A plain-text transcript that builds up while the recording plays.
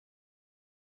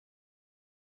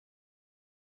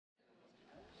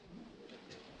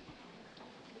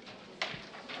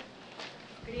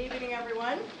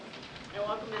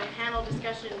panel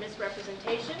discussion,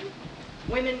 Misrepresentation,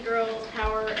 Women, Girls,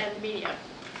 Power, and the Media.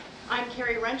 I'm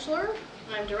Carrie Rentschler.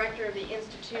 I'm director of the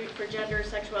Institute for Gender,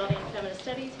 Sexuality, and Feminist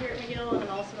Studies here at McGill, and I'm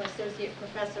also an associate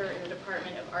professor in the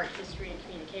Department of Art History and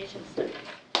Communication Studies.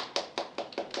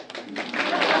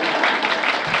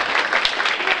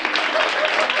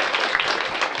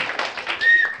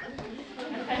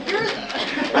 And here's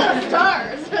the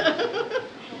stars.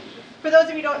 For those of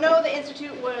you who don't know, the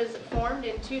Institute was formed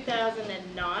in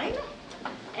 2009.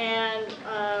 And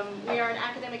we are an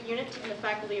academic unit in the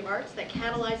Faculty of Arts that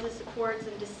catalyzes, supports,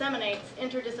 and disseminates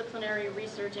interdisciplinary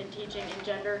research and teaching in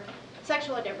gender,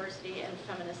 sexual diversity, and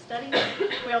feminist studies.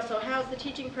 We also house the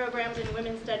teaching programs in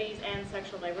women's studies and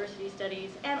sexual diversity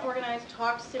studies, and organize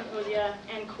talks, symposia,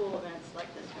 and cool events like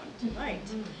this one tonight.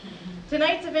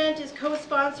 Tonight's event is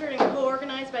co-sponsored and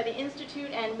co-organized by the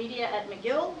Institute and Media at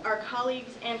McGill, our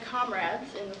colleagues and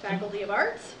comrades in the Faculty of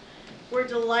Arts. We're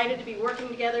delighted to be working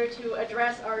together to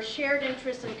address our shared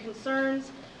interests and concerns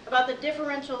about the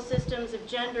differential systems of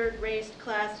gendered, race,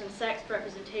 class, and sex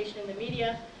representation in the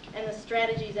media and the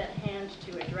strategies at hand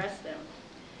to address them.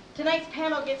 Tonight's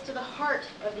panel gets to the heart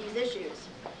of these issues.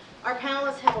 Our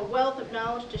panelists have a wealth of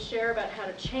knowledge to share about how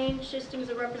to change systems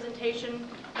of representation,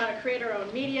 how to create our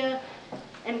own media,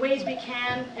 and ways we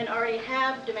can and already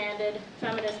have demanded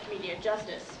feminist media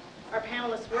justice. Our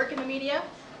panelists work in the media.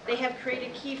 They have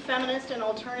created key feminist and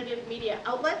alternative media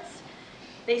outlets.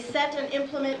 They set and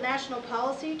implement national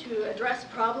policy to address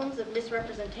problems of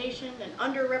misrepresentation and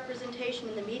underrepresentation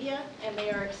in the media, and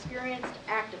they are experienced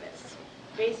activists.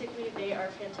 Basically, they are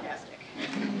fantastic.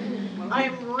 I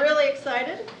am really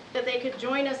excited that they could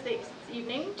join us this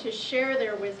evening to share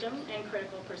their wisdom and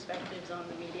critical perspectives on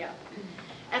the media.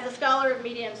 As a scholar of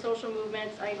media and social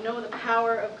movements, I know the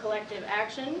power of collective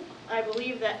action. I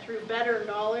believe that through better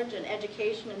knowledge and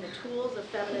education and the tools of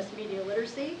feminist media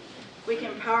literacy, we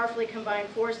can powerfully combine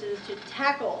forces to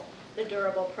tackle the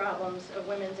durable problems of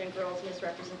women's and girls'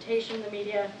 misrepresentation in the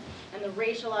media and the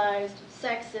racialized,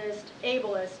 sexist,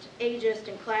 ableist, ageist,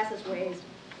 and classist ways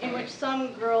in which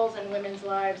some girls' and women's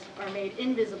lives are made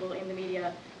invisible in the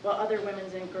media, while other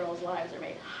women's and girls' lives are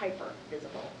made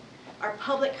hyper-visible. Our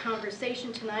public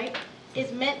conversation tonight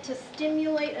is meant to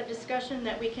stimulate a discussion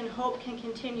that we can hope can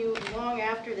continue long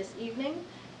after this evening,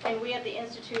 and we at the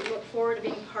Institute look forward to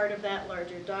being part of that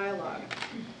larger dialogue.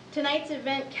 Tonight's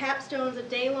event capstones a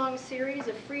day-long series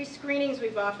of free screenings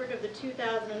we've offered of the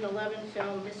 2011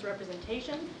 film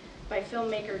Misrepresentation by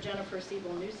filmmaker Jennifer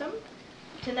Siebel Newsom.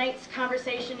 Tonight's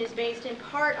conversation is based in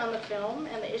part on the film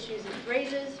and the issues it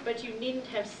raises, but you needn't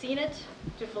have seen it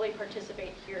to fully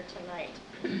participate here tonight.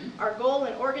 Our goal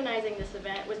in organizing this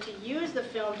event was to use the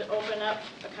film to open up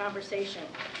a conversation,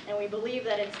 and we believe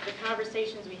that it's the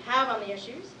conversations we have on the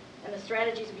issues and the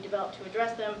strategies we develop to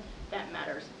address them that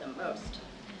matters the most.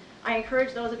 I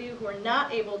encourage those of you who are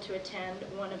not able to attend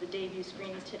one of the debut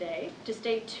screenings today to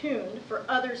stay tuned for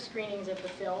other screenings of the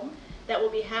film that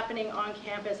will be happening on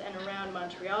campus and around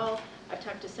Montreal. I've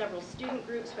talked to several student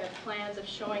groups who have plans of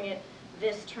showing it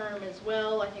this term as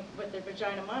well, I think with their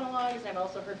Vagina Monologues, and I've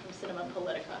also heard from Cinema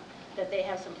Politica that they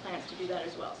have some plans to do that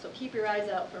as well. So keep your eyes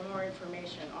out for more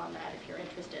information on that if you're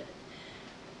interested.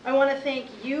 I want to thank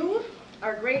you,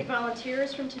 our great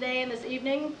volunteers from today and this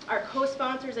evening, our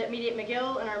co-sponsors at Media at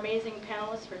McGill, and our amazing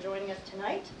panelists for joining us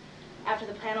tonight. After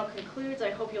the panel concludes, I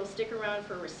hope you'll stick around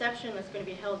for a reception that's going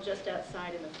to be held just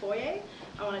outside in the foyer.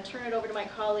 I want to turn it over to my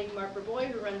colleague, Mark Berboy,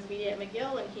 who runs Media at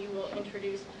McGill, and he will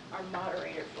introduce our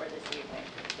moderator for this evening.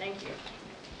 Thank you.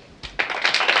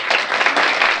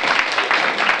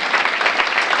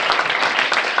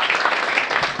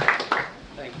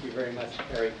 Thank you very much,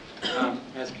 Carrie.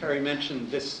 As Carrie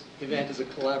mentioned, this event is a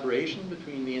collaboration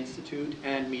between the Institute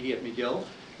and Media at McGill.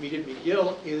 Media at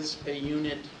McGill is a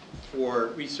unit for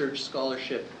research,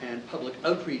 scholarship, and public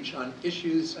outreach on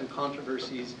issues and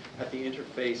controversies at the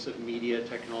interface of media,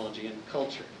 technology, and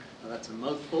culture. Now, that's a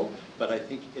mouthful, but I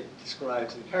think it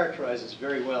describes and characterizes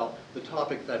very well the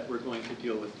topic that we're going to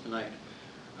deal with tonight.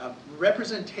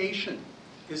 Representation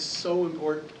is so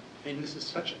important, and this is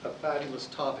such a fabulous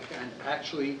topic, and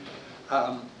actually,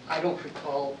 I don't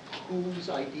recall whose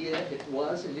idea it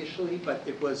was initially, but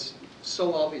it was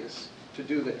so obvious to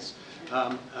do this.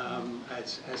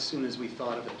 As soon as we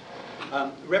thought of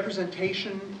it.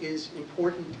 Representation is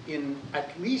important in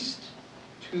at least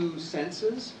two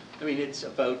senses. I mean, it's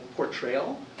about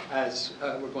portrayal, as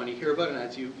we're going to hear about, and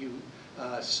as you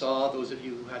saw, those of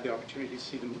you who had the opportunity to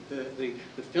see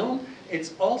the film.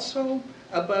 It's also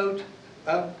about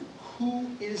who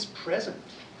is present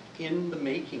in the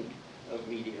making of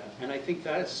media. And I think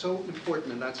that is so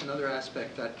important, and that's another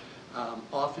aspect that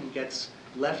often gets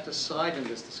left aside in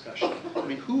this discussion. I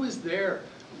mean, who is there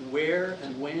where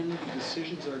and when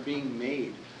decisions are being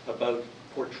made about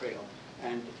portrayal?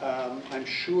 And I'm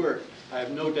sure, I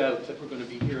have no doubt that we're going to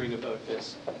be hearing about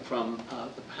this from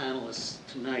the panelists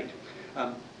tonight.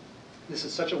 This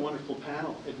is such a wonderful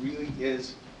panel. It really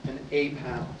is an A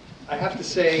panel. I have to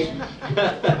say,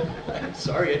 I'm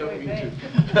sorry, I don't mean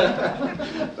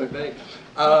to. Okay.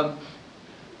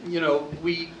 You know,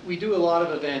 we do a lot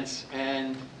of events,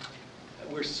 and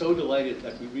we're so delighted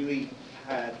that we really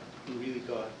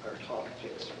got our top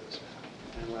picks for this panel.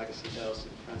 And Lagacé-Dowson,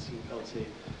 Francine, Pelletier,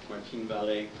 Martine,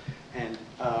 Vallée. And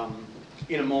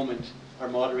in a moment, our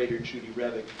moderator, Judy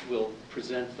Rebick, will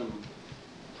present them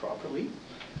properly.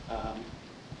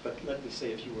 But let me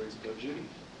say a few words about Judy.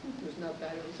 There's not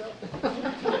bad result.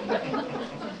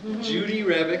 Judy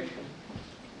Rebick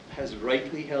has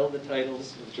rightly held the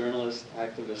titles of journalist,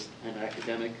 activist, and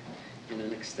academic in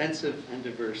an extensive and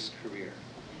diverse career.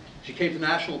 She came to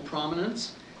national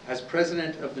prominence as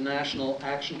president of the National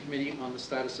Action Committee on the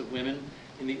Status of Women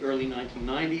in the early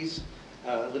 1990s.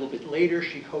 A little bit later,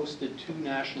 she hosted 2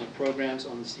 national programs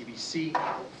on the CBC,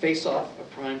 Face Off, a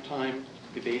primetime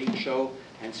debating show,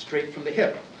 and Straight from the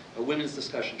Hip, a women's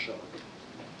discussion show.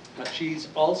 She's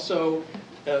also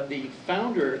the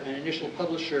founder and initial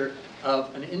publisher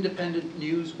of an independent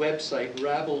news website,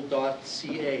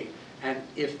 rabble.ca. And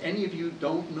if any of you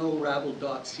don't know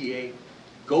rabble.ca,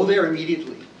 go there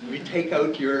immediately. Take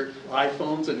out your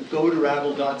iPhones and go to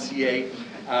rabble.ca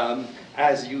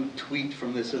as you tweet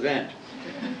from this event.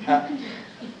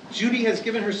 Judy has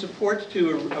given her support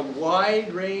to a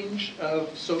wide range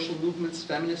of social movements,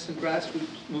 feminist and grassroots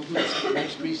movements,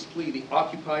 most recently the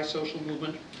Occupy social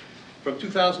movement. From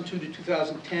 2002 to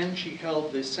 2010, she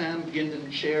held the Sam Gindin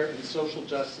Chair in Social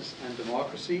Justice and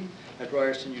Democracy at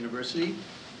Ryerson University,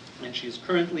 and she is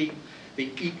currently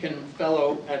the Eaken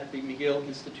Fellow at the McGill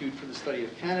Institute for the Study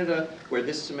of Canada, where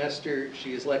this semester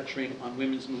she is lecturing on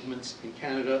women's movements in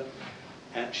Canada.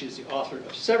 And she is the author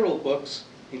of several books,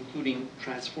 including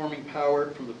Transforming Power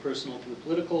from the Personal to the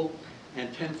Political,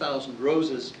 and 10,000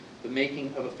 Roses, The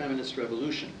Making of a Feminist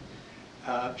Revolution.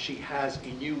 She has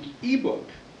a new ebook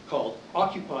called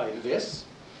Occupy This,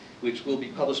 which will be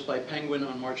published by Penguin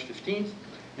on March 15th,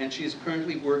 and she is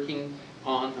currently working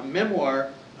on a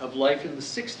memoir of life in the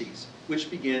 60s, which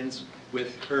begins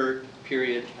with her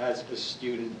period as a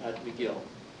student at McGill.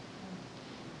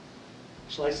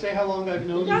 Shall I say how long I've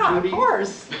known you, Judy? Of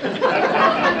course.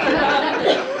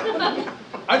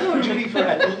 I've known Judy for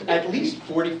at least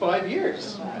 45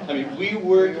 years. I mean, we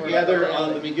were together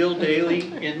on the McGill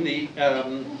Daily in the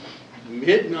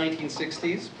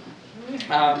mid-1960s.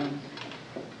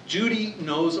 Judy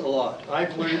knows a lot.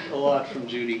 I've learned a lot from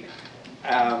Judy.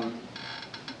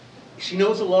 She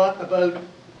knows a lot about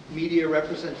media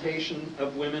representation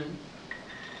of women.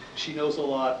 She knows a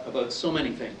lot about so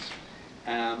many things.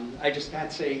 I just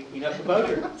can't say enough about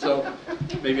her, so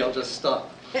maybe I'll just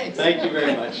stop. Thanks. Thank you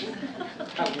very much.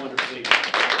 Have a wonderful evening.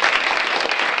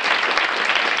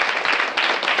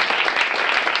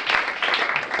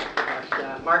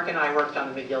 Mark and I worked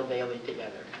on the McGill Daily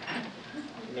together.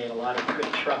 We made a lot of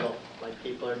good trouble, like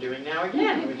people are doing now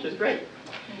again, which is great.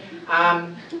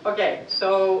 Okay,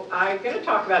 so I'm going to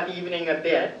talk about the evening a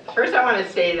bit. First, I want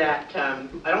to say that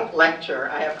I don't lecture.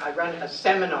 I run a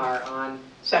seminar on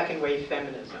second wave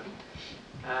feminism,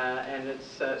 and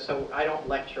it's so I don't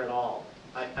lecture at all.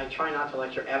 I try not to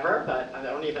lecture ever, but I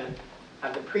don't even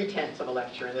have the pretense of a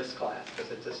lecture in this class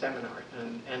because it's a seminar,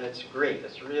 and it's great.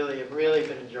 I've really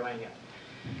been enjoying it.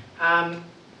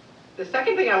 The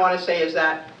second thing I want to say is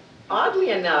that,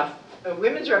 oddly enough,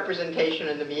 women's representation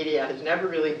in the media has never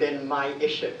really been my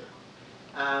issue.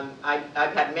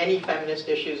 I've had many feminist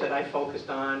issues that I focused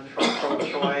on, from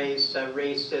pro-choice,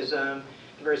 racism,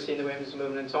 diversity in the women's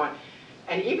movement, and so on.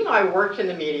 And even though I worked in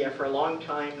the media for a long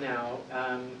time now,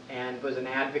 and was an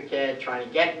advocate trying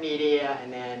to get media,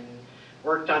 and then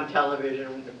worked on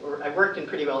television, I've worked in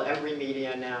pretty well every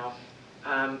media now,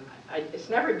 it's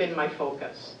never been my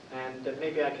focus. And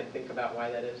maybe I can think about why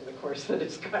that is in the course of the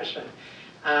discussion.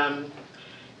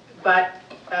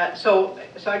 So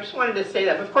I just wanted to say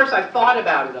that. Of course, I've thought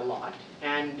about it a lot,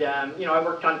 and you know, I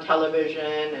worked on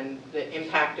television and the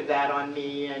impact of that on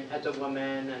me and as a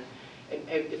woman. And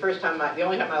the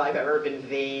only time in my life I've ever been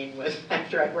vain was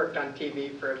after I worked on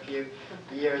TV for a few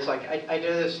years. Like I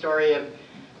did this story of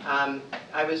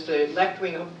I was the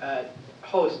left-wing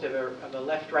host of a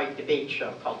left-right debate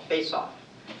show called Face Off,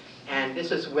 and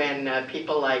this is when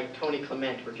people like Tony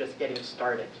Clement were just getting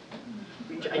started.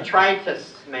 I tried to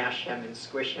smash him and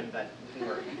squish him, but it didn't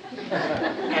work.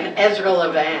 And Ezra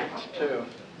Levant, too.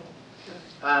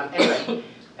 Anyway,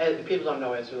 People don't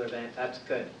know Ezra Levant. That's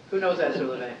good. Who knows Ezra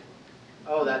Levant?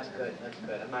 Oh, that's good. That's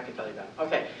good. I'm not going to tell you about it.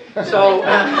 Okay. So,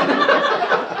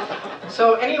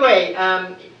 so anyway,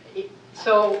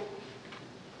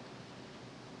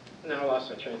 no, I lost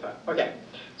my train of thought. Okay.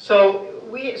 So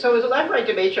it was a left-right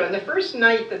debate show, and the first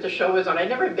night that the show was on, I'd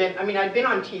never been, I mean, I'd been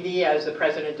on TV as the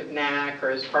president of NAC or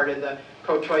as part of the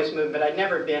pro-choice movement, but I'd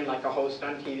never been like a host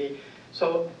on TV.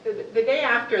 So the day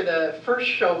after the first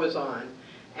show was on,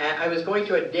 I was going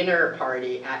to a dinner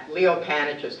party at Leo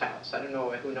Panich's house. I don't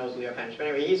know who knows Leo Panich, but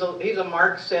anyway, he's a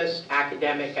Marxist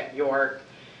academic at York.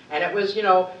 And it was, you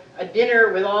know, a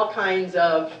dinner with all kinds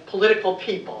of political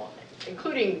people,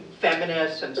 including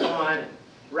feminists and so on, and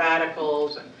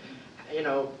radicals, and, you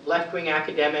know, left-wing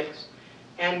academics.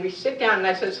 And we sit down and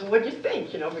I said, so what do you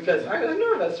think? You know, because I was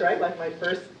nervous, right? Like my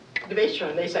first debate show.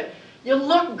 And they said, you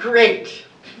look great.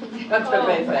 That's what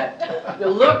they said. You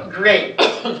look great.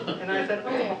 And I said,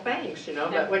 oh, well, thanks, you know,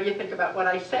 but what do you think about what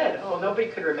I said? Oh, nobody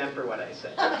could remember what I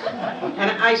said.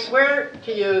 And I swear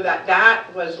to you that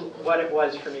that was what it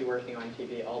was for me working on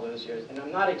TV all those years. And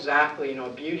I'm not exactly, you know,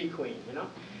 a beauty queen, you know.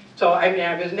 So, I mean,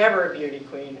 I was never a beauty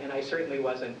queen, and I certainly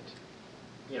wasn't,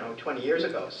 you know, 20 years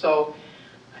ago. So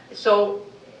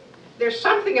there's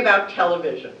something about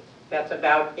television that's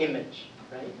about image,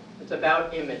 right? It's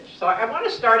about image. So I want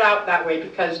to start out that way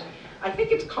because I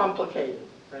think it's complicated,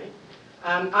 right?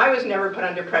 I was never put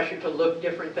under pressure to look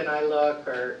different than I look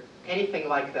or anything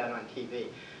like that on TV.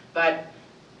 But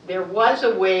there was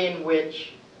a way in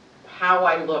which how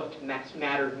I looked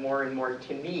mattered more and more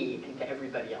to me and to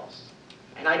everybody else.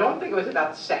 And I don't think it was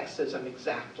about sexism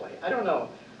exactly. I don't know.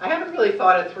 I haven't really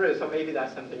thought it through, so maybe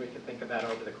that's something we can think about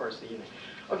over the course of the evening.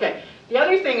 Okay, the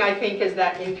other thing I think is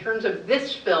that in terms of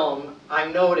this film, I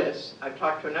notice, I've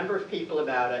talked to a number of people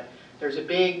about it, there's a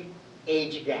big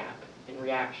age gap in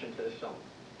reaction to the film.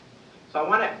 So I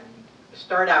want to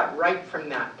start out right from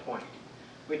that point,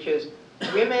 which is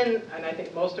women, and I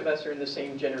think most of us are in the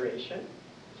same generation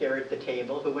here at the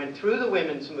table, who went through the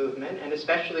women's movement, and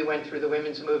especially went through the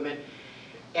women's movement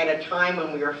at a time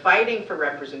when we were fighting for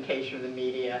representation of the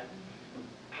media.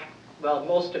 Well,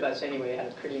 most of us anyway had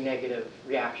a pretty negative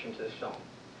reaction to this film.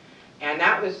 And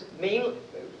that was mainly,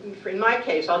 in my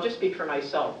case, I'll just speak for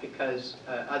myself because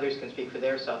others can speak for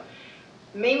their self,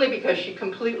 mainly because she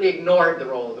completely ignored the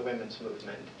role of the women's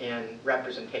movement in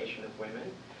representation of women.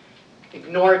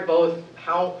 Ignored both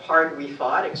how hard we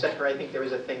fought, except for I think there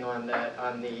was a thing on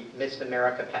the Miss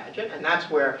America pageant, and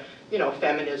that's where, you know,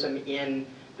 feminism in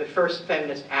the first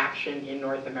feminist action in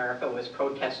North America was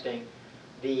protesting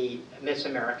the Miss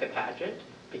America pageant,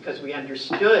 because we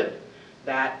understood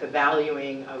that the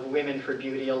valuing of women for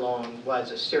beauty alone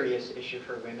was a serious issue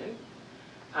for women.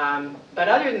 But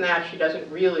other than that, she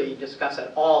doesn't really discuss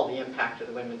at all the impact of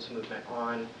the women's movement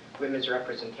on women's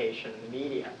representation in the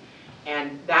media.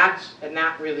 And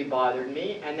that really bothered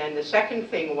me. And then the second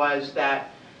thing was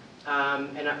that,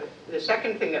 the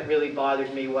second thing that really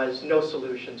bothered me was no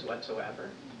solutions whatsoever.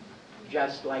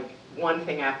 Just like one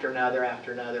thing after another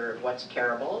of what's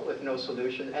terrible with no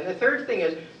solution. And the third thing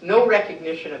is no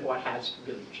recognition of what has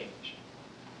really changed.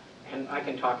 And I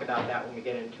can talk about that when we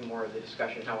get into more of the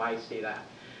discussion, how I see that.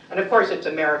 And of course it's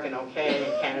American okay,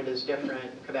 and Canada's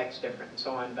different, Quebec's different, and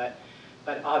so on, but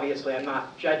obviously I'm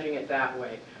not judging it that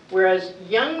way. Whereas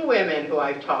young women who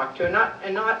I've talked to,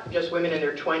 and not just women in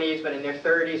their 20s, but in their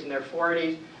 30s and their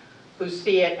 40s, who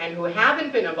see it and who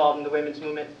haven't been involved in the women's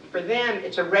movement, for them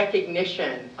it's a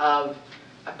recognition of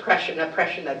oppression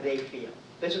that they feel.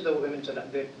 This is the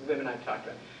women I've talked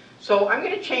to. So I'm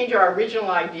going to change our original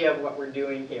idea of what we're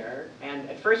doing here. And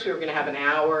at first we were going to have an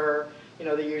hour, you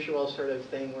know, the usual sort of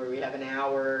thing where we have an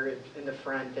hour in the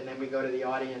front and then we go to the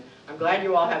audience. I'm glad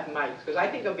you all have mics, because I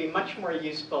think it'll be much more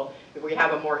useful if we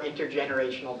have a more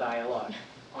intergenerational dialogue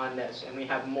on this, and we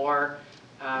have more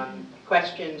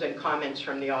questions and comments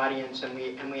from the audience, and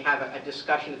we have a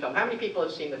discussion of the film. How many people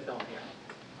have seen the film here?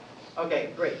 Okay,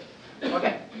 great.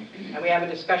 Okay, and we have a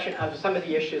discussion of some of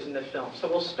the issues in the film. So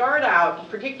we'll start out, in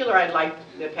particular I'd like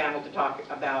the panel to talk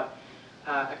about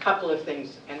a couple of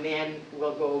things, and then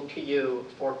we'll go to you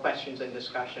for questions and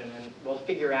discussion, and I'll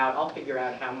figure out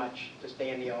how much to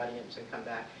stay in the audience and come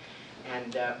back,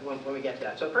 and when we get to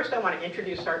that. So first I want to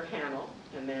introduce our panel,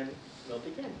 and then we'll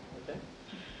begin, okay?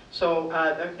 So,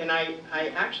 and I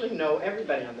actually know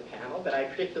everybody on the panel, but I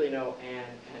particularly know Anne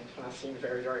and Francine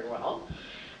very, very well.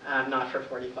 Not for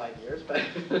 45 years, but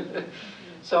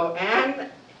so Anne,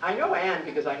 I know Anne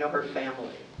because I know her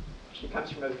family. She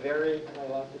comes from a very, am I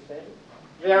allowed to say,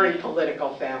 very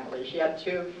political family. She had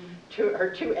her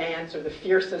two aunts are the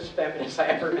fiercest feminists I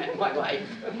ever met in my life.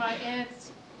 My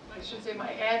aunts, I should say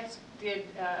my aunts did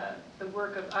the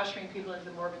work of ushering people into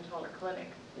the Morgenthaler Clinic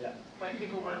Yeah, when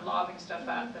people were lobbing stuff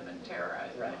at them and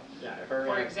terrorizing right, them, yeah.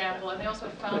 for example. And they also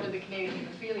founded the Canadian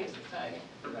Hemophilia Society.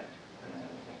 Right.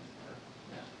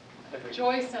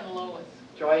 Joyce and Lois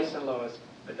Joyce and Lois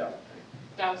Bedot.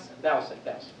 Dowson. Dowson,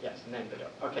 yes, and then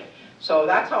Bedot. Okay, so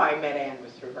that's how I met Anne,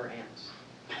 was through her aunts.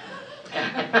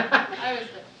 I was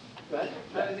What?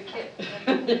 a kid.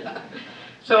 Yeah.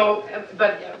 So,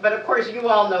 but of course you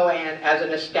all know Anne as an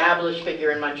established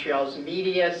figure in Montreal's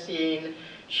media scene.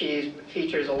 She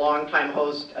features a longtime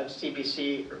host of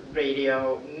CBC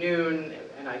Radio Noon,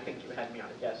 and I think you had me on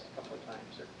a guest a couple of times.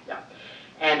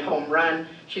 And Home Run.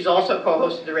 She's also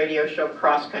co-hosted the radio show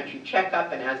Cross Country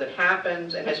Checkup and As It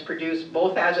Happens, and has produced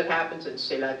both As It Happens and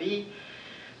C'est la Vie.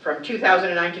 From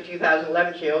 2009 to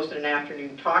 2011, she hosted an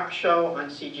afternoon talk show on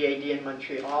CJAD in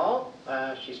Montreal.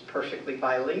 She's perfectly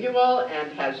bilingual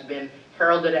and has been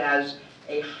heralded as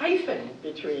a hyphen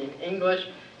between English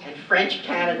and French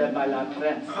Canada by La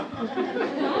Presse.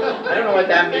 I don't know what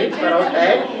that means, but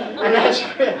okay.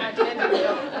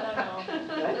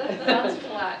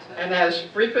 And has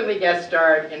frequently guest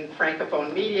starred in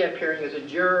Francophone media, appearing as a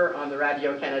juror on the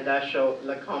Radio-Canada show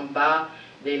Le Combat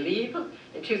des Libres.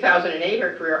 In 2008,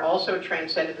 her career also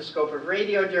transcended the scope of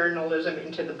radio journalism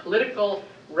into the political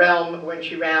realm when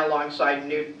she ran alongside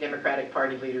new Democratic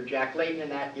Party leader Jack Layton in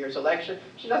that year's election.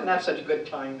 She doesn't have such good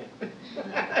timing.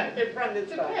 In front of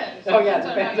this time. Oh yeah,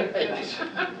 depends.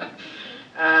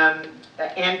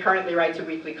 Anne currently writes a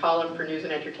weekly column for news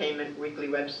and entertainment weekly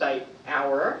website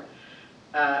Our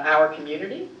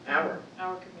Community,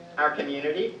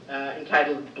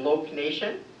 entitled Bloke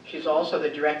Nation. She's also the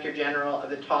Director General of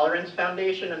the Tolerance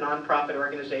Foundation, a nonprofit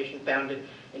organization founded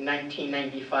in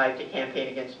 1995 to campaign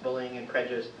against bullying and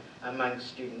prejudice among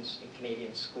students in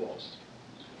Canadian schools.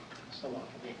 So long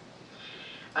for me.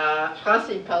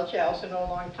 Francine Pelletier, I also know a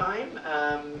long time,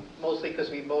 mostly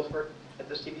because we both worked at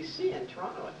the CBC in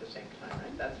Toronto at the same time,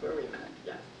 right? That's where we met,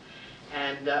 yeah.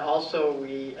 And also,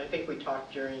 I think we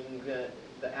talked during the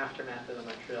aftermath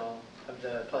of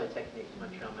the Polytechnique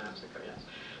Montreal massacre, yes.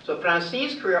 So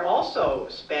Francine's career also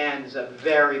spans a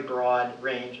very broad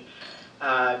range,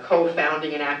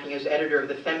 co-founding and acting as editor of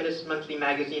the feminist monthly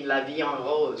magazine La Vie en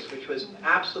Rose, which was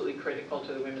absolutely critical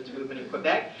to the women's movement in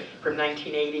Quebec from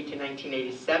 1980 to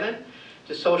 1987,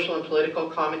 to social and political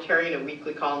commentary in a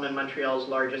weekly column in Montreal's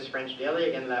largest French daily,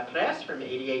 again La Presse, from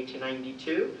 88 to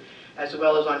 92, as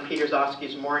well as on Peter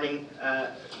Zosky's morning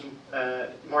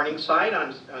side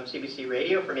on CBC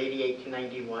Radio from 88 to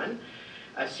 91,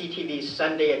 CTV's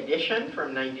Sunday Edition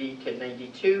from 90 to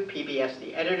 92, PBS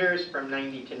The Editors from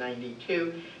 90 to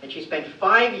 92, and she spent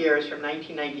 5 years from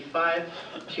 1995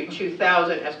 to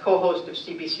 2000 as co-host of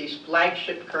CBC's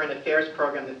flagship current affairs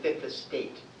program, The Fifth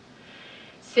Estate.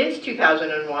 Since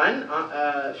 2001,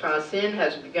 Francine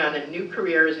has begun a new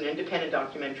career as an independent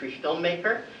documentary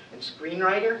filmmaker and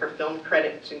screenwriter. Her film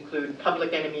credits include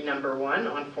Public Enemy No. 1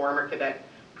 on former Quebec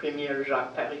Premier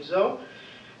Jacques Parizeau,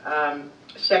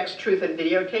 Sex, Truth, and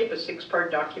Videotape, a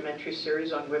 6-part documentary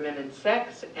series on women and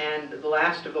sex, and The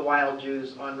Last of the Wild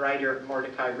Jews on writer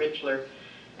Mordecai Richler,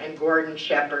 and Gordon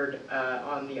Shepherd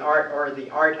on The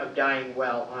Art of Dying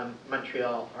Well on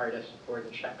Montreal artist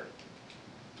Gordon Shepherd.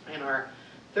 And our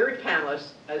third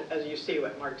panelist, as you see,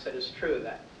 what Mark said is true,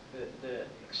 that the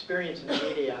experience in the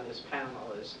media on this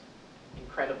panel is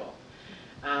incredible.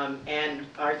 And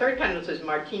our third panelist is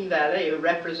Martine Vallée, who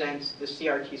represents the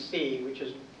CRTC, which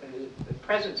is the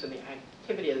presence and the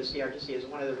activity of the CRTC is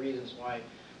one of the reasons why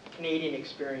Canadian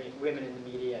experience, women in the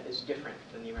media, is different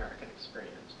than the American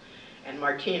experience. And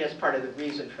Martine is part of the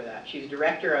reason for that. She's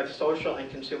Director of Social and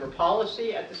Consumer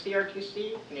Policy at the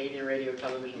CRTC, Canadian Radio,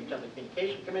 Television, and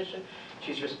Telecommunication Commission.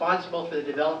 She's responsible for the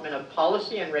development of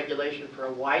policy and regulation for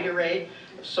a wide array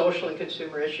of social and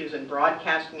consumer issues in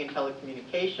broadcasting and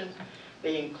telecommunications.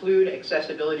 They include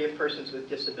accessibility of persons with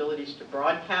disabilities to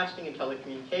broadcasting and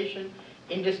telecommunication,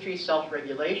 industry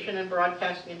self-regulation in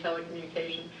broadcasting and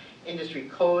telecommunication, industry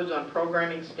codes on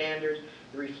programming standards,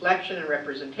 the reflection and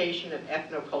representation of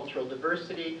ethnocultural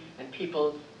diversity and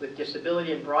people with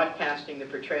disability in broadcasting, the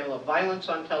portrayal of violence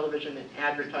on television and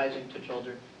advertising to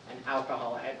children, and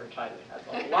alcohol advertising.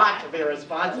 That's a lot to be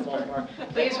responsible for.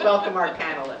 Please welcome our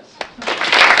panelists.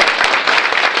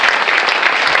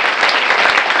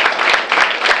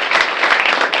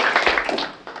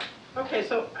 Okay,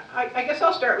 so I guess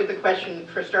I'll start with the question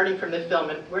for starting from the film,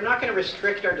 and we're not going to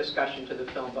restrict our discussion to the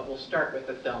film, but we'll start with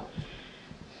the film.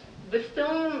 The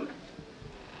film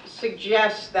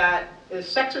suggests that the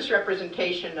sexist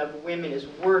representation of women is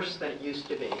worse than it used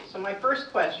to be. So my first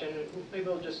question, maybe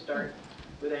we'll just start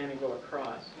with Anne and go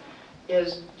across,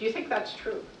 is do you think that's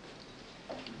true?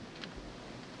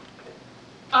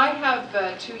 I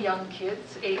have 2 young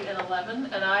kids, 8 and 11,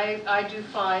 and I do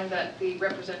find that the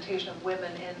representation of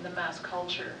women in the mass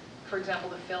culture, for example,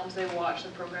 the films they watch, the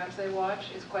programs they watch,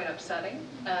 is quite upsetting,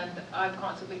 and I'm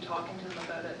constantly talking to them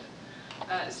about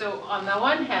it. So on the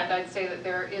one hand, I'd say that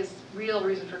there is real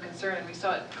reason for concern, and we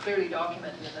saw it clearly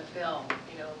documented in the film,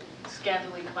 you know,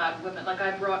 scantily clad women. Like,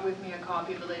 I brought with me a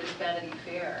copy of the latest Vanity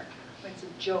Fair. It's a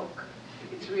joke.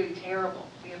 It's really terrible,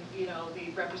 you know, the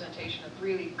representation of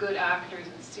really good actors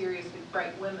and seriously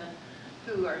bright women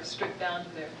who are stripped down to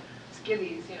their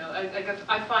skivvies, you know.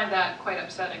 I find that quite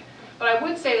upsetting. But I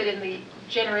would say that in the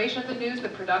generation of the news, the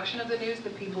production of the news, the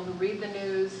people who read the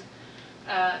news,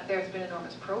 there's been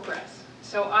enormous progress.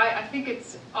 So I think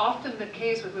it's often the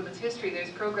case with women's history,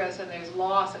 there's progress and there's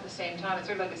loss at the same time. It's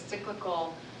sort of like a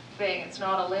cyclical thing. It's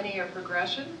not a linear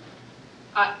progression.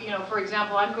 You know, for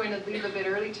example, I'm going to leave a bit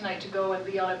early tonight to go and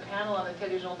be on a panel on the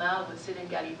Téléjournal with Céline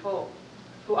Galipeau,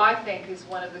 who I think is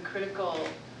one of the critical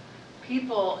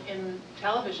people in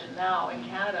television now in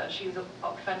Canada. She's a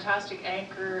fantastic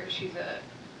anchor. She's a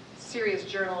serious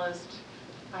journalist.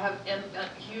 I have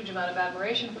a huge amount of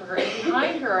admiration for her. And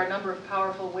behind her are a number of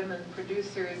powerful women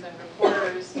producers and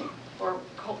reporters, or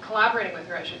collaborating with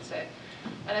her, I should say.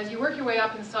 And as you work your way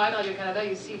up inside Radio-Canada,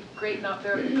 you see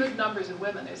there are good numbers of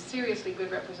women. There's seriously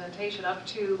good representation up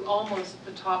to almost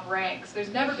the top ranks. There's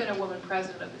never been a woman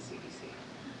president of the CBC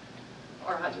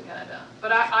or Radio-Canada.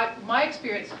 But my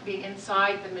experience being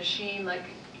inside the machine, like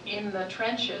in the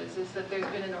trenches, is that there's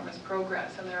been enormous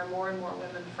progress, and there are more and more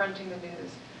women fronting the news.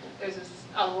 There's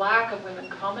a lack of women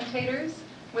commentators.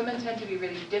 Women tend to be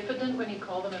really diffident when you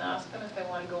call them and ask them if they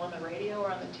want to go on the radio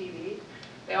or on the TV.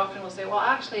 They often will say, well,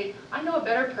 actually, I know a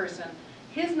better person.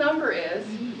 His number is,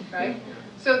 right?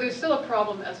 So there's still a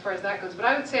problem as far as that goes. But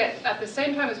I would say at the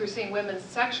same time as we're seeing women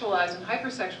sexualized and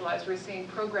hypersexualized, we're seeing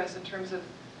progress in terms of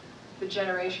the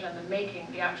generation and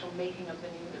the actual making of the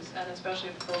news, and especially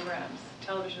of programs,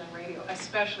 television and radio,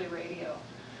 especially radio.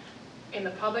 In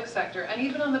the public sector, and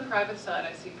even on the private side,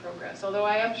 I see progress. Although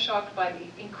I am shocked by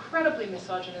the incredibly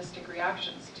misogynistic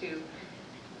reactions to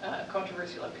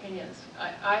controversial opinions.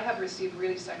 I have received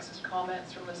really sexist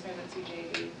comments from listeners at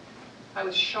CJAD. I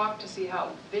was shocked to see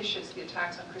how vicious the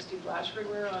attacks on Christy Blatchford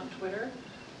were on Twitter.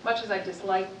 Much as I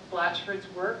disliked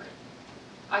Blatchford's work,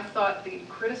 I thought the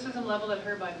criticism leveled at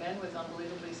her by men was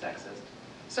unbelievably sexist.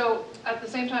 So at the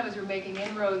same time as we're making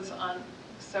inroads on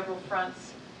several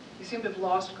fronts, we seem to have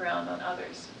lost ground on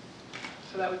others.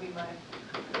 So that would be my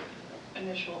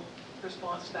initial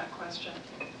response to that question.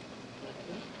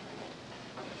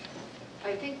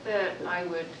 I think that I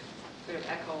would sort of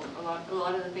echo a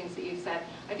lot of the things that you said.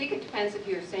 I think it depends if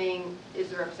you're saying, is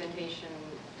the representation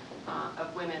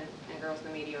of women and girls in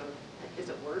the media, is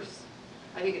it worse?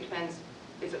 I think it depends,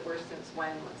 is it worse since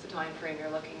when? What's the time frame you're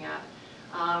looking at?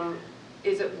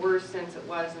 Is it worse since it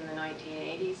was in the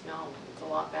 1980s? No, it's a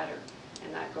lot better.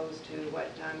 And that goes to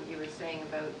what you were saying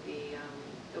about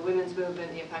the women's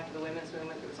movement, the impact of the women's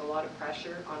movement. There was a lot of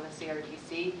pressure on the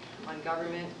CRTC, on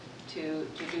government, to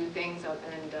do things,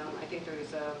 and I think there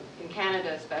was, in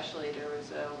Canada especially, there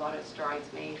was a lot of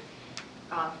strides made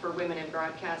for women in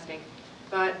broadcasting.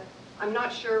 But I'm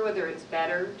not sure whether it's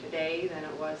better today than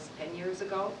it was 10 years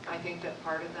ago. I think that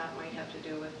part of that might have to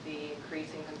do with the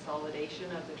increasing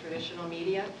consolidation of the traditional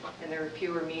media, and there are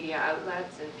fewer media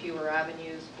outlets and fewer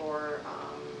avenues for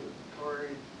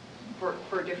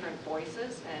different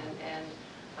voices and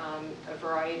a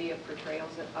variety of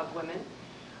portrayals of women.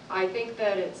 I think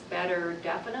that it's better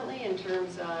definitely in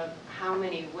terms of how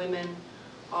many women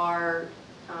are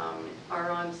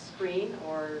on screen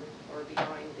or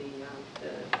behind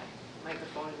the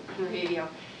microphone and radio.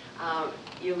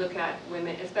 You look at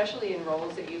women, especially in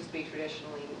roles that used to be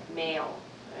traditionally male.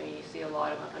 I mean, you see a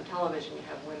lot of, on television, you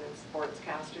have women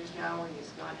sportscasters now, where you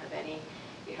used to not have any.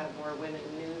 You have more women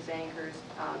news anchors,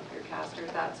 casters,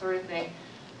 that sort of thing.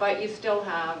 But you still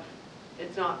have,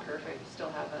 it's not perfect, you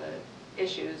still have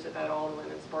issues about all the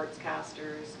women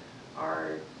sportscasters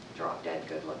are drop dead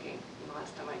good looking. And the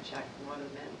last time I checked, a lot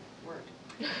of men weren't.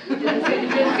 It didn't seem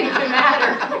to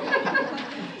matter.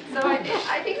 So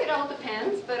I think it all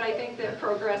depends, but I think that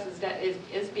progress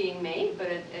is being made.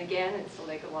 But again, it's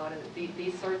like a lot of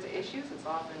these sorts of issues. It's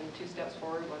often 2 steps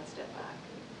forward, 1 step back.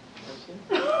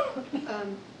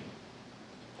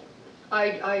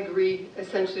 I agree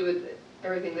essentially with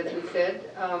everything that's been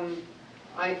said.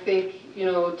 I think, you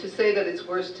know, to say that it's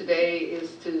worse today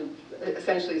is to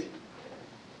essentially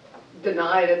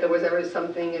deny that there was ever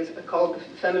something called the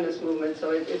feminist movement.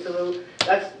 So it's a little,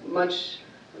 that's much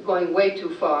going way too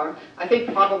far. I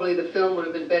think probably the film would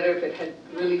have been better if it had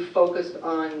really focused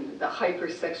on the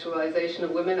hypersexualization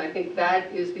of women. I think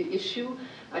that is the issue.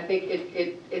 I think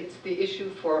it's the issue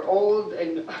for old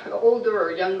and older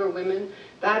or younger women.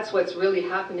 That's what's really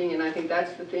happening, and I think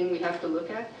that's the thing we have to look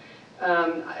at.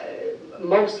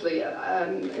 Mostly,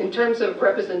 in terms of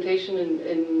representation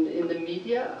in the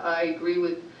media, I agree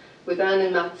with Anne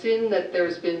and Martine that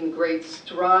there's been great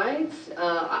strides.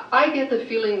 I get the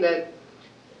feeling that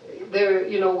there,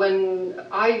 you know, when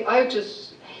I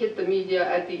just hit the media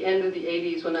at the end of the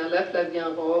 80s when I left La Vie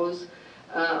en Rose,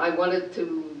 I wanted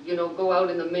to, you know, go out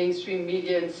in the mainstream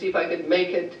media and see if I could make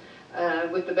it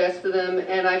with the best of them.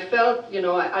 And I felt, you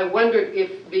know, I wondered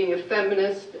if being a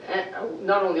feminist,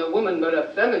 not only a woman, but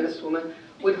a feminist woman,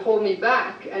 would hold me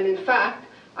back. And in fact,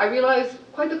 I realized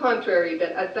quite the contrary,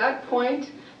 that at that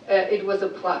point, it was a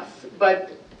plus.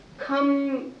 But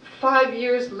come 5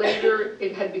 years later,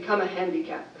 it had become a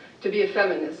handicap to be a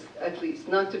feminist, at least,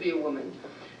 not to be a woman.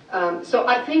 So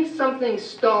I think something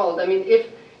stalled. I mean, if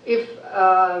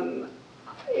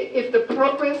the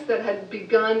progress that had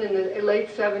begun in the late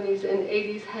 70s and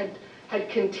 80s had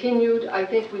continued, I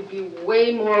think we'd be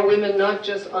way more women, not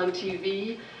just on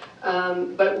TV,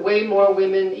 but way more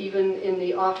women even in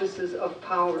the offices of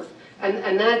power.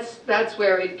 And that's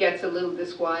where it gets a little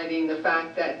disquieting, the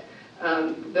fact that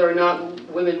there are not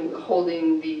women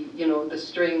holding the, you know, the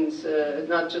strings,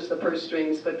 not just the purse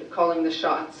strings, but calling the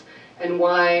shots, and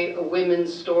why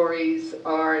women's stories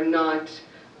are not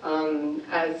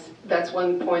that's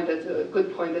one point, that's a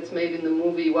good point that's made in the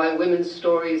movie, why women's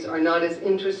stories are not as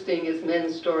interesting as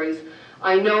men's stories.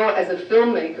 I know as a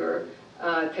filmmaker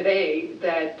today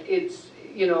that it's,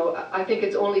 you know, I think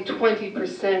it's only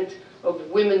 20% of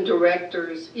women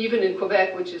directors, even in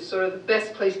Quebec, which is sort of the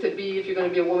best place to be if you're going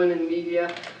to be a woman in media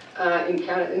in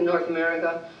Canada, in North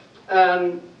America.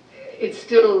 It's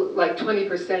still like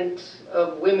 20%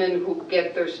 of women who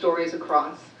get their stories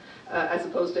across, as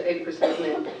opposed to 80% of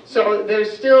men. So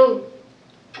there's still,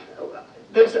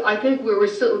 I think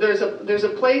there's a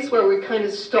place where we're kind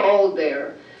of stalled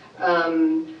there.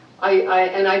 And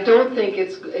I don't think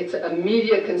it's a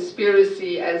media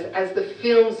conspiracy as the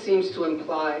film seems to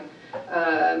imply.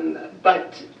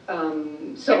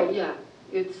 So yeah,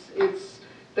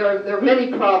 there are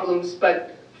many problems,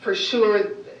 but for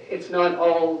sure it's not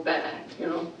all bad, you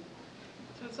know.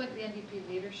 So it's like the NDP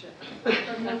leadership,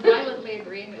 violently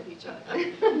agreeing with each other.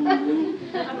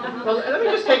 Well, let me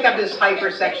just take up this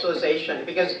hypersexualization,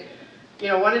 because, you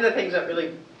know, one of the things that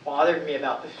really bothered me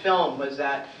about the film was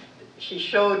that she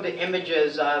showed the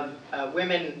images of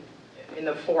women in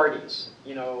the 40s,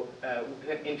 you know,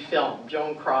 in film.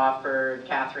 Joan Crawford,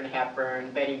 Katharine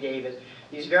Hepburn, Betty Davis,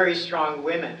 these very strong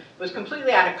women. It was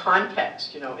completely out of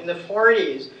context, you know. In the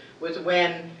 40s was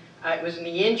when it was in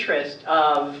the interest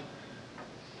of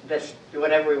this,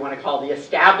 whatever we want to call the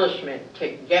establishment, to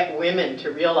get women to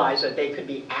realize that they could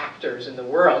be actors in the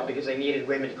world, because they needed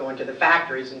women to go into the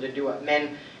factories and to do what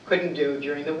men couldn't do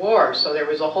during the war. So there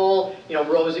was a whole, you know,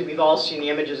 Rosie, we've all seen the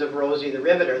images of Rosie the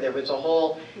Riveter. There was a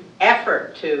whole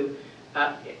effort to,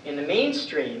 in the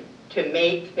mainstream, to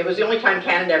make, it was the only time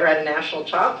Canada ever had a national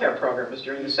child care program, was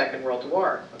during the Second World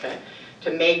War, okay?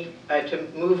 To make, to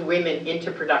move women into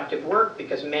productive work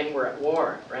because men were at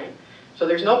war, right? So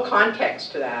there's no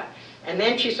context to that. And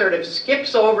then she sort of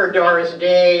skips over Doris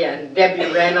Day and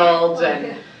Debbie Reynolds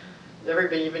and does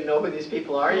everybody even know who these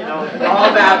people are? You know, they're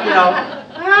all about, you know,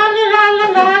 la la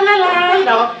la la la la, you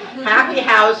know, happy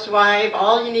housewife,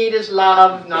 all you need is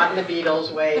love, not in the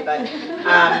Beatles way, but,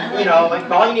 you know,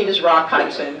 all you need is Rock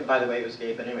Hudson, by the way, it was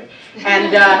gay, but anyway.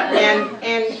 And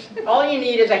all you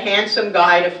need is a handsome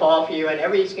guy to fall for you, and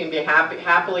everybody's going to be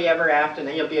happily ever after, and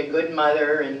then you'll be a good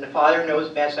mother, and the father knows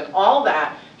best, and all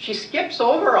that. She skips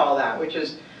over all that, which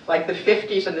is like the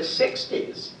 50s and the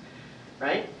 60s,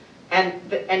 right?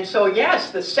 And so,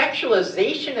 yes, the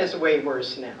sexualization is way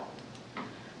worse now.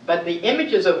 But the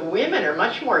images of women are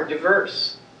much more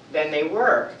diverse than they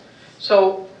were.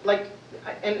 So, like,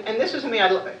 and this is something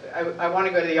I want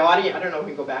to go to the audience. I don't know if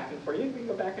we can go back and forth. You can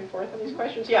go back and forth on these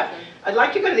questions? Yeah. I'd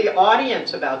like to go to the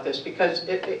audience about this, because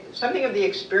something of the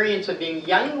experience of being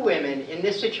young women in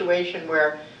this situation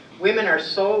where women are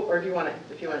so, or if you want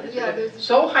to,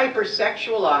 so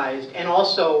hypersexualized, and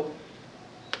also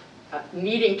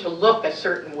needing to look a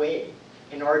certain way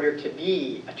in order to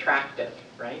be attractive,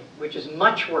 right? Which is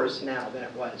much worse now than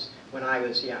it was when I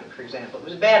was young, for example. It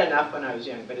was bad enough when I was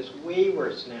young, but it's way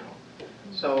worse now.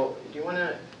 So, do you want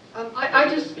to I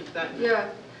just speak to that? Yeah.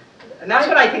 And that's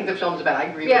what I think the film's about. I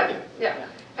agree with you. Yeah.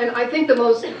 And I think the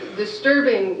most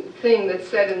disturbing thing that's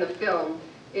said in the film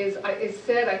is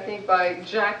said, I think, by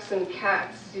Jackson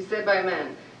Katz. He's said by a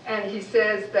man. and he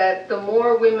says that the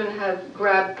more women have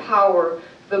grabbed power,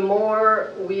 the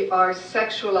more we are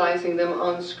sexualizing them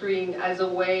on screen as a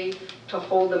way to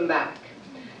hold them back.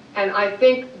 And I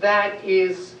think that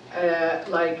is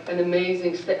like an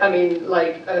amazing,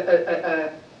 like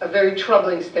a very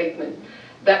troubling statement.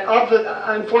 That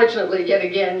unfortunately, yet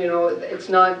again, you know, it's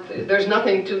not, there's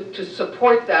nothing to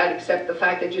support that except the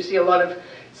fact that you see a lot of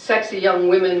sexy young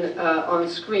women on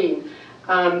screen.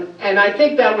 And I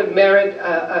think that would merit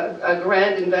a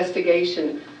grand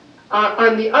investigation.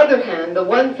 On the other hand, the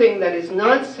one thing that is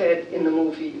not said in the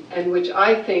movie, and which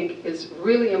I think is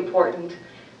really important,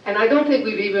 and I don't think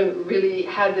we've even really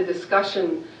had the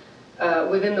discussion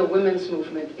within the women's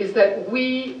movement, is that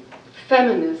we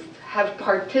feminists have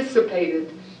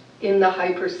participated in the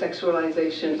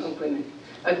hypersexualization of women.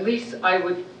 At least I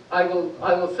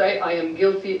will say I am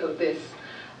guilty of this.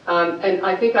 And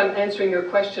I think I'm answering your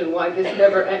question why this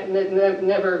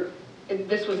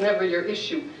this was never your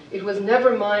issue. It was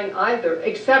never mine either,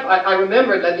 except I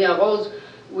remember at La Vie en Rose,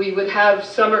 we would have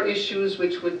summer issues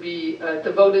which would be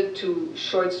devoted to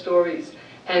short stories.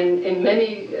 And in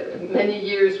many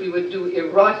years we would do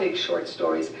erotic short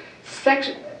stories.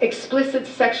 Explicit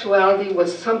sexuality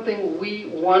was something we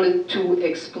wanted to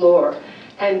explore.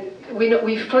 And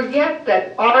we forget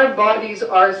that our bodies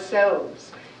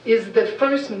ourselves is the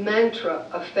first mantra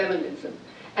of feminism.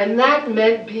 And that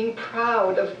meant being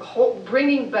proud of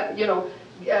bringing back, you know,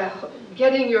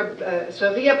 getting your, se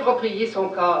réapproprier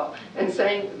son corps and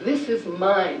saying, this is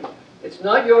mine. It's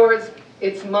not yours,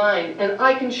 it's mine. And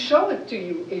I can show it to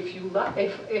you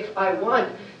if I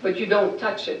want, but you don't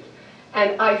touch it.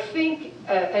 And I think,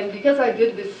 and because I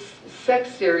did this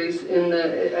sex series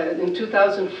in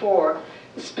 2004,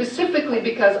 specifically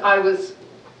because I was,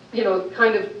 you know,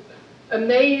 kind of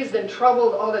amazed and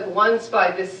troubled all at once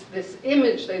by this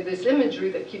imagery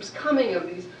that keeps coming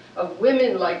of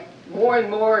women like more and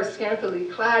more scantily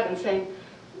clad and saying,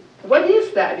 what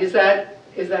is that? Is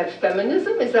that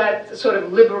feminism? Is that sort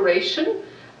of liberation?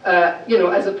 You know,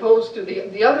 as opposed to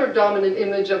the other dominant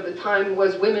image of the time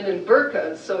was women in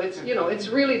burqas. So it's, you know, it's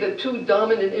really the two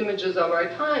dominant images of our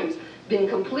times, being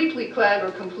completely clad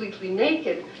or completely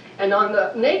naked. And on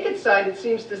the naked side, it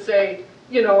seems to say,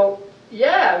 you know,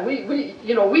 yeah,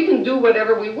 you know, we can do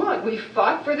whatever we want. We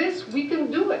fought for this, we can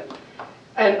do it.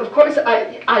 And of course,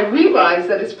 I realize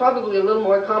that it's probably a little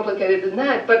more complicated than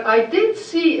that, but I did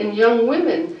see in young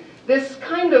women this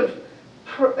kind of,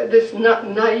 this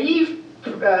naive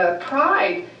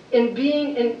pride in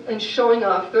being, in showing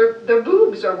off their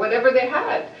boobs or whatever they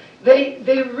had. They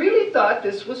really thought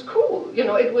this was cool. You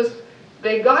know, it was,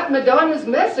 they got Madonna's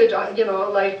message, you know,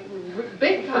 like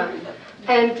big time.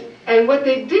 And what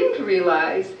they didn't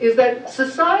realize is that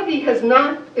society has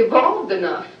not evolved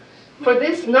enough for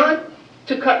this not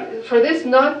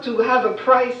to have a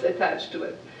price attached to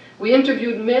it. We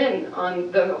interviewed men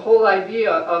on the whole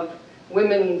idea of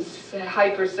women's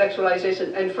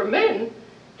hypersexualization, and for men,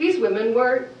 these women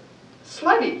were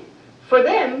slutty. For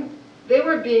them, they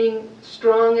were being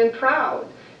strong and proud.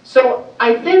 So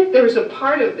I think there's a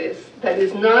part of this that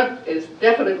is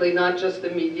definitely not just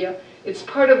the media. It's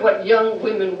part of what young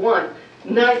women want,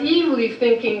 naively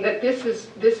thinking that this is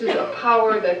a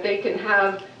power that they can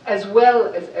have as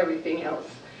well as everything else.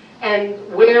 And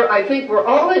where I think we're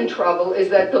all in trouble is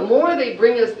that the more they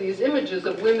bring us these images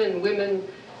of women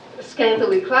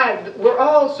scantily clad, we're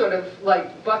all sort of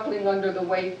like buckling under the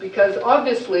weight, because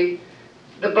obviously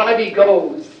the body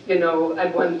goes, you know,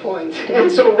 at one point.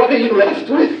 And so what are you left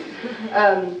with?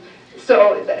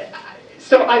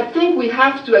 So I think we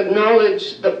have to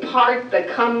acknowledge the part that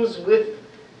comes with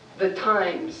the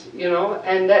times, you know,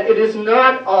 and that it is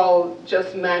not all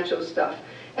just macho stuff.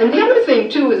 And the other thing,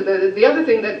 too, is the other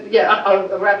thing that, yeah,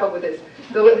 I'll wrap up with this.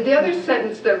 The other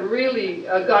sentence that really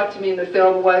got to me in the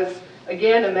film was,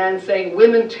 again, a man saying,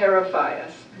 women terrify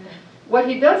us. What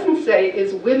he doesn't say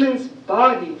is women's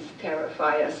bodies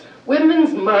terrify us.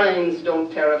 Women's minds don't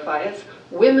terrify us.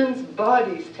 Women's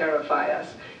bodies terrify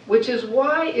us, which is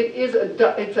why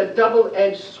it's a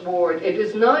double-edged sword. It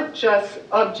is not just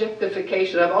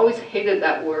objectification. I've always hated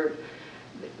that word.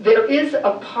 There is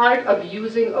a part of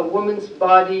using a woman's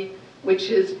body which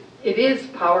is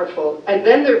powerful. And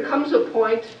then there comes a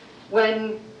point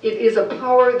when it is a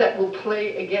power that will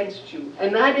play against you.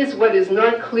 And that is what is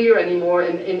not clear anymore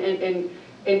in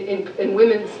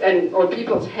women's or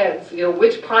people's heads. You know,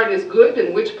 which part is good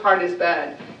and which part is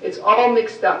bad. It's all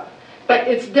mixed up. But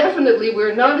it's definitely,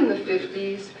 we're not in the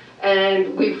 50s,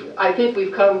 and I think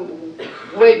we've come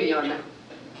way beyond that.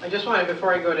 I just wanted,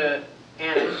 before I go to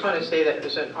Anne, I just want to say that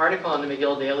there's an article in the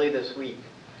McGill Daily this week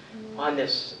on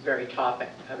this very topic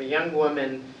of a young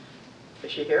woman.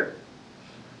 Is she here?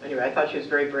 Anyway, I thought she was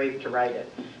very brave to write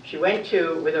it. She went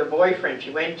to, with her boyfriend, she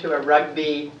went to a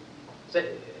rugby,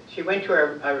 she went to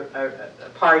a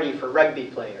party for rugby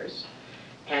players.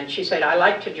 And she said, I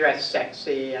like to dress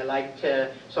sexy,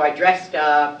 so I dressed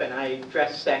up and I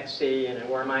dressed sexy and I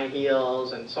wore my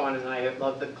heels and so on, and I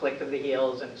love the click of the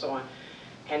heels and so on.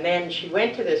 And then she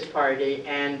went to this party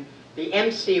and the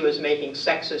MC was making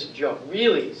sexist jokes,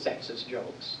 really sexist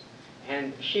jokes.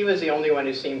 And she was the only one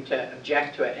who seemed to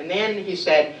object to it. And then he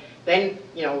said, then,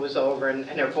 you know, it was over, and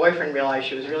her boyfriend realized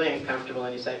she was really uncomfortable,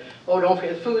 and he said, oh, don't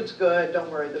forget, the food's good,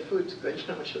 don't worry, the food's good, you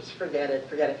know, just forget it,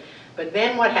 forget it. But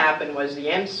then what happened was the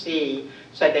MC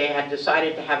said they had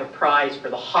decided to have a prize for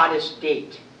the hottest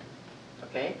date,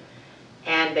 okay?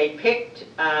 And they picked,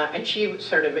 and she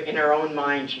sort of, in her own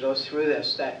mind, she goes through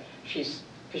this, that because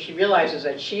she realizes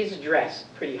that she's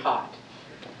dressed pretty hot.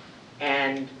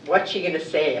 And what's she going to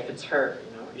say if it's her?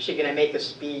 You know, is she going to make a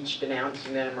speech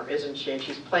denouncing them, or isn't she? And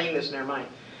she's playing this in her mind.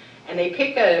 And they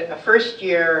pick a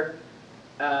first-year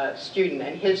student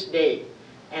and his date.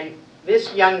 And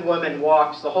this young woman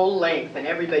walks the whole length, and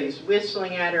everybody's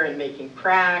whistling at her and making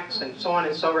cracks and so on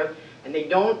and so forth. And they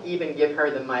don't even give her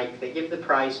the mic. They give the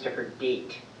prize to her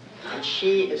date. And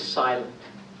she is silent.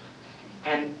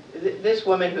 And this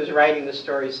woman who's writing the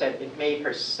story said it made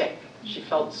her sick. She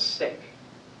felt sick.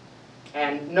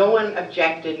 And no one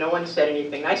objected, no one said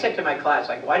anything. I said to my class,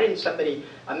 like, why didn't somebody,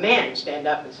 a man, stand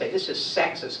up and say, this is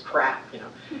sexist crap, you know?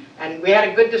 And we had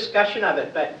a good discussion of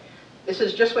it, but this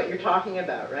is just what you're talking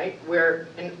about, right?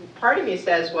 And part of me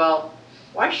says, well,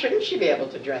 why shouldn't she be able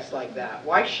to dress like that?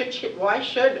 Why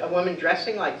should a woman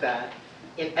dressing like that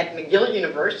at McGill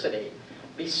University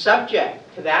be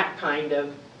subject to that kind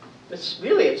of,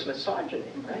 really it's misogyny,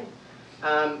 right?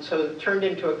 So it turned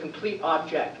into a complete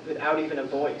object without even a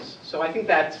voice. So I think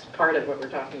that's part of what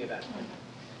we're talking about.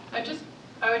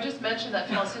 I would just mention that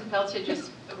Francine Pelletier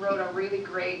just wrote a really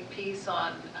great piece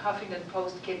on Huffington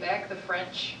Post Quebec, the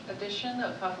French edition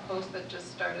of HuffPost that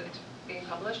just started being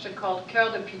published, and called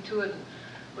Cœur de Pitoune,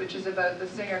 which is about the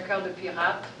singer Cœur de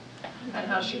Pirate, and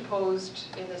how she posed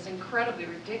in this incredibly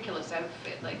ridiculous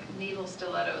outfit, like needle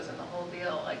stilettos and the whole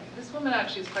deal. Like, this woman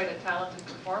actually is quite a talented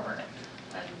performer.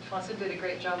 And Francine did a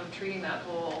great job of treating that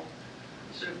whole,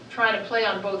 sort of trying to play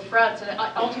on both fronts and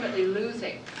ultimately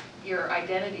losing your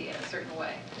identity in a certain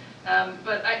way.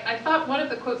 But I thought one of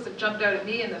the quotes that jumped out at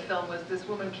me in the film was this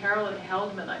woman, Carolyn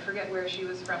Heldman, I forget where she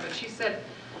was from, but she said,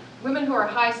 women who are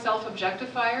high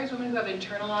self-objectifiers, women who have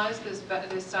internalized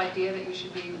this idea that you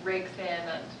should be rake thin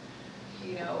and,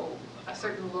 you know, a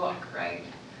certain look, right?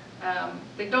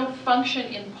 They don't function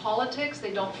in politics,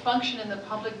 they don't function in the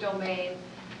public domain.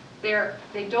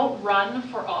 They don't run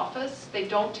for office, they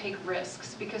don't take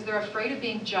risks because they're afraid of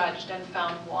being judged and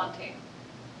found wanting.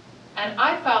 And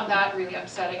I found that really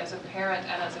upsetting as a parent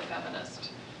and as a feminist.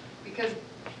 Because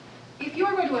if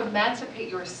you're going to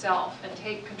emancipate yourself and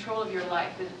take control of your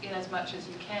life in as much as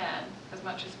you can, as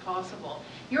much as possible,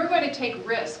 you're going to take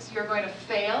risks, you're going to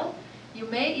fail, you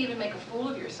may even make a fool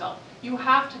of yourself. You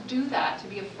have to do that to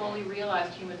be a fully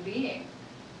realized human being.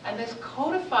 And this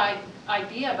codified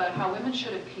idea about how women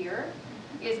should appear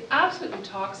is absolutely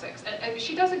toxic. And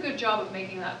she does a good job of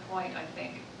making that point, I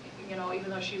think. You know,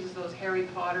 even though she uses those Harry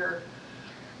Potter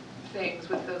things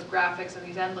with those graphics and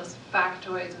these endless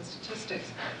factoids and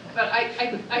statistics. But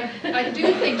I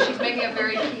do think she's making a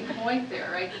very key point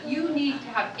there, right? You need to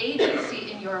have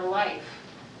agency in your life.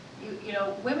 You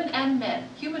know, women and men,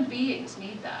 human beings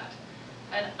need that.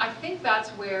 And I think that's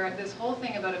where this whole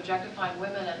thing about objectifying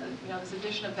women and this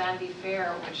edition of Vanity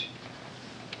Fair, which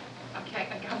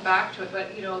I come back to it,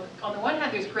 but on the one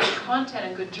hand there's great content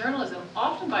and good journalism,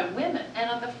 often by women, and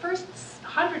on the first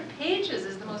 100 pages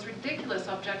is the most ridiculous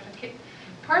objectification.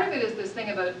 Part of it is this thing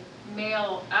about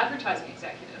male advertising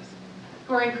executives,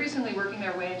 who are increasingly working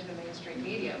their way into the mainstream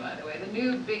media, by the way. The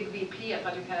new big VP at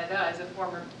Radio-Canada is a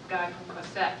former guy from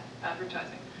Cosette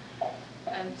Advertising.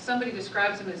 And somebody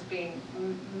describes them as being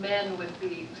men with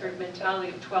the sort of mentality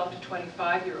of 12 to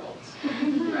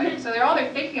 25-year-olds, right? So all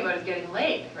they're thinking about is getting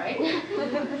laid, right?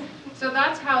 So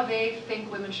that's how they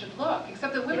think women should look,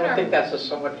 except that women I think that's a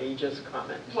somewhat ageist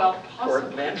comment. Well,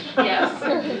 possibly, men. yes.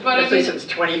 But at least it's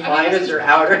 25 is their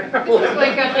outer. This is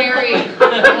like a very...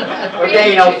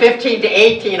 okay, 15 to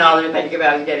 18, all they're thinking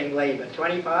about is getting laid, but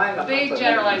 25? Big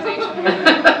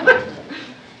generalization.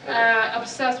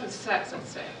 Obsessed with sex, let's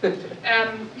say.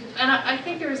 And I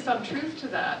think there is some truth to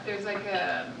that. There's like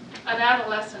an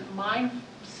adolescent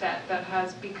mindset that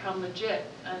has become legit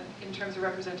in terms of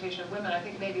representation of women. I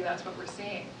think maybe that's what we're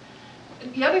seeing.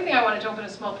 The other thing I want to jump in a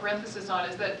small parenthesis on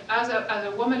is that as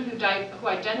a woman who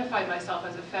identified myself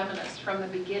as a feminist from the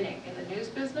beginning in the news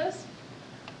business,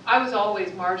 I was always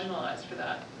marginalized for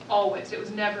that, always. It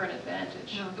was never an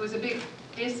advantage. No. It was a big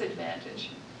disadvantage.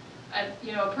 And,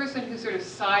 you know, a person who sort of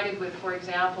sided with, for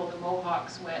example, the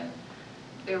Mohawks when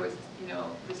there was, you know,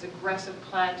 this aggressive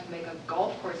plan to make a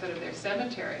golf course out of their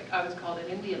cemetery, I was called an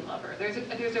Indian lover. There's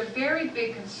a very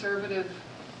big conservative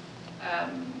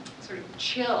sort of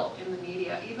chill in the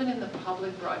media, even in the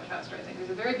public broadcaster, I think.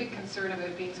 There's a very big concern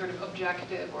about being sort of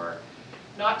objective or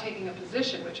not taking a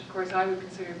position, which of course I would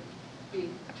consider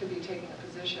to be taking a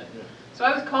position. Yeah. So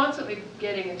I was constantly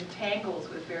getting into tangles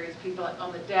with various people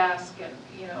on the desk and,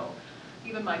 you know,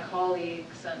 even my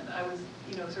colleagues, and I was,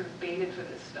 you know, sort of baited for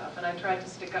this stuff. And I tried to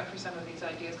stick up for some of these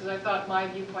ideas because I thought my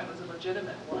viewpoint was a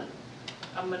legitimate one,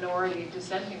 a minority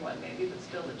dissenting one maybe, but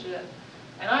still legit.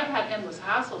 And I had endless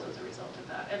hassles as a result of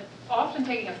that, and often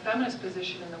taking a feminist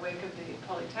position in the wake of the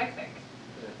Polytechnic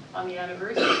on the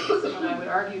anniversaries, when I would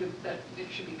argue that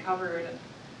it should be covered, and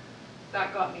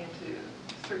that got me into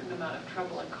a certain amount of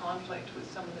trouble and conflict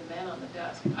with some of the men on the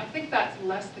desk. I think that's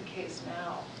less the case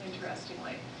now,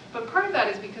 interestingly. But part of that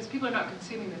is because people are not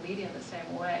consuming the media in the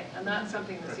same way, and that's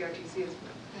something the CRTC is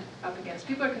up against.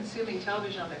 People are consuming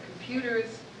television on their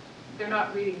computers, they're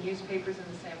not reading newspapers in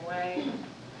the same way.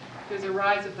 There's a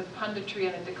rise of the punditry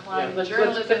and a decline in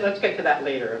journalism. Let's get to that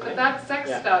later. Okay? But that sex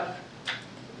stuff,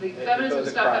 the feminism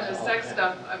stuff and the sex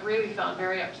stuff, I really found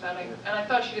very upsetting. And I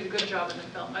thought she did a good job in the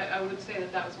film. I would say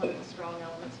that that was one of the strong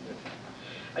elements of the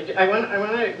film. I want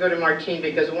to go to Martine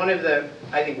because one of the,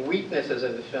 I think, weaknesses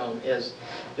of the film is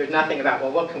there's nothing about,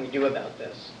 well, what can we do about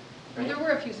this? Right? There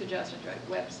were a few suggestions, right?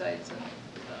 Websites and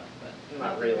stuff, but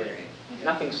Not really.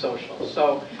 Nothing social.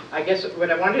 So I guess what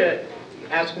I wanted to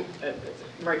ask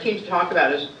Martine to talk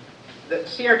about is the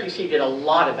CRTC did a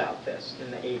lot about this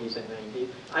in the 80s and 90s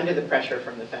under the pressure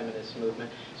from the feminist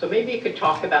movement. So maybe you could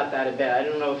talk about that a bit. I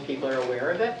don't know if people are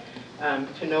aware of it.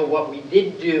 To know what we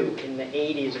did do in the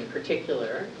 80s in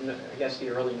particular, I guess the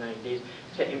early 90s,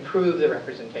 to improve the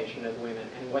representation of women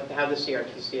and how the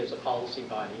CRTC as a policy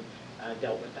body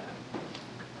dealt with that.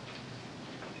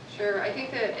 Sure. I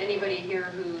think that anybody here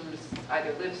who's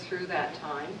either lived through that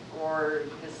time or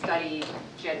has studied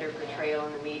gender portrayal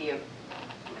in the media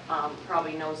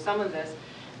probably knows some of this.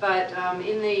 But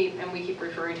and we keep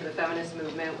referring to the feminist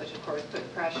movement, which of course put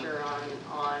pressure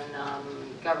on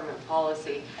government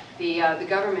policy. The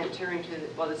government turned to,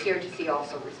 well, the CRTC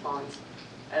also responds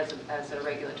as a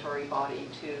regulatory body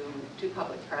to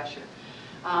public pressure.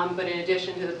 But in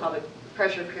addition to the public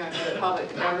pressure from the public,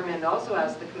 the government also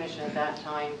asked the commission at that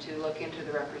time to look into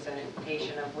the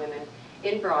representation of women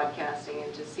in broadcasting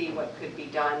and to see what could be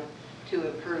done to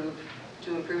improve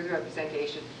the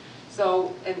representation.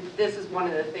 So, and this is one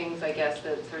of the things, I guess,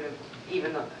 that sort of,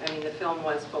 even though, I mean, the film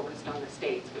was focused on the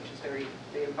States, which is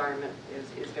the environment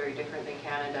is very different than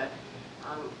Canada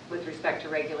with respect to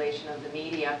regulation of the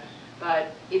media.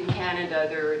 But in Canada,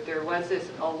 there was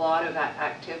a lot of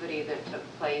activity that took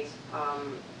place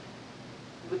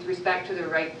with respect to the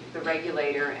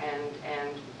regulator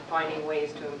and finding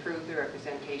ways to improve the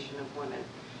representation of women.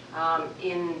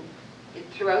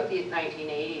 Throughout the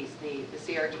 1980s, the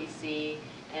CRTC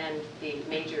and the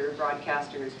major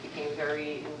broadcasters became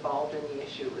very involved in the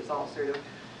issue. It was all sort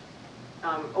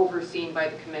of overseen by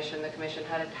the Commission. The Commission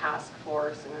had a task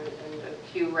force and a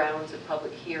few rounds of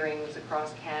public hearings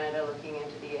across Canada looking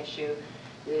into the issue.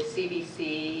 The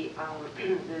CBC,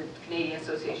 the Canadian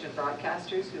Association of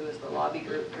Broadcasters, who was the lobby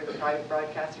group for the private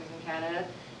broadcasters in Canada,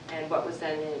 and what was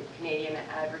then the Canadian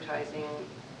Advertising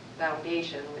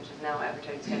Foundation, which is now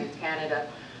Advertising Standards Canada,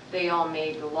 they all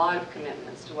made a lot of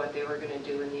commitments to what they were going to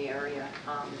do in the area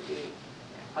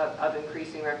of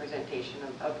increasing representation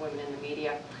of women in the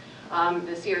media.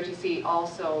 The CRTC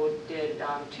also did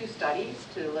 2 studies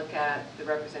to look at the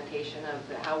representation of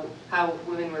how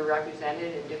women were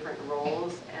represented in different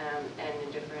roles and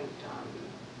in different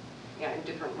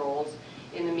roles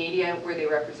in the media, were they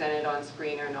represented on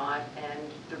screen or not,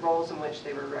 and the roles in which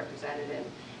they were represented in,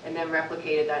 and then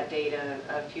replicated that data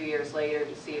a few years later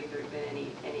to see if there had been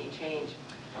any change.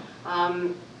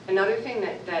 Another thing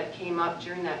that came up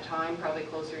during that time, probably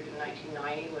closer to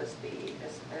 1990, was the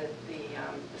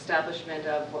establishment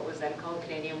of what was then called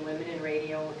Canadian Women in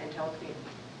Radio and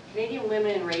Canadian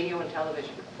Women in Radio and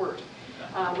Television, CWIRT,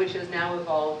 which has now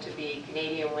evolved to be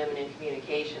Canadian Women in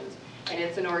Communications. And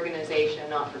it's an organization, a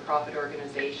not-for-profit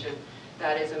organization,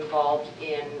 that is involved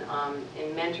in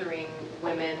mentoring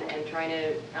women and trying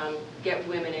to get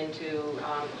women into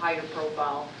higher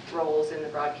profile roles in the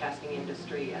broadcasting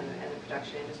industry and the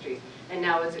production industries. And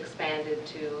now it's expanded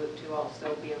to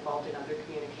also be involved in other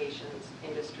communications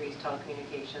industries,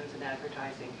 telecommunications and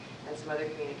advertising, and some other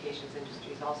communications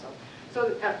industries also.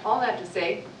 So all that to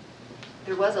say,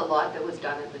 there was a lot that was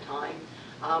done at the time.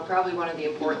 Probably one of the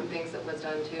important things that was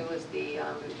done too was the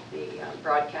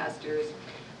broadcasters,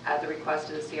 at the request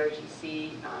of the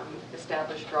CRTC,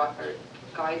 established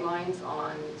guidelines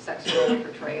on sexual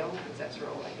portrayal and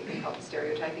sexual, I think they called it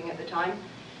stereotyping at the time.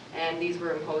 And these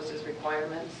were imposed as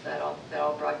requirements that all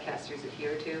broadcasters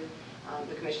adhere to.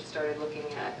 The Commission started looking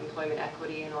at employment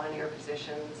equity in on-air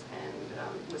positions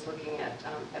and was looking at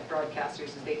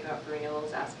broadcasters as they come up for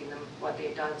renewals, asking them what they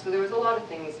had done. So there was a lot of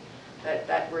things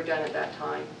that were done at that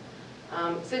time.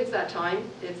 Since that time,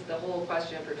 the whole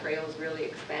question of portrayal has really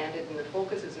expanded, and the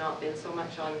focus has not been so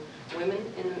much on women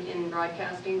in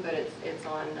broadcasting, but it's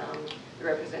on the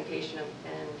representation of,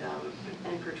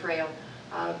 and portrayal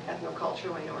of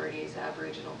ethnocultural minorities,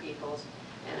 Aboriginal peoples.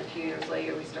 And a few years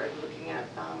later, we started looking at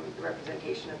the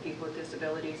representation of people with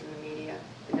disabilities in the media,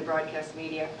 in the broadcast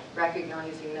media,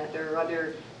 recognizing that there are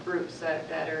other groups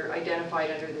that are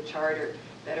identified under the Charter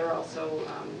that are also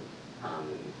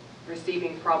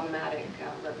receiving problematic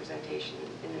representation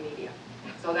in the media.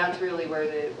 So that's really where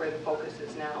the focus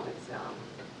is now.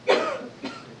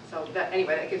 So that,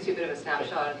 anyway, that gives you a bit of a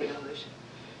snapshot of the evolution.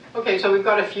 Okay, so we've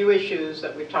got a few issues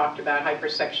that we've talked about: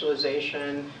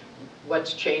 hypersexualization,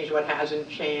 what's changed, what hasn't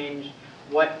changed,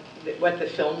 what the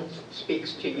film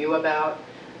speaks to you about,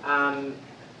 and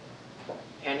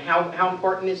how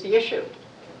important is the issue.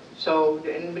 So,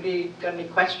 anybody got any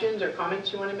questions or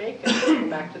comments you want to make? And we'll go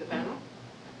back to the panel.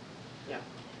 Yeah.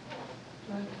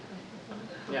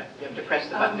 Yeah, you have to press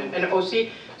the button. And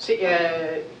aussi,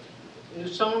 nous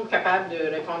sommes capables de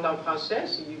répondre en français.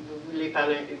 Si vous voulez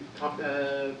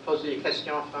poser des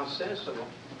questions en français, c'est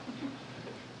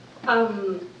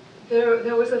bon.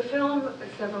 There was a film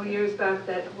several years back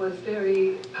that was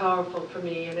very powerful for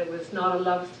me, and it was Not a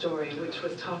Love Story, which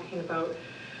was talking about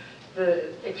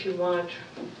if you want,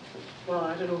 well,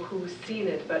 I don't know who's seen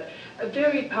it, but a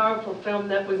very powerful film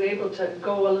that was able to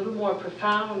go a little more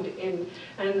profound in,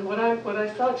 and what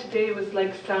I saw today was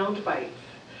like sound bites,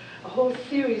 a whole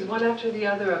series, one after the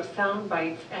other, of sound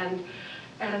bites, and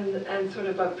sort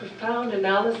of a profound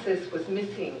analysis was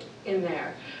missing in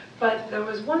there. But there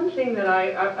was one thing that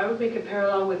I would make a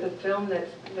parallel with a film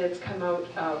that's come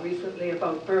out recently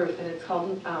about birth, and it's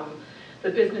called The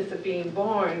Business of Being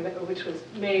Born, which was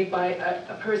made by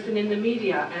a person in the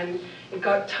media, and it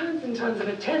got tons and tons of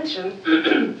attention,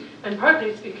 and partly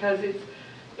it's because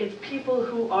it's people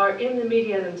who are in the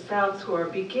media themselves who are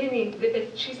beginning,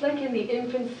 she's like in the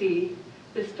infancy.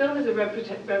 This film is a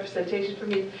representation for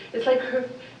me. It's like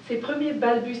ses premiers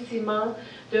balbutiements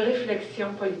de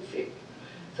réflexion politique.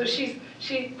 So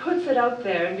she puts it out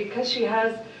there, and because she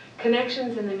has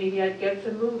connections in the media, it gets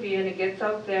a movie and it gets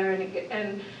out there,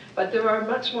 but there are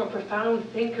much more profound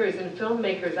thinkers and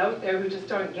filmmakers out there who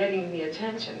just aren't getting the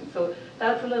attention. So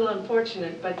that's a little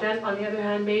unfortunate. But then on the other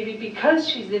hand, maybe because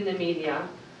she's in the media,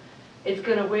 it's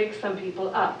going to wake some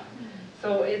people up.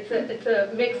 So it's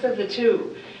a mix of the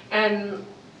two. And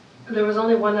there was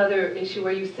only one other issue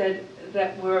where you said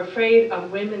that we're afraid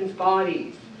of women's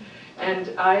bodies. And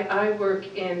I work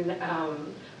in,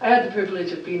 I had the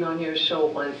privilege of being on your show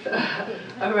once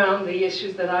around the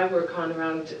issues that I work on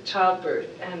around childbirth.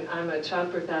 And I'm a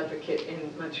childbirth advocate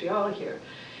in Montreal here.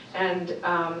 And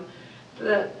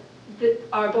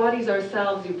our bodies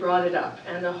ourselves, you brought it up,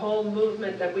 and the whole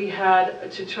movement that we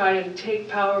had to try and take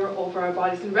power over our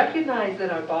bodies and recognize that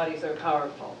our bodies are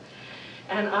powerful.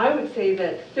 And I would say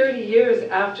that 30 years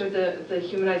after the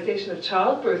humanization of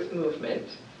childbirth movement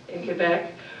in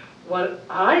Quebec, what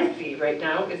I see right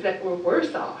now is that we're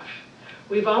worse off.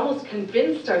 We've almost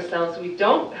convinced ourselves we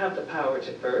don't have the power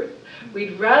to birth.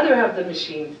 We'd rather have the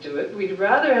machines do it. We'd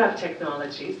rather have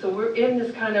technology. So we're in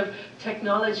this kind of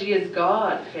technology as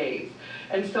God phase.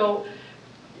 And so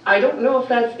I don't know if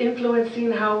that's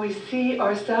influencing how we see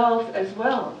ourselves as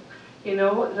well. You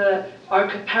know, our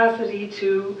capacity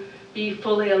to be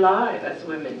fully alive as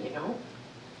women, you know.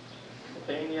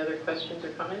 Okay, any other questions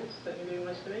or comments that anybody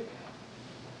wants to make?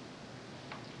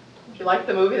 If you like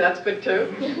the movie, that's good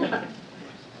too.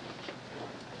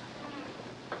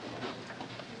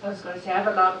 I was going to say, I have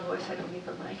a loud voice, I don't need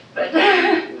the mic, but...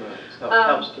 So it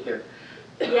helps to hear.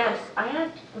 Yes, I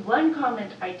had one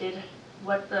comment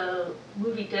what the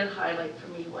movie did highlight for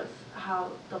me was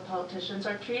how the politicians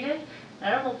are treated. And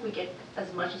I don't know if we get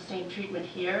as much the same treatment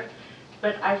here,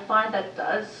 but I find that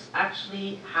has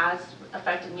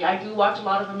affected me. I do watch a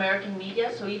lot of American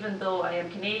media, so even though I am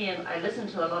Canadian, I listen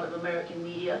to a lot of American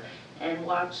media and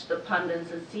watch the pundits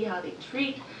and see how they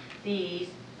treat these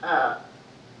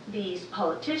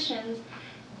politicians,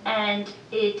 and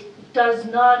it does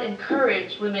not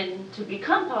encourage women to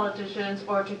become politicians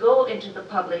or to go into the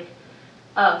public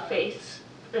face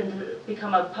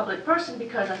become a public person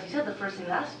because, as you said, the first thing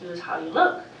they ask you is how you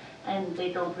look, and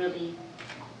they don't really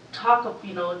talk of,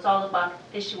 it's all about,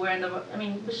 is she wearing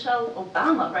Michelle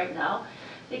Obama right now,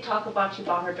 they talk about she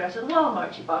bought her dress at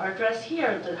Walmart, she bought her dress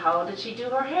here, how did she do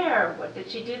her hair, what did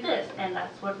she do this, and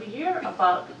that's what we hear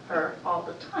about her all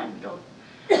the time.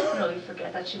 You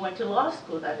forget that she went to law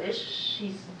school, that is,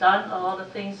 she's done a lot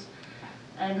of things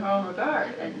in her own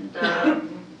regard, and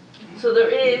so there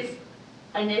is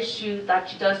an issue that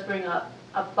she does bring up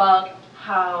about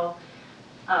how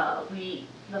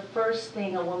the first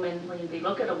thing a woman, when they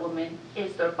look at a woman,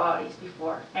 is their bodies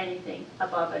before anything,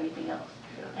 above anything else.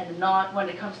 Yeah. And not when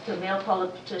it comes to a male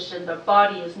politician, their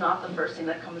body is not the first thing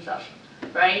that comes up,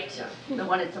 right? Yeah. So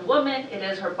when it's a woman, it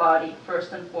is her body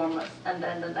first and foremost, and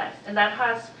then the next. And that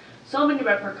has so many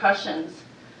repercussions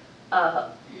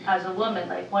as a woman.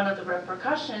 Like one of the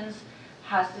repercussions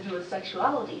has to do with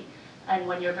sexuality. And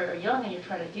when you're very young and you're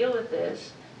trying to deal with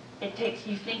this,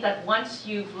 you think that once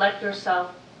you've let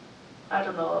yourself, I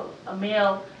don't know, a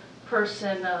male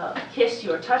person kiss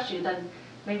you or touch you, then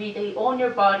maybe they own your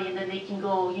body and then they can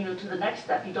go, to the next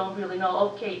step. You don't really know,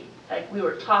 okay, like we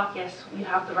were taught, yes, we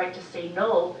have the right to say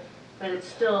no, but there's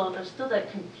still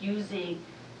that confusing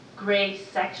gray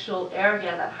sexual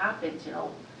area that happens,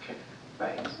 Okay.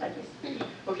 Right.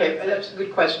 Okay, that's a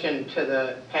good question to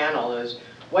the panel is,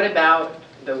 what about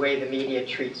the way the media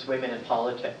treats women in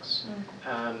politics?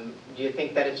 Do you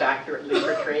think that it's accurately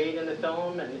portrayed in the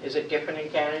film, and is it different in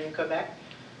Canada and Quebec?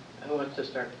 Who wants to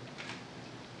start?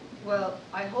 Well,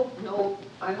 I hope no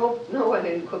one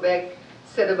in Quebec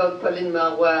said about Pauline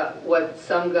Marois what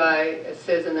some guy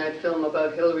says in that film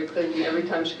about Hillary Clinton every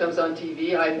time she comes on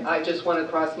TV. I just want to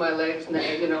cross my legs, and,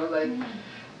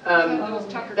 That was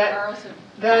Tucker Carlson.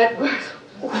 That was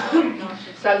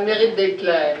ça le mérite d'être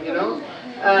clair,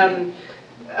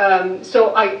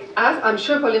 So I'm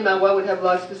sure Pauline Marois would have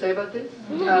lots to say about this.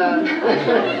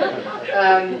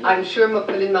 I'm sure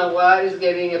Pauline Marois is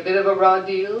getting a bit of a raw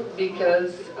deal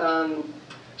because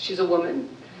she's a woman.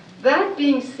 That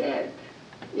being said,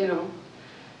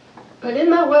 Pauline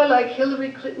Marois, like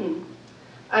Hillary Clinton,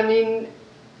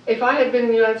 if I had been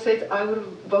in the United States, I would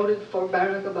have voted for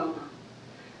Barack Obama.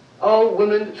 All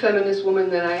women, feminist woman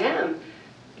that I am,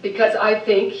 because I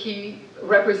think he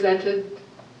represented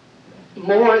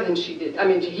more than she did.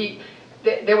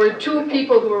 There were two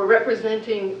people who were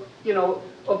representing,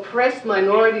 oppressed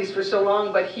minorities for so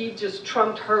long, but he just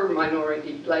trumped her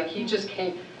minority. Like he just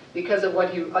came because of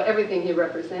everything he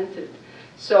represented.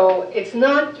 So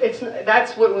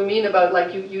that's what we mean about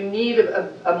like you need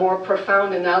a more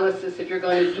profound analysis if you're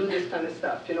going to do this kind of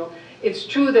stuff. It's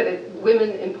true that women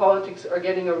in politics are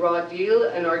getting a raw deal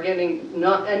and are getting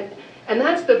not and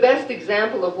that's the best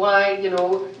example of why,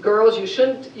 girls, you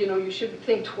should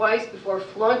think twice before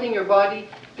flaunting your body,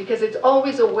 because it's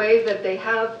always a way that they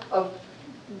have of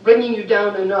bringing you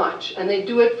down a notch, and they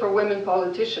do it for women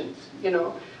politicians, and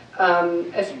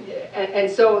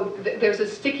so there's a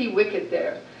sticky wicket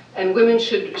there, and women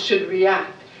should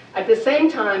react. At the same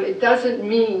time, it doesn't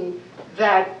mean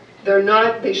that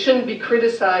they shouldn't be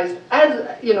criticized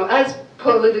as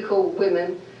political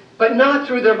women, but not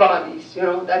through their bodies.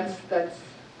 That's the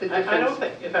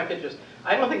difference.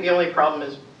 I don't think the only problem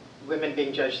is women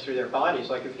being judged through their bodies.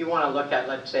 Like if you want to look at,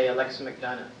 let's say, Alexa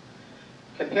McDonough.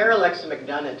 Compare Alexa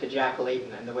McDonough to Jack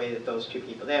Layton and the way that those two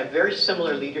people, they have very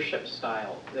similar leadership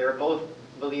style. They both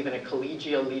believe in a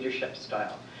collegial leadership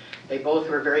style. They both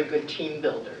were very good team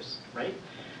builders, right?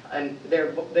 And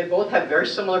they both have very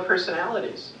similar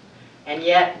personalities. And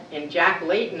yet, in Jack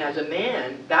Layton as a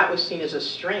man, that was seen as a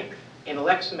strength. In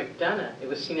Alexa McDonough, it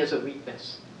was seen as a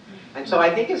weakness. And so I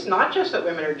think it's not just that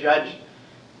women are judged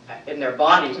in their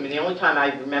bodies. The only time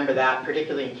I remember that,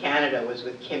 particularly in Canada, was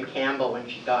with Kim Campbell when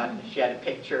she had a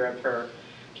picture of her,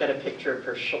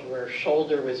 where her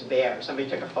shoulder was bare. Somebody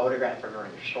took a photograph of her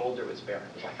and her shoulder was bare.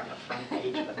 It was like on the front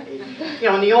page of the page.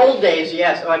 In the old days,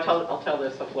 yes. I'll tell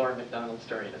this, the Flora McDonald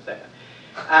story in a second.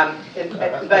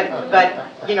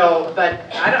 But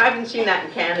I haven't seen that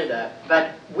in Canada.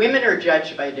 But women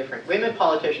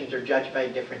politicians are judged by a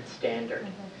different standard.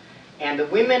 And the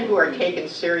women who are taken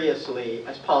seriously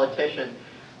as politicians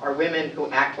are women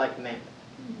who act like men,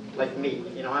 like me.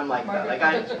 I'm like that. Like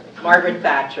I'm Margaret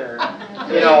Thatcher,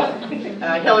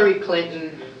 Hillary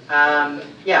Clinton.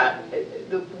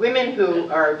 The women who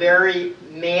are very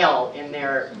male in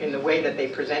the way that they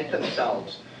present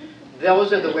themselves.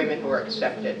 Those are the women who are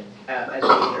accepted as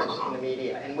leaders in the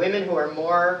media. And women who are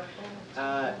more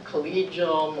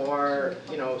collegial, more,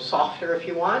 softer if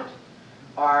you want,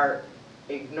 are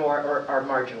ignored or are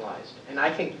marginalized. And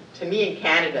I think, to me in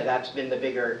Canada, that's been the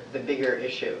bigger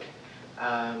issue.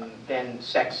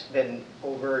 than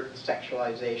overt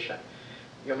sexualization.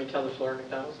 You want me to tell the Flora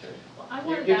McDonald story? Well, I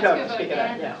wanted You to tell ask me, about speak of that,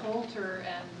 Ann yeah. Coulter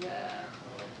and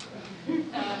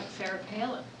Sarah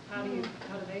Palin. How do they fit in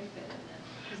then?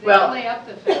 Because they Well, play up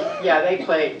the feminine. Yeah, they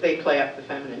play up the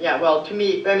feminine. Yeah, well, to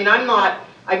me, I mean,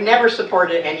 I've never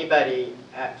supported anybody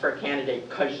for a candidate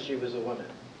because she was a woman,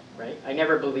 right? I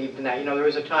never believed in that. You know, there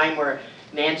was a time where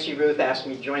Nancy Ruth asked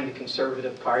me to join the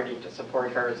Conservative Party to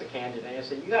support her as a candidate. And I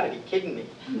said, you gotta be kidding me.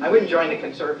 I wouldn't join the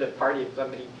Conservative Party if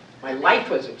my life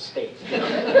was at stake. You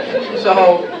know?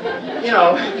 So, you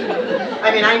know, I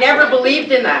mean, I never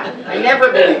believed in that. I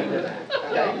never believed in that.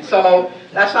 Okay? So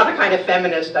that's not the kind of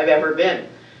feminist I've ever been.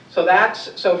 So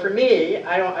for me,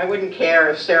 I wouldn't care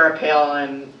if Sarah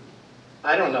Palin,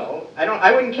 I don't know.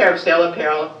 I wouldn't care if Sarah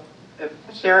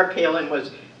Palin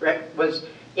was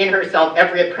in herself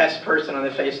every oppressed person on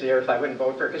the face of the earth. I wouldn't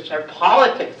vote for her because her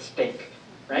politics stink,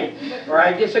 right? Or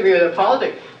I disagree with her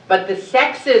politics. But the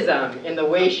sexism in the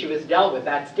way she was dealt with,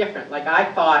 that's different. Like I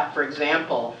thought, for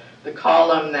example, the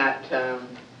column that,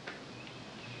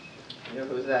 you know,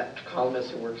 who's that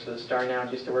columnist who works for the Star now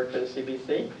and used to work for the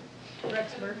CBC?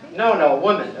 Rex Murphy? No, a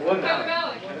woman. Heather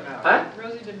Malick. Huh?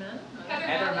 Rosie DeMena?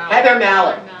 Heather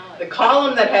Malick. The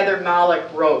column that Heather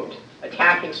Malick wrote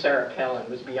attacking Sarah Palin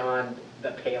was beyond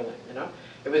the paling, you know?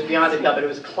 It was beyond the pale, but it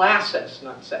was classist,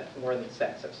 not more than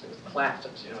sexist. It was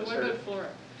classist, you know. So what about Flora?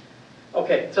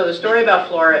 Okay, so the story about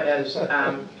Flora is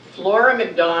Flora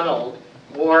McDonald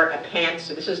wore a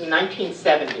pantsuit. This is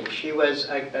 1970. She was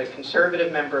a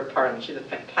conservative member of parliament. She's a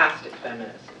fantastic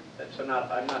feminist. So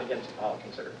I'm not against all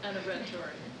conservatives. And a red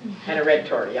Tory. And a red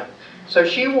Tory, yeah. So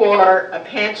she wore a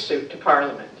pantsuit to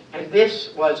parliament. And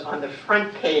this was on the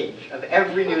front page of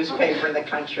every newspaper in the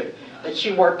country, that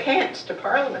she wore pants to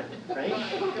parliament, right?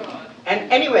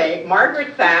 And anyway,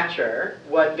 Margaret Thatcher,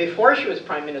 before she was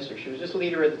prime minister, she was just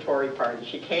leader of the Tory party.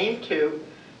 She came to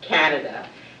Canada,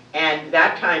 and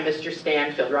that time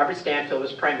Robert Stanfield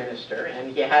was prime minister,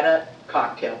 and he had a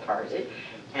cocktail party.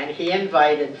 And he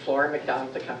invited Flora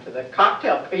McDonald to come to the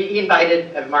cocktail. He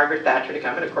invited Margaret Thatcher to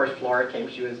come, and of course Flora came.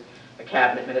 She was a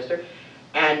cabinet minister.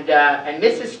 And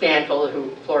Mrs. Stanfield,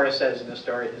 who Flora says in the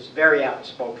story is very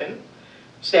outspoken,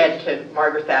 said to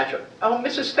Margaret Thatcher, "Oh,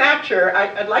 Mrs. Thatcher,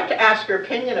 I'd like to ask your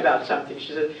opinion about something."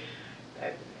 She said,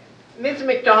 "Ms.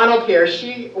 McDonald here,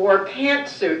 she wore a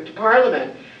pantsuit to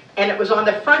Parliament, and it was on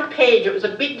the front page. It was a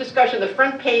big discussion, the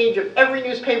front page of every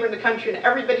newspaper in the country, and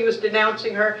everybody was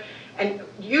denouncing her. And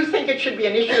do you think it should be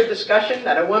an issue of discussion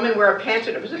that a woman wear a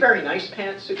pantsuit?" It was a very nice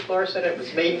pantsuit, Flora said. It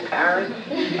was made in Paris.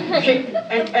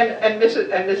 And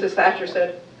Mrs. Thatcher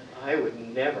said, "I would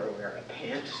never wear a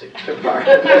pantsuit to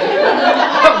Parliament."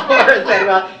 Flora said,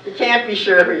 "Well, you can't be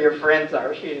sure who your friends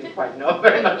are." She didn't quite know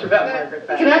very much about Margaret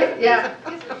Thatcher. Can I? Yeah.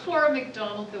 Isn't Flora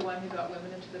McDonald the one who got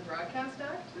women into the Broadcast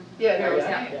Act? Yeah, no,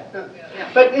 Yeah. Yeah.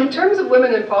 But in terms of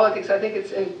women in politics, I think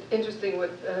it's interesting what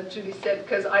Judy said,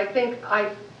 because I think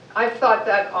I've thought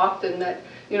that often, that,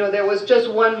 you know, there was just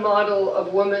one model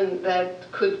of woman that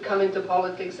could come into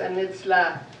politics, and it's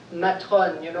la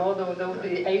matronne, you know,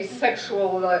 the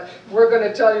asexual, we're going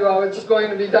to tell you how it's going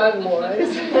to be done,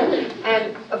 boys.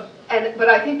 But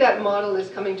I think that model is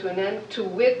coming to an end, to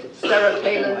wit Sarah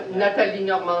Palin, Nathalie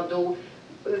Normando.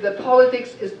 The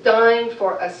politics is dying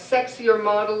for a sexier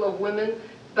model of women,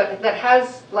 but that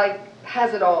has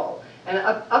it all. And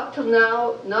up till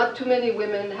now, not too many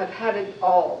women have had it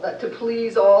all, that to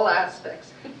please all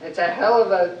aspects. It's a hell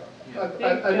of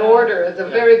an order, it's a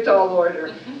very tall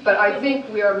order. But I think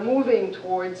we are moving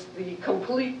towards the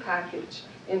complete package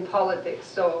in politics.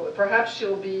 So perhaps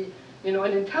she'll be, you know,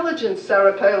 an intelligent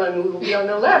Sarah Palin who will be on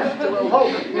the left, we'll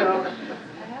hope, you know.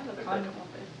 I have a comment on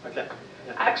this. Okay.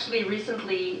 Yeah. Actually,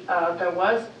 recently, there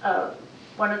was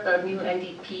one of the new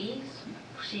NDPs.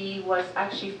 She was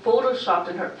actually photoshopped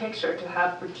in her picture to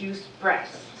have reduced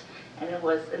breasts. And it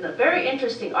was in a very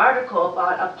interesting article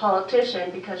about a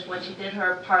politician, because when she did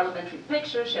her parliamentary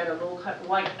picture, she had a low-cut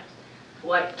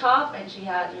white top, and she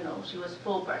had, you know, she was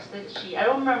full-breasted. I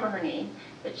don't remember her name,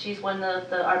 but she's one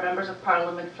of our members of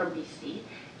parliament from BC,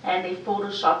 and they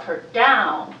photoshopped her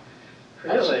down.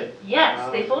 Really? Yes, Wow.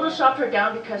 they photoshopped her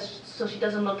down so she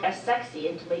doesn't look as sexy,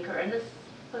 and to make her, and this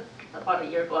was about a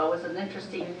year ago, it was an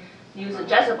interesting news of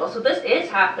Jezebel. So this is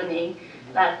happening,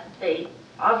 that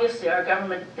obviously our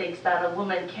government thinks that a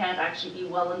woman can't actually be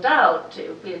well endowed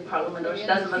to be in parliament, or she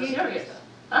doesn't look serious.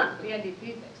 Huh? The NDP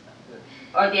thinks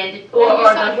that. Or the NDP, or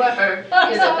whoever.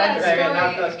 You saw that story.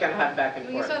 That's going to have back and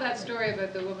Well, you forth. saw that story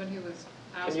about the woman who was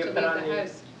asked you to put leave on the the-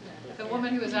 House. The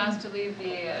woman who was asked to leave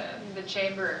the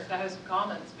chamber, the House of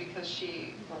Commons, because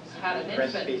she had an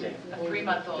infant, Breastfeeding. a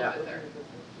 3-month-old Yeah. with her.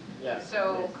 Yeah.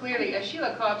 So clearly,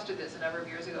 Sheila Cobbs did this a number of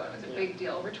years ago, and it was a big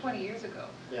deal, over 20 years ago.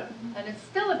 Yeah. And it's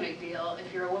still a big deal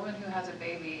if you're a woman who has a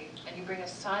baby and you bring a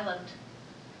silent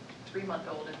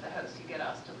 3-month-old into the house, you get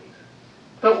asked to leave.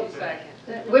 But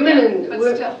Second.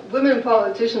 women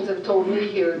politicians have told me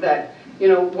here that, you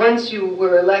know, once you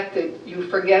were elected, you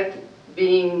forget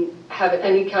have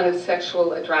any kind of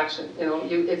sexual attraction. You know,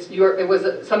 it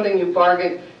was something you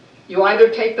bargained. You either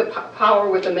take the power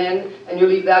with the men and you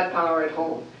leave that power at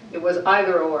home. It was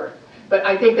either or. But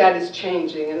I think that is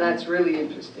changing, and that's really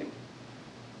interesting.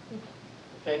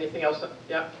 Okay, anything else?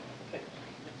 Yeah. Okay.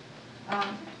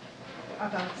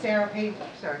 About Sarah Palin,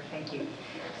 sorry, thank you.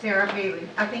 Sarah Palin,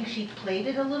 I think she played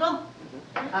it a little.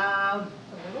 A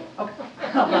little?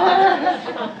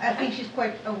 I think she's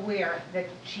quite aware that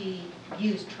she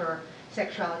used her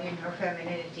sexuality and her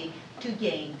femininity to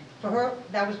gain. For her,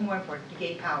 that was more important, to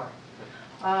gain power.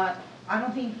 I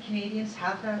don't think Canadians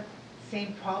have the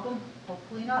same problem.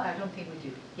 Hopefully not. I don't think we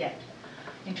do yet.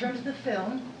 In terms of the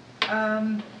film,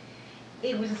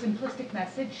 it was a simplistic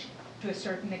message to a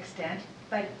certain extent,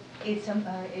 but it's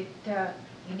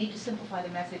you need to simplify the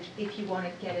message if you want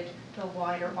to get it to a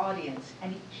wider audience.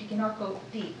 And she cannot go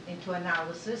deep into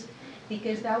analysis,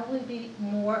 because that will be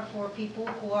more for people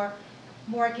who are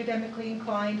more academically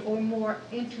inclined or more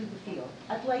into the field.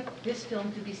 I'd like this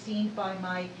film to be seen by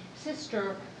my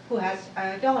sister who has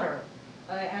a daughter,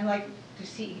 and like to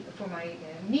see, for my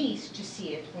niece to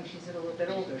see it when she's a little bit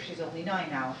older. She's only 9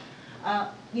 now.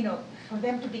 You know, for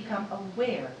them to become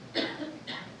aware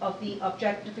of the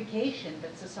objectification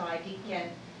that society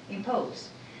can impose.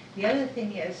 The other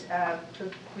thing is,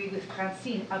 to agree with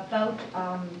Francine about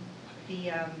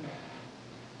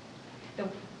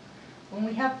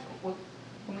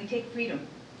when we take freedom,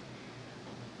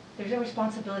 there's a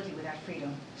responsibility with that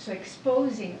freedom. So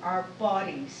exposing our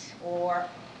bodies or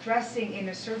dressing in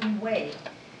a certain way,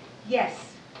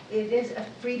 yes, it is a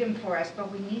freedom for us,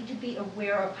 but we need to be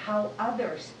aware of how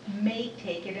others may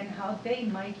take it and how they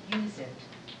might use it.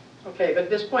 Okay, but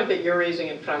this point that you're raising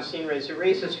and Francine raised, it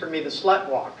raises for me the slut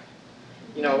walk.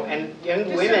 You know, and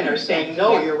young women are saying,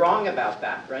 no, you're wrong about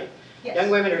that, right? Yes. Young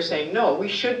women are saying, no, we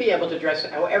should be able to dress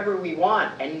however we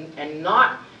want and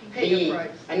not Pay a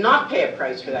price. and not pay a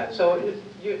price for that. So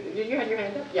you had your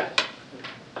hand up? Yeah.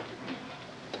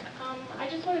 I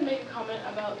just want to make a comment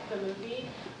about the movie.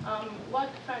 What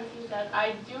Francine said,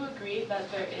 I do agree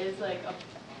that there is like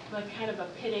kind of a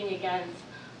pitting against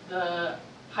the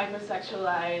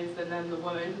hypersexualized and then the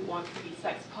woman who wants to be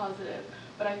sex positive.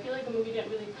 But I feel like the movie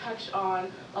didn't really touch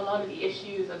on a lot of the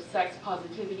issues of sex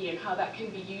positivity and how that can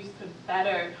be used to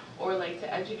better or like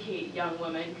to educate young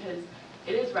women, because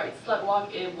it is right, slut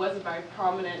walk, it was a very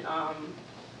prominent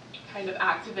kind of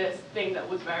activist thing that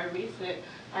was very recent,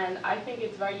 and I think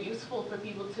it's very useful for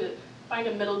people to find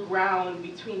a middle ground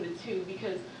between the two,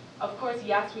 because of course,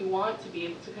 yes, we want to be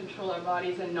able to control our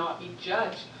bodies and not be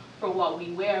judged for what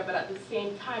we wear, but at the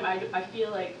same time, I feel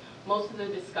like most of the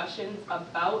discussions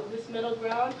about this middle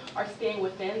ground are staying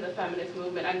within the feminist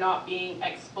movement and not being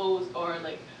exposed or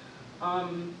like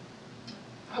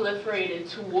proliferated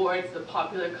towards the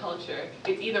popular culture.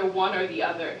 It's either one or the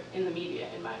other in the media,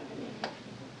 in my opinion.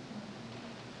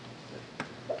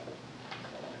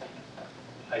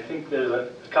 I think there's a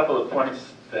couple of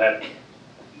points that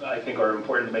I think are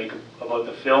important to make about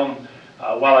the film.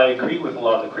 While I agree with a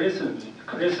lot of the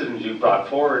criticisms you brought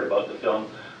forward about the film,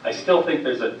 I still think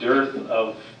there's a dearth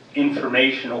of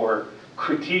information or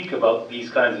critique about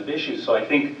these kinds of issues. So I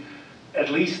think at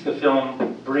least the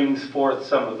film brings forth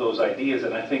some of those ideas,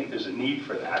 and I think there's a need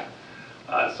for that.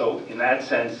 So in that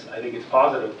sense, I think it's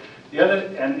positive. The other,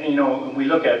 and you know, when we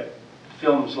look at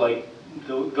films like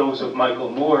those of Michael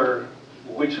Moore,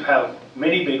 which have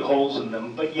many big holes in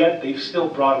them, but yet they've still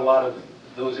brought a lot of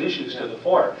those issues to the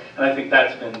fore. And I think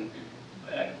that's been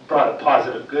brought a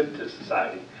positive good to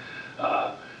society.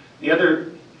 The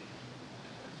other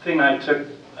thing I took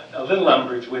a little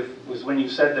umbrage with was when you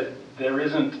said that there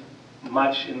isn't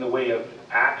much in the way of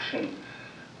action.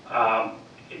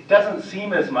 It doesn't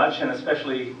seem as much, and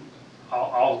especially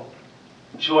I'll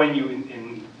join you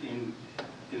in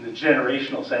the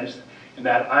generational sense, in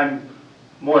that I'm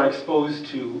more exposed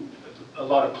to a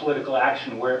lot of political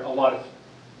action where a lot of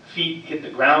feet hit the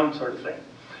ground sort of thing.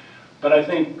 But I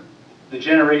think the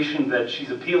generation that she's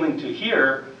appealing to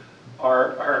here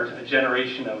are a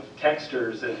generation of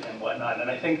texters and whatnot.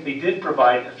 And I think they did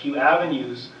provide a few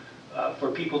avenues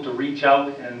for people to reach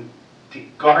out and to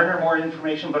garner more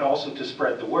information, but also to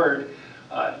spread the word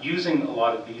using a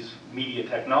lot of these media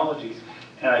technologies.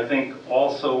 And I think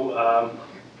also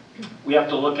we have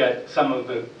to look at some of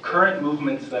the current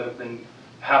movements that have been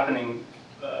happening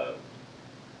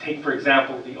take, for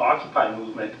example, the Occupy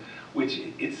movement, which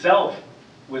itself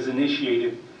was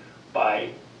initiated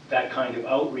by that kind of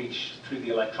outreach through the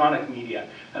electronic media.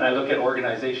 And I look at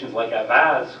organizations like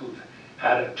Avaz, who've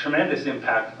had a tremendous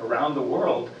impact around the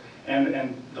world,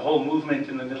 and the whole movement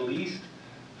in the Middle East,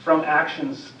 from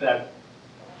actions that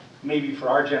maybe for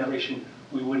our generation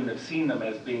we wouldn't have seen them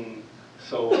as being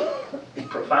so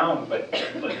profound, but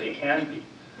they can be.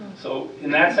 So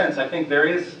in that sense, I think there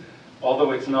is,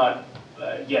 although it's not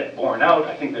yet borne out,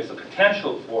 I think there's a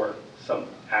potential for some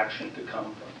action to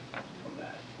come from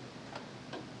that.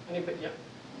 Anybody? Yeah.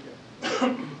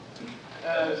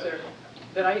 Is there,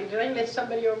 did I miss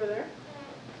somebody over there?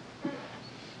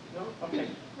 No? Okay.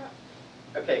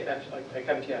 Okay, I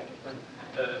come to you after.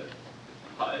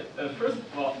 Hi. First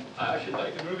of all, I actually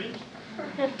like the movie.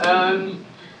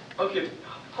 Okay.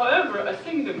 However, I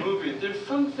think the movie, there's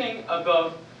something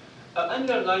about an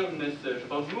underlying message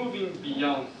about moving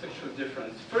beyond sexual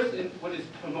difference. First, what it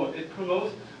promotes? It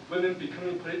promotes women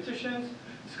becoming politicians,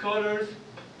 scholars,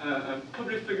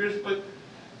 public figures, but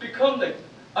become like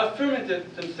affirming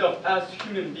themselves as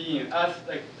human beings, as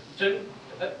like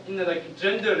in a like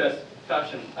genderless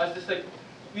fashion, as this like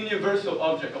universal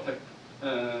object of like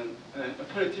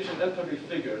politicians and public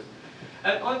figures.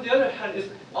 And on the other hand, it's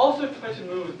also trying to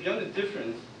move beyond the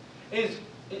difference in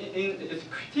its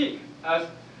critique, as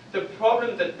the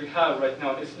problem that we have right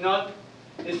now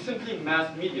is simply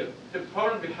mass media. The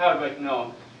problem we have right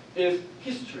now is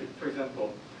history, for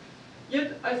example.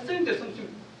 Yet I think there's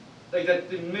something like that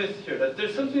they miss here, that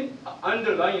there's something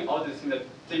underlying all this thing, that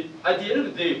at the end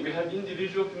of the day, we have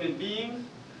individual human beings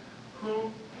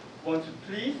who want to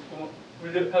please, who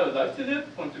have a life to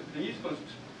live, want to please, want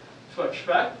to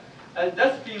attract, and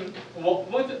that's being,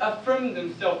 want to affirm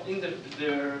themselves in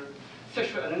their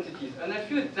sexual identities. And I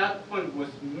feel that point was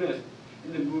missed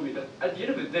in the movie, that at the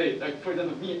end of the day, like for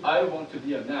example, me, I want to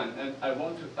be a man, and I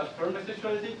want to affirm my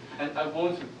sexuality, and I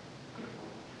want to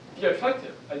be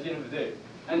attractive at the end of the day.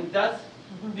 And that's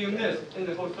being missed in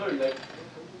the whole story. Like,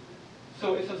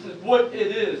 so it's what it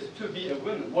is to be a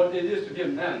woman, what it is to be a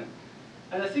man.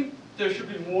 And I think there should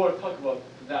be more talk about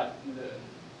that in the,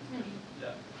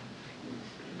 yeah.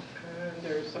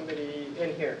 There's somebody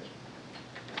in here.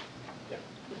 Yeah.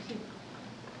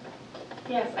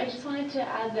 Yes, I just wanted to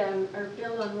add or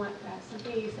build on what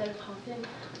something you said, Francine.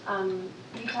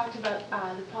 You talked about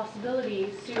the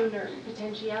possibility soon, or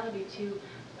potentiality to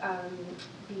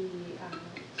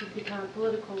become a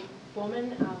political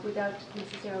woman without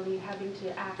necessarily having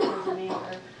to act as a man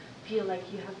or feel like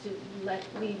you have to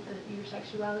leave your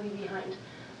sexuality behind.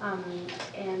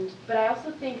 But I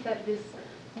also think that this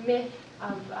myth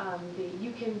of the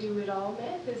 "you can do it all"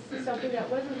 myth is something that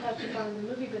wasn't touched upon in the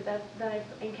movie, but that I've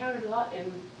encountered a lot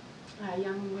in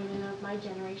young women of my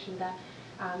generation. That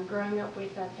growing up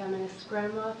with a feminist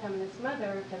grandma, feminist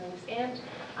mother, feminist aunt,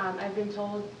 I've been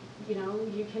told, you know,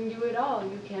 you can do it all.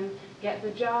 You can get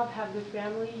the job, have the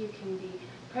family, you can be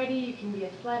pretty, you can be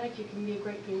athletic, you can be a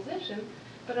great musician.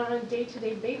 But on a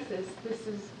day-to-day basis, this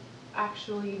is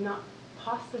actually not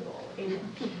possible in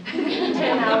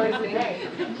 10 hours a day.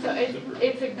 So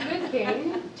it's a good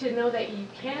thing to know that you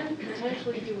can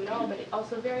potentially do it all, but it's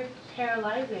also very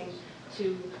paralyzing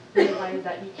to realize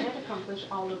that you can't accomplish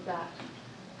all of that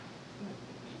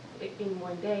in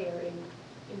one day or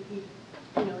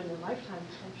in a lifetime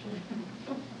potentially.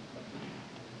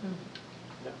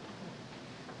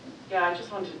 Yeah, I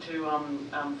just wanted to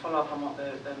follow up on what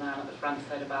the man at the front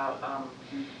said about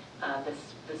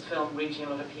this film reaching a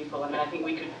lot of people. I mean, I think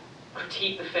we could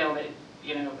critique the film,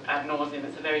 ad nauseum.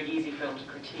 It's a very easy film to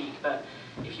critique, but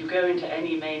if you go into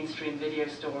any mainstream video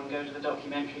store and go to the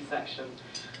documentary section,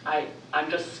 I'm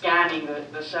just scanning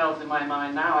the shelves in my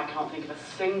mind now. I can't think of a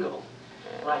single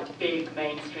big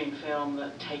mainstream film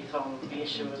that takes on the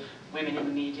issue of women in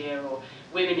the media or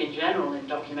women in general in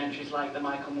documentaries like the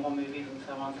Michael Moore movies and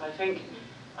so on. So I think,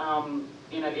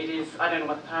 it is, I don't know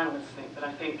what the panelists think, but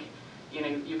I think,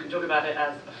 you can talk about it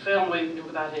as a film or you can talk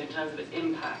about it in terms of its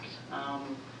impact.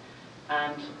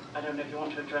 And I don't know if you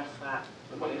want to address that,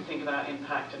 what you think about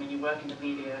impact. I mean, you work in the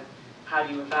media, how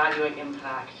do you evaluate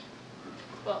impact?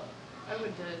 Well, I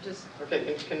would just...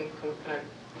 Okay, can I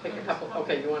take a couple?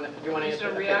 Okay, you want to answer?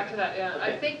 To react to that, yeah.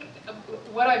 Okay. I think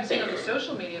what I've seen on the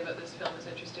social media about this film is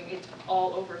interesting. It's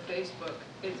all over Facebook.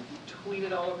 It's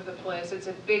tweeted all over the place. It's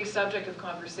a big subject of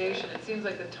conversation. It seems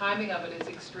like the timing of it is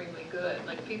extremely good.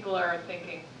 Like, people are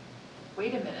thinking,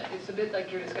 wait a minute, it's a bit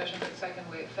like your discussion about second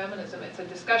wave feminism. It's a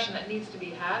discussion that needs to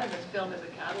be had, and this film is a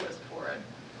catalyst for it.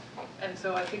 And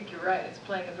so I think you're right. It's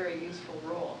playing a very useful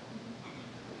role.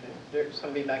 Okay. There's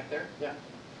somebody back there? Yeah.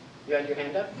 You had your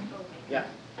hand up? Yeah.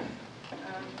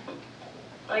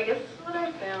 I guess what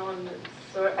I found,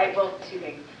 well, two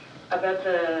things. About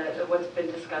what's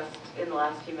been discussed in the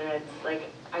last few minutes, like,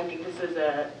 I think this is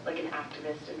like an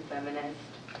activist and feminist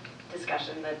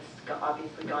discussion that's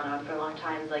obviously gone on for a long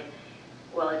time. Like,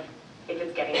 well, if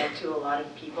it's getting out to a lot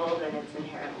of people, then it's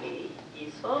inherently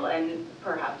useful, and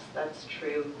perhaps that's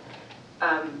true.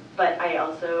 But I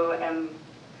also am,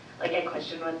 like, I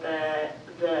question what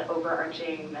the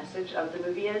overarching message of the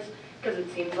movie is, because it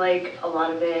seems like a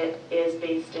lot of it is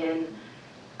based in,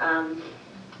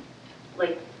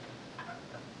 like,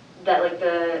 that, like,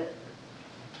 the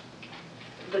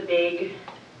big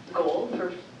goal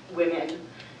for women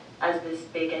as this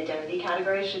big identity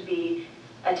category should be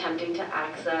attempting to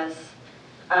access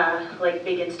like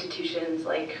big institutions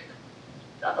like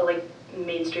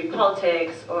mainstream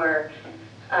politics or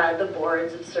the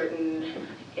boards of certain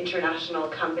international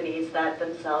companies that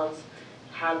themselves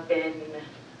have been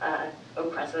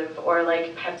oppressive, or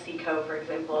like PepsiCo, for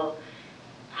example,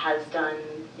 has done,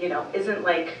 you know, isn't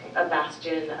like a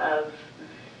bastion of,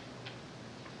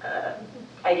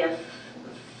 I guess,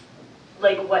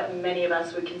 like what many of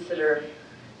us would consider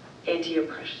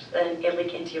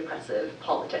anti-oppressive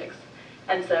politics.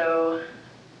 And so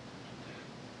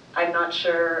I'm not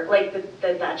sure, like,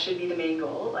 that should be the main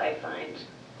goal. I find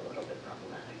a little bit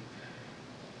problematic.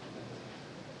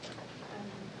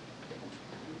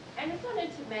 I just wanted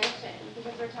to mention,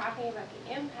 because we're talking about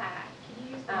the impact, can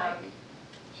you use the mic?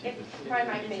 It's probably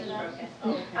my face broken.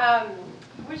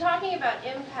 We're talking about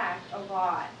impact a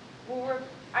lot.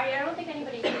 I don't think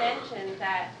anybody's mentioned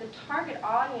that the target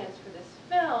audience for this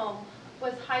film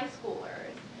was high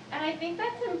schoolers. And I think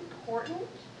that's important,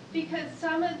 because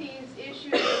some of these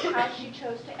issues of how she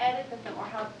chose to edit the film, or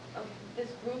how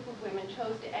this group of women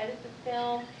chose to edit the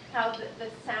film, how the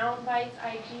sound bites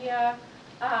idea,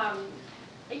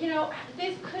 you know,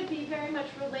 this could be very much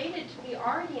related to the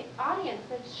audience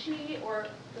that she or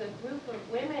the group of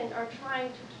women are trying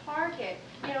to target.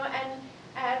 You know, and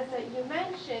as you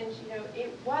mentioned, you know,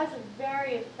 it was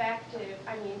very effective.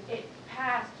 I mean, it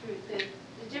passed through the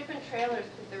different trailers,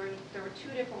 because there were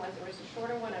two different ones. There was a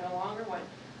shorter one and a longer one.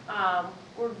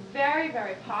 Were very,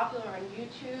 very popular on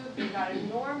YouTube. They got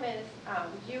enormous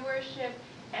viewership.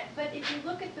 But if you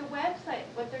look at the website,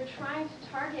 what they're trying to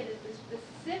target is this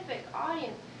specific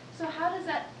audience. So how does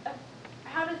that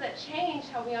change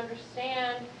how we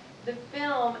understand the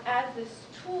film as this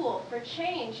tool for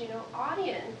change? You know,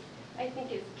 audience, I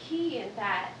think, is key in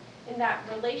that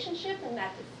relationship, in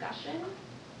that discussion.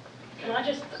 Can I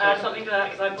just add something to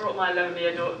that? Because I brought my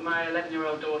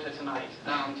 11-year-old daughter tonight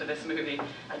to this movie,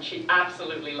 and she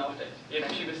absolutely loved it. You know,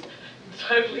 she was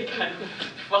totally kind of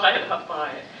fired up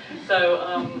by it. So,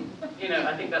 you know,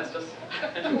 I think that's just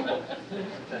important.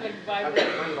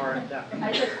 One more.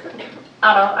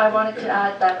 I wanted to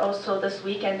add that also this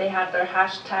weekend they had their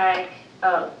hashtag.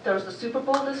 There was the Super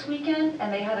Bowl this weekend,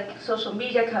 and they had a social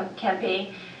media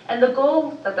campaign. And the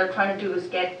goal that they're trying to do is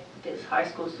get these high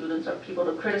school students or people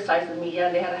to criticize the media,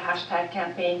 and they had a hashtag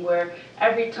campaign where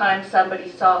every time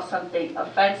somebody saw something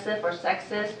offensive or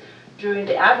sexist during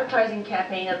the advertising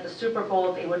campaign of the Super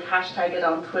Bowl, they would hashtag it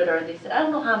on Twitter. And they said, I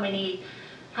don't know how many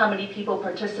people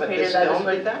participated. But this film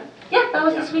did that? Yeah, that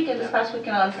was this weekend, this past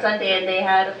weekend on Sunday, and they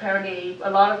had apparently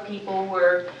a lot of people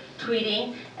were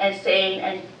tweeting and saying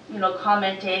and, you know,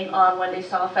 commenting on when they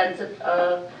saw offensive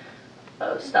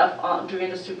stuff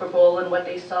during the Super Bowl and what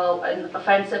they saw, an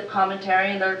offensive commentary,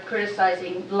 and they're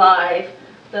criticizing live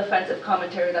the offensive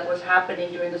commentary that was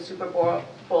happening during the Super Bowl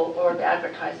or the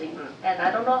advertising. And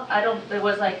I don't know, there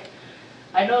was like,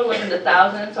 I know it was in the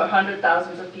thousands or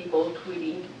 100,000s of people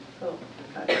tweeting. So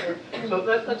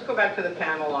let's go back to the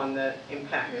panel on the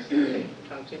impact.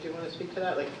 Francine, do you want to speak to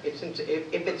that? Like, if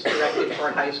it's directed for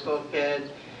high school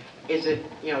kids, is it,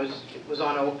 you know, it was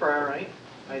on Oprah, right?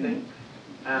 I think.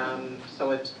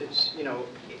 So it's you know,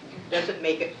 does it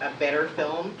make it a better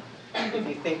film if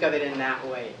you think of it in that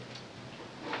way?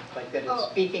 Like that it's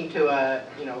speaking to a,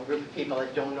 you know, group of people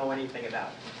that don't know anything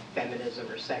about feminism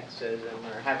or sexism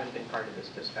or haven't been part of this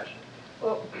discussion.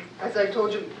 Well, as I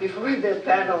told you before the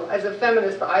panel, as a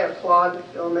feminist, I applaud the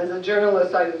film. As a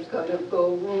journalist, I just kind of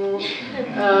go,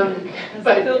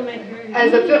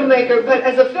 As a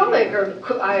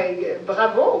filmmaker,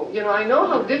 bravo. You know, I know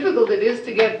how difficult it is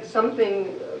to get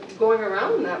something going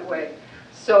around that way.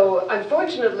 So,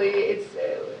 unfortunately,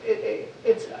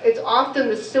 it's often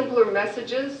the simpler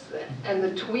messages and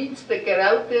the tweets that get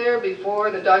out there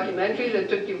before the documentary that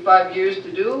took you 5 years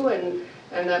to do, and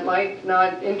that might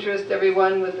not interest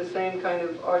everyone with the same kind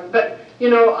of art. But, you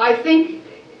know, I think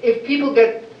if people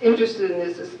get interested in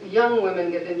this, young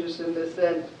women get interested in this,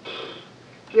 then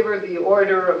give her the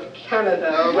Order of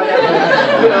Canada or whatever,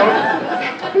 you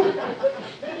know.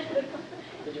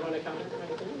 Did you want to comment?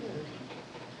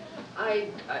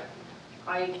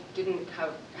 I didn't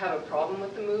have a problem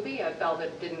with the movie. I felt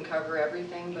it didn't cover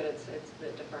everything, but it's a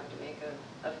bit different to make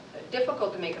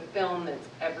difficult to make a film that's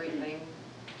everything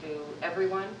to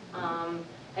everyone.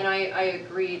 And I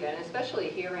agreed, and especially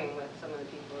hearing what some of the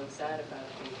people have said about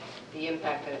the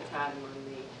impact that it's had among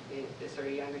the sort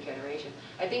of younger generation.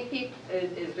 I think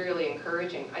is really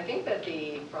encouraging. I think that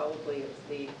probably it's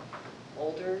the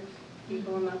older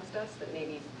people amongst us that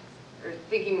maybe are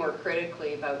thinking more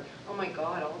critically about, oh my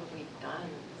God, all that we've done,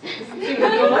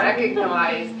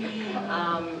 recognized.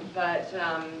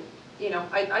 You know,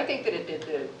 I think that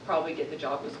it probably did the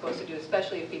job it was supposed to do,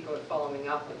 especially if people are following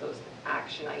up with those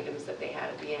action items that they had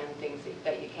at the end, things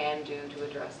that you can do to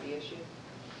address the issue.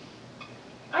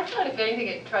 I thought, if anything,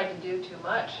 it tried to do too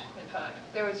much, in fact.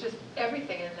 There was just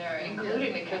everything in there,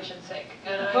 including the kitchen sink.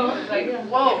 And I was like,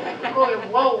 whoa,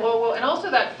 whoa, whoa, whoa. And also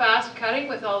that fast cutting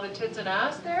with all the tits and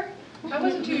ass there. I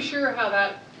wasn't too sure how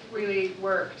that really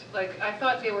worked. Like, I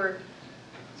thought they were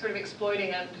sort of exploiting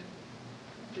and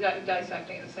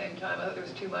dissecting at the same time. I thought there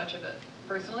was too much of it.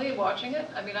 Personally, watching it,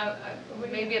 I mean, I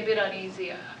made me a bit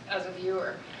uneasy as a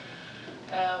viewer.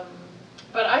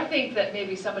 But I think that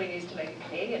maybe somebody needs to make a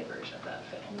Canadian version of that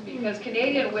film, because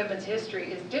Canadian women's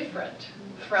history is different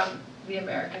from the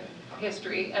American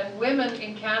history, and women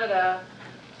in Canada,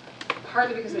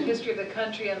 partly because of the history of the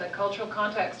country and the cultural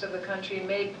context of the country,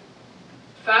 made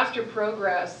faster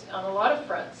progress on a lot of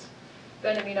fronts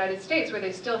than in the United States, where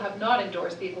they still have not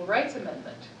endorsed the Equal Rights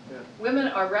Amendment. Yeah. Women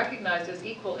are recognized as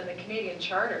equal in the Canadian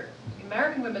Charter.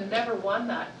 American women never won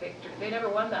that victory. They never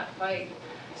won that fight.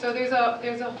 So there's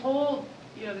a whole,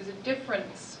 you know, there's a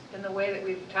difference in the way that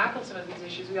we've tackled some of these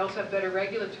issues. We also have better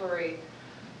regulatory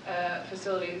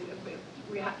facilities.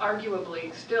 We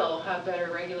arguably still have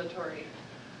better regulatory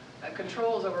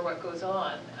controls over what goes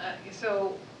on.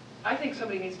 So I think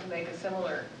somebody needs to make a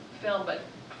similar film, but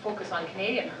focus on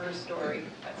Canadian her story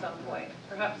at some point.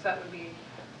 Perhaps that would be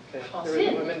Francine. There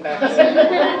was a woman back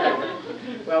there.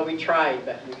 Well, we tried,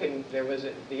 but we couldn't. There was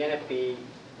the NFB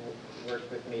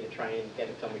worked with me to try and get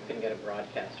a film. We couldn't get a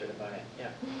broadcaster to buy it. Yeah.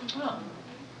 Oh.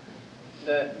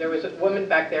 There was a woman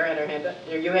back there had her hand up.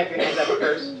 You had your hand up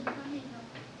first.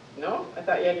 No? I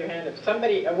thought you had your hand up.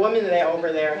 A woman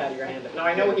over there had your hand up. No,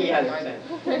 I know he has his hand.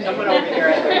 Someone over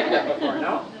here had their hand up before.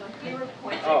 No? You were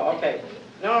pointing. Oh, okay.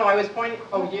 No, I was pointing.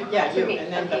 Oh, you, yeah, you.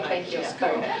 And then okay, thank you.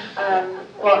 Sorry.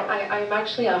 Well, I'm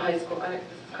actually a high school. This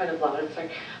is kind of loud. I'm sorry.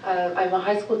 I'm a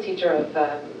high school teacher of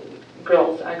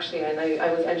girls, actually, and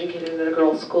I was educated in a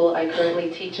girls' school. I currently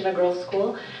teach in a girls'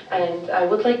 school, and I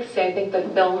would like to say I think the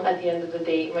film, at the end of the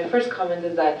day, my first comment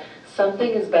is that something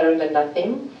is better than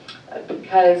nothing,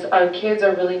 because our kids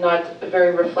are really not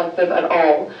very reflective at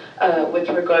all with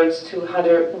regards to how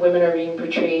women are being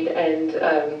portrayed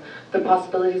and the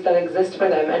possibilities that exist for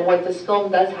them. And what this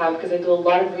film does have, because I do a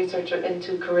lot of research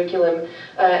into curriculum,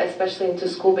 especially into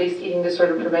school-based eating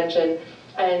disorder prevention,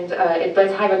 and it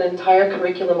does have an entire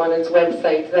curriculum on its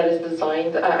website that is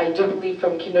designed, I do believe,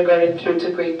 from kindergarten through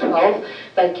to grade 12,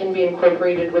 that can be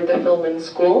incorporated with the film in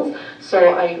schools.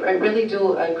 So I really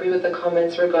do agree with the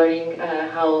comments regarding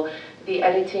how the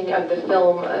editing of the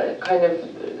film kind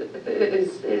of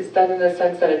is done in a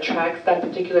sense that attracts that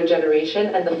particular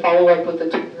generation, and the follow-up with the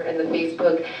Twitter and the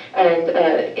Facebook, and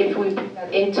if we put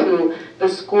that into the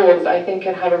schools, I think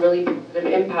can have a really positive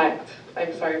impact.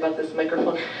 I'm sorry about this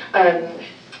microphone.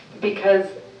 Because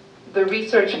the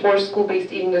research for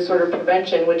school-based eating disorder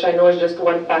prevention, which I know is just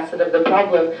one facet of the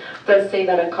problem, does say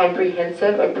that a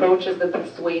comprehensive approach is the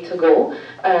best way to go.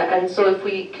 And so if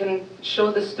we can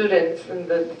show the students and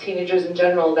the teenagers in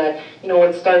general that, you know,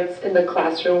 what starts in the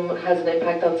classroom has an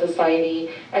impact on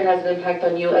society and has an impact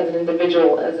on you as an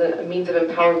individual, as a means of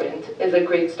empowerment, is a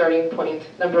great starting point,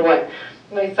 number one.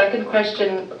 My second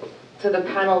question to the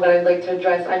panel that I'd like to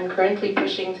address, I'm currently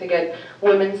pushing to get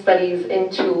women's studies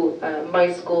into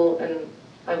my school, and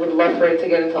I would love for it to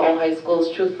get into all high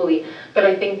schools, truthfully, but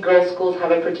I think girls' schools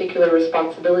have a particular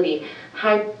responsibility.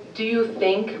 How do you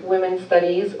think women's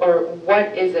studies, or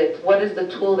what is it? What is the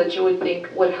tool that you would think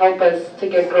would help us to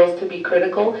get girls to be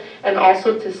critical, and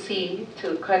also to see,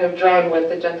 to kind of draw on what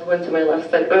the gentleman to my left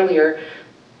said earlier,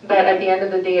 that at the end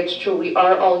of the day, it's true, we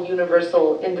are all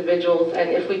universal individuals, and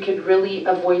if we could really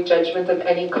avoid judgment of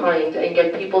any kind and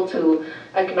get people to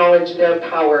acknowledge their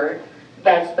power,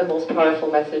 that's the most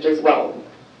powerful message as well.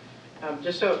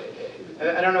 Just so,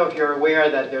 I don't know if you're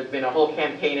aware that there's been a whole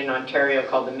campaign in Ontario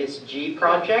called the MISC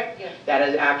project that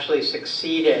has actually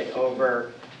succeeded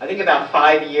over, I think, about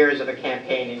 5 years of a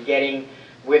campaign in getting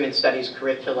women's studies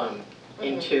curriculum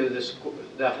into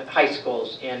the high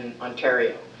schools in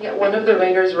Ontario. Yeah, one of the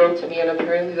writers wrote to me, and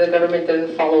apparently the government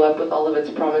didn't follow up with all of its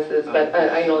promises, but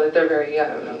I know that they're very,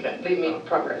 they made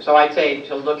progress. So I'd say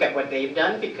to look at what they've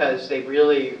done, because they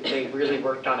really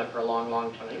worked on it for a long,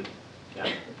 long time.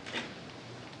 Yeah.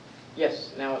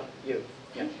 Yes, now you.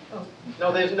 Yeah.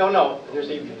 No, there's a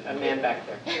man back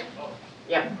there.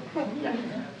 Yeah. Yeah.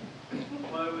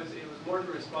 Well, it was more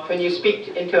to respond. Can you speak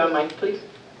into a mic, please?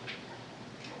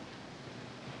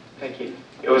 Thank you.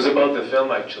 It was about the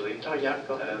film, actually. Oh, yeah,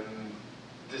 go ahead.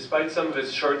 Despite some of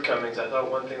its shortcomings, I thought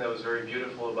one thing that was very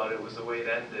beautiful about it was the way it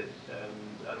ended.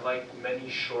 Unlike many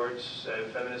shorts,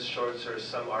 feminist shorts, or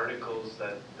some articles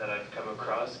that I've come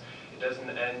across, it doesn't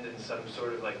end in some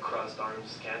sort of like crossed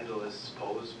arms scandalous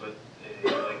pose, but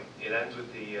it ends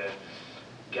with the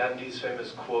Gandhi's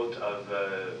famous quote of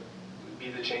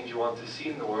be the change you want to see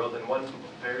in the world. And one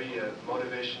very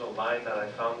motivational line that I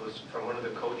found was from one of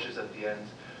the coaches at the end.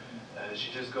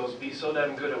 She just goes, be so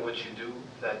damn good at what you do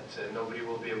that nobody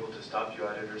will be able to stop you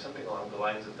at it, or something along the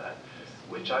lines of that,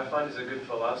 which I find is a good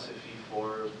philosophy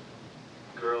for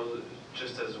girls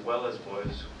just as well as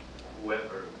boys,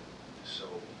 whoever. So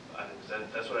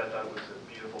that's what I thought was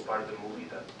a beautiful part of the movie,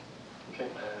 that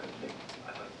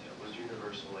I thought it was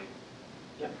universal. Like,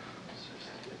 yeah.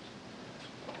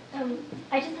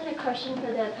 I just had a question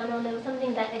for the panel, and it was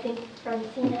something that I think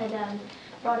Francine had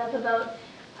brought up about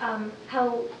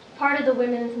how part of the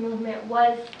women's movement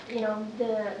was,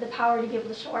 the power to be able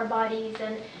to show our bodies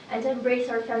and to embrace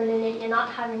our femininity and not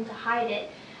having to hide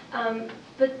it.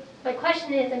 But my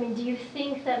question is, do you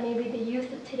think that maybe the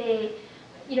youth of today,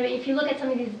 if you look at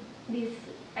some of these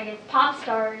I guess, pop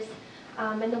stars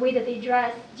and the way that they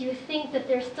dress, do you think that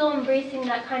they're still embracing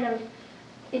that kind of,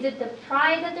 is it the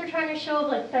pride that they're trying to show,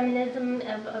 like feminism,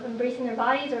 of embracing their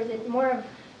bodies, or is it more of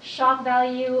shock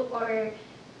value, or,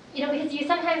 because you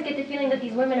sometimes get the feeling that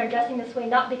these women are dressing this way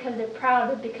not because they're proud,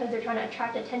 but because they're trying to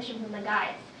attract attention from the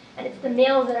guys. And it's the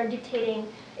males that are dictating,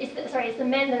 it's the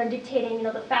men that are dictating,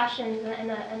 the fashions and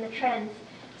the trends.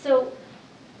 So,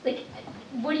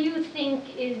 what do you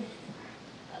think is,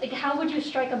 how would you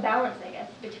strike a balance, I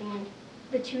guess, between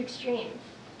the two extremes?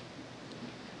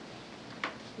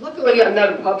 Luckily, I'm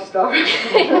not a pop star.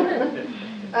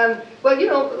 Well,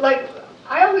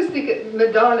 I always think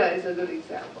Madonna is a good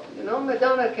example.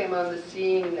 Madonna came on the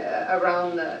scene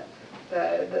around the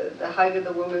height of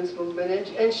the women's movement,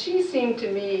 and she seemed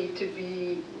to me to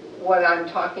be what I'm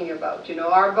talking about.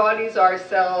 Our bodies,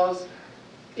 ourselves,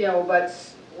 but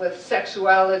with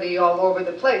sexuality all over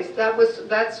the place.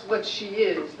 That's what she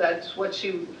is.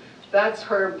 That's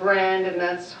her brand, and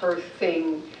that's her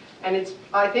thing. And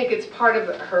I think it's part of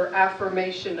her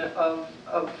affirmation of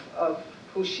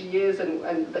who she is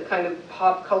and the kind of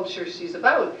pop culture she's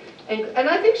about. And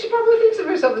I think she probably thinks of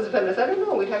herself as a feminist. I don't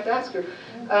know, we'd have to ask her.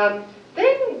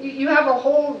 Then you have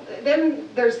then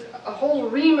there's a whole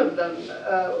ream of them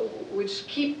which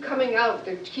keep coming out.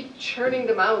 They keep churning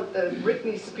them out, the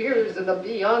Britney Spears and the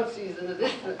Beyoncés and the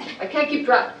this. I can't keep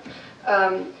track.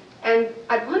 And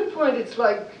at one point it's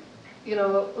like,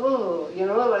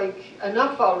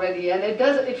 enough already, and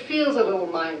it feels a little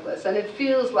mindless, and it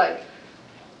feels like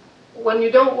when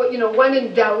when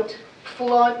in doubt,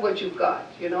 flaunt what you've got,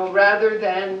 rather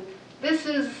than this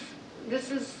is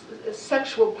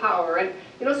sexual power. And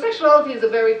sexuality is a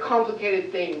very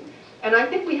complicated thing, and I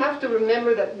think we have to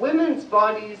remember that women's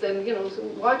bodies, and so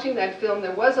watching that film,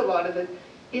 there was a lot of it.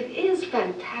 It is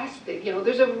fantastic.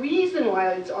 There's a reason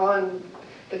why it's on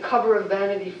the cover of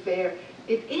Vanity Fair.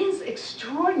 It is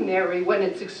extraordinary when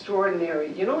it's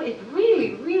extraordinary. It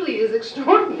really, really is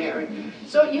extraordinary.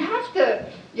 So you have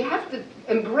to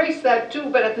embrace that too,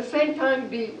 but at the same time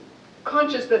be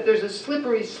conscious that there's a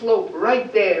slippery slope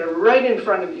right there, right in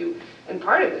front of you. And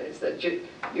part of it is that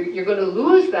you're going to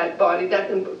lose that body.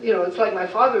 It's like my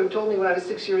father who told me when I was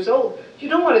 6 years old, you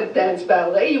don't want to dance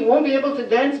ballet. You won't be able to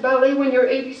dance ballet when you're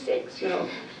 86.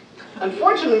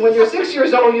 Unfortunately, when you're 6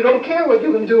 years old, you don't care what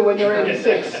you can do when you're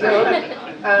 86.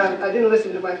 I didn't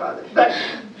listen to my father,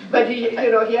 but he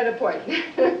had a point.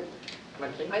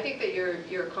 I think that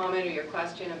your comment or your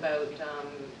question about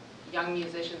young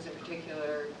musicians in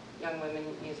particular, young women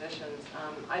musicians,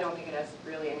 I don't think it has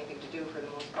really anything to do, for the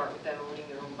most part, with them owning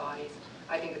their own bodies.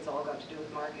 I think it's all got to do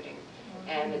with marketing,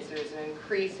 and there's an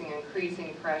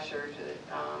increasing pressure to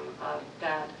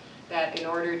that in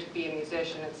order to be a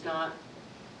musician, it's not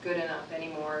good enough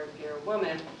anymore if you're a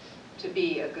woman to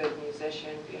be a good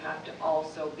musician. You have to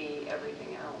also be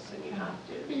everything else, and you have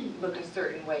to look a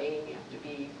certain way, and you have to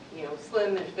be,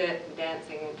 slim and fit and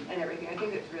dancing and everything. I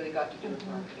think it's really got to do with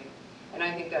marketing, and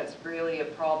I think that's really a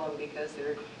problem because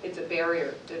it's a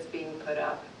barrier that's being put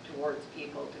up towards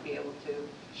people to be able to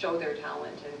show their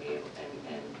talent and be able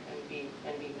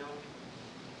and be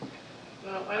known.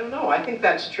 Well, I don't know. I think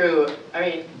that's true. I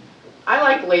mean, I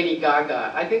like Lady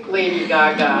Gaga. I think Lady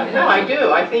Gaga, no, I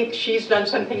do. I think she's done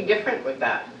something different with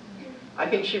that. I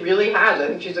think she really has. I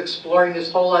think she's exploring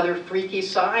this whole other freaky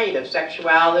side of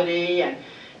sexuality and,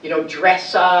 you know,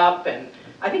 dress up. And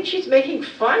I think she's making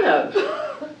fun of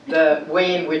the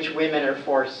way in which women are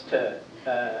forced to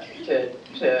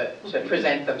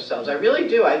present themselves. I really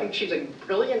do. I think she's a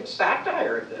brilliant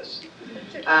satire of this.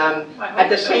 At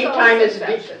the same time as...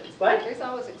 What? There's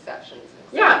always exceptions.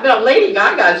 Yeah, no, Lady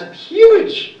Gaga's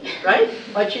huge, right?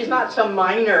 Like, she's not some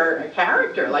minor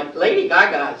character. Like, Lady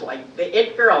Gaga is like the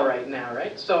it girl right now,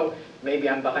 right? So, maybe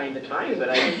I'm behind the times, but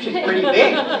I think she's pretty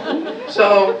big.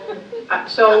 So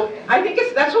I think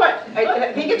that's what,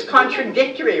 I think it's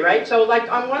contradictory, right? So, like,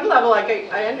 on one level, like,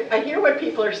 I hear what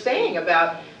people are saying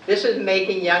about this is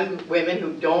making young women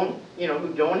who don't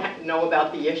know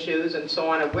about the issues and so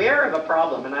on aware of a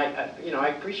problem, and I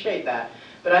appreciate that.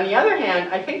 But on the other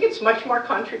hand, I think it's much more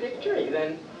contradictory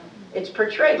than it's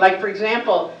portrayed. Like, for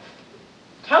example,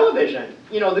 television,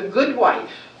 you know, The Good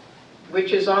Wife,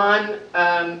 which is on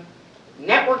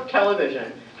network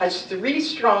television, has 3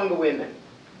 strong women,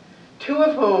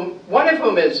 one of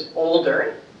whom is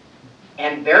older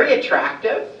and very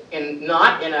attractive,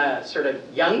 not in a sort of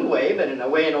young way, but in a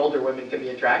way an older woman can be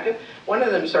attractive. One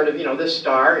of them sort of, you know, the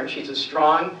star, and she's a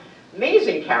strong,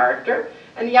 amazing character.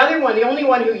 And the other one, the only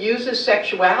one who uses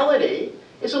sexuality,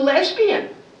 is a lesbian,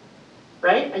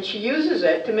 right? And she uses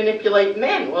it to manipulate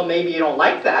men. Well, maybe you don't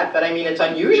like that, but I mean, it's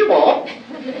unusual.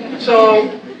 So,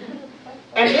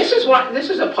 and this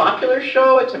is a popular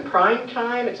show. It's in prime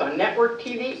time. It's on network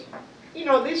TV. You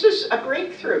know, this is a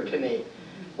breakthrough to me.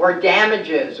 Or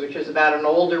Damages, which is about an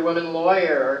older woman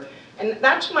lawyer. And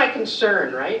that's my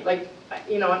concern, right? Like,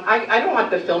 you know, I don't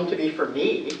want the film to be for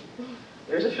me.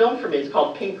 There's a film for me, it's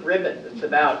called Pink Ribbon. It's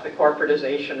about the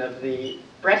corporatization of the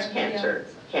breast cancer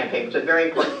campaign. It's a very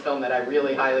important film that I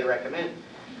really highly recommend.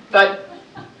 But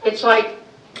it's like,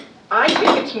 I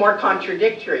think it's more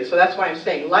contradictory, so that's why I'm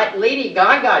saying Lady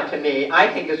Gaga, to me, I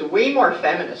think is way more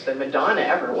feminist than Madonna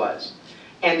ever was.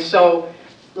 And so,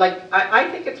 like, I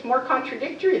think it's more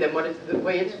contradictory than the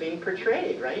way it's being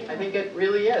portrayed, right? I think it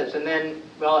really is. And then,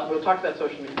 well, we'll talk about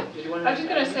social media. Did you want to? I was just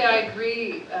going to say I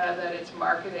agree that it's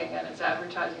marketing and it's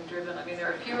advertising driven. I mean, there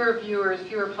are fewer viewers,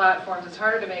 fewer platforms. It's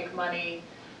harder to make money.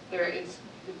 There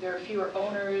are fewer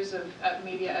owners of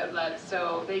media outlets,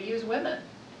 so they use women.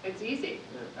 It's easy,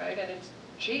 right? And it's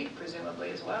cheap, presumably,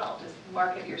 as well. Just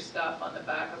market your stuff on the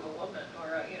back of a woman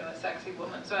or a sexy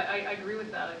woman. So I agree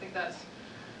with that. I think that's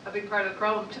a big part of the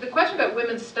problem. To the question about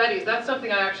women's studies, that's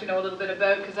something I actually know a little bit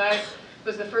about because I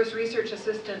was the first research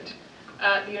assistant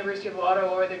at the University of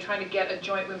Ottawa where they're trying to get a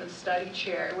joint women's studies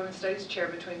chair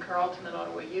between Carleton and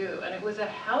Ottawa U, and it was a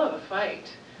hell of a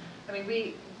fight. I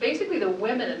mean, basically the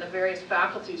women in the various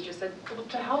faculties just said, well,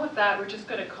 to hell with that, we're just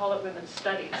going to call it women's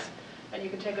studies. And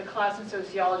you can take a class in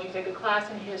sociology, take a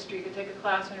class in history, you can take a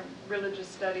class in religious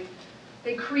studies.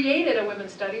 They created a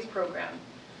women's studies program.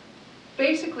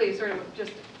 Basically, sort of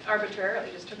just arbitrarily,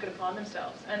 just took it upon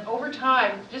themselves. And over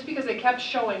time, just because they kept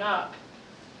showing up,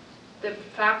 the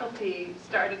faculty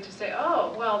started to say,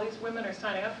 oh, well, these women are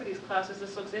signing up for these classes,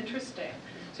 this looks interesting.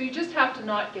 So you just have to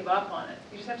not give up on it.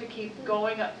 You just have to keep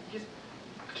going up, just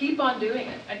keep on doing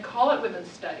it, and call it women's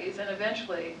studies, and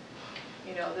eventually,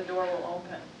 you know, the door will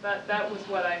open. That was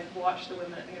what I watched the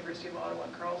women at the University of Ottawa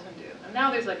and Carleton do. And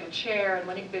now there's like a chair, and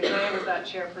when I was that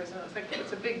chairperson,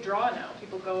 it's a big draw now.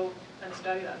 People go and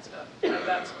study that stuff at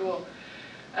that school.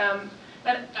 And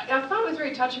I thought it was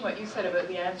very touching what you said about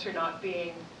the answer not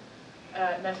being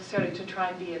necessarily to try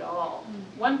and be it all.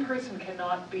 One person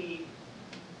cannot be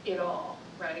it all,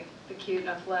 right? The cute,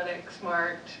 athletic,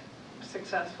 smart,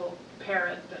 successful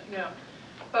parent, you know.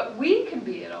 But we can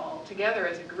be it all together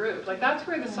as a group. Like, that's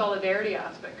where the solidarity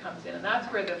aspect comes in, and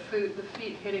that's where the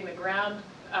feet hitting the ground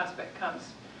aspect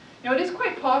comes. You know, it is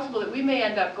quite possible that we may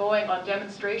end up going on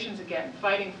demonstrations again,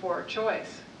 fighting for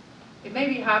choice. It may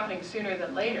be happening sooner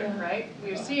than later, right?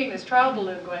 We're seeing this trial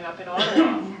balloon going up in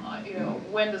Ottawa. You know,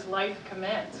 when does life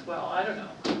commence? Well, I don't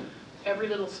know. Every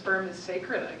little sperm is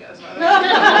sacred, I guess. I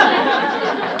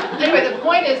don't know. Anyway, the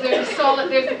point is the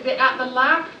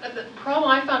problem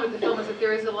I found with the film is that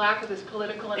there is a lack of this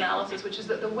political analysis, which is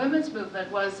that the women's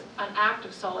movement was an act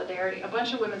of solidarity. A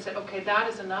bunch of women said, okay, that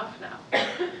is enough now.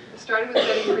 It started with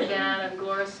Betty Friedan and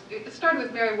Gloria, it started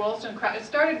with Mary Wollstonecraft, it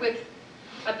started with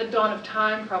at the dawn of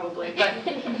time probably, but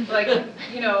like,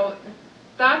 you know,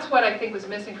 that's what I think was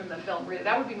missing from the film, really.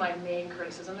 That would be my main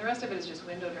criticism. The rest of it is just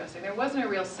window dressing. There wasn't a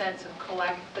real sense of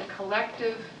the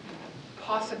collective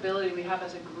possibility we have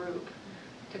as a group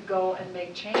to go and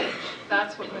make change.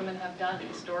 That's what women have done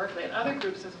historically, and other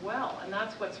groups as well, and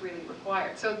that's what's really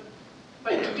required. So,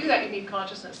 but to do that, you need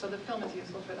consciousness, so the film is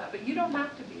useful for that. But you don't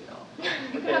have to be, though.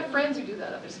 You can have friends who do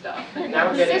that other stuff.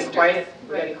 Now we're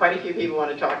getting quite a few people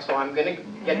want to talk, so I'm going to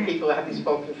get people who haven't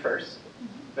spoken first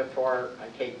before I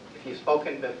take, if you've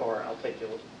spoken before, I'll take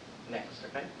you next,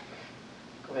 okay?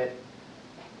 Go ahead.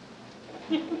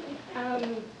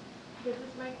 Does this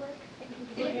mic work?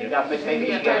 Yeah, but maybe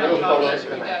you get a little closer to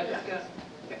the mic.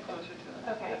 Get closer to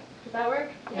it. Okay. Does that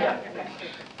work? Yeah. Okay.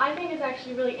 I think it's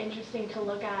actually really interesting to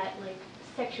look at like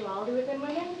sexuality within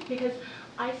women, because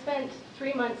I spent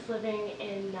 3 months living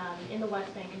in the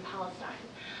West Bank in Palestine.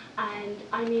 And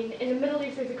I mean, in the Middle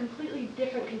East, there's a completely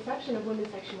different conception of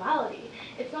women's sexuality.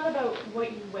 It's not about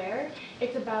what you wear;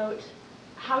 it's about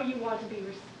how you want to be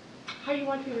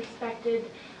respected,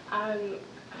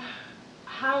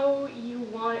 how you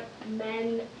want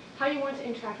to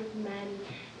interact with men.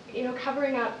 You know,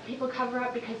 covering up. People cover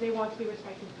up because they want to be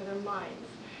respected for their minds.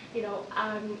 You know,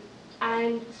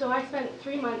 and so I spent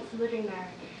 3 months living there.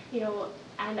 You know,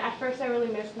 and at first I really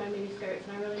missed my mini skirts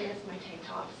and I really missed my tank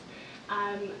tops.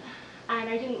 And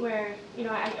I didn't wear, you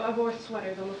know, I wore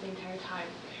sweaters almost the entire time.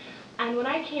 And when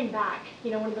I came back,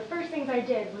 you know, one of the first things I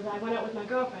did was I went out with my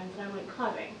girlfriends and I went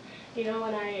clubbing. You know,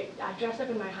 and I dressed up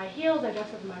in my high heels, I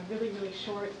dressed up in my really, really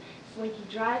short, slinky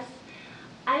dress.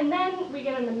 And then we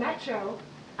get on the metro,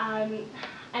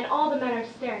 and all the men are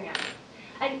staring at me.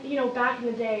 And, you know, back in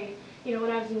the day, you know,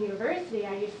 when I was in university,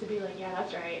 I used to be like, yeah,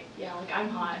 that's right. Yeah, like, I'm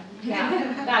hot.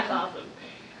 Yeah, that's awesome.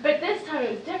 But this time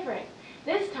it was different.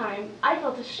 This time, I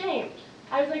felt ashamed.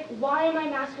 I was like, why am I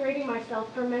masquerading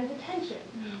myself for men's attention?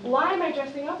 Why am I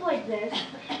dressing up like this?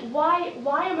 Why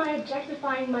am I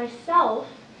objectifying myself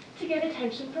to get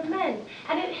attention from men?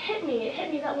 And it hit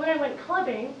me that when I went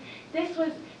clubbing, this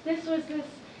was this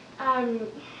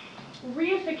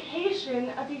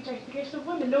reification of the objectification of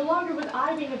women. No longer was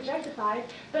I being objectified,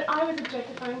 but I was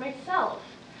objectifying myself.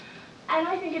 And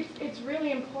I think it's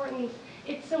really important.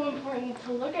 It's so important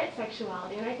to look at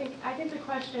sexuality. And I think the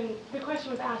question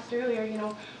was asked earlier. You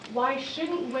know, why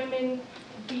shouldn't women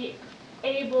be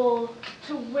able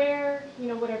to wear, you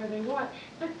know, whatever they want?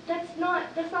 But that's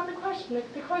not the question.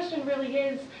 The question really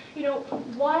is, you know,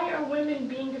 why are women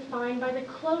being defined by the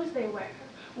clothes they wear?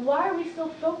 Why are we still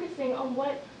focusing on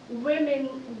what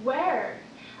women wear?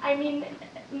 I mean,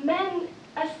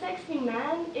 a sexy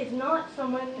man is not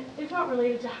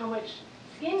related to how much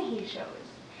skin he shows.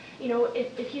 You know,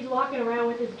 if he's walking around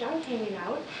with his junk hanging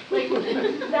out, like,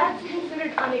 that's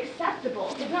considered unacceptable.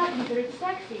 It's not considered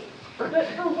sexy. But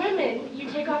for women, you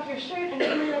take off your shirt and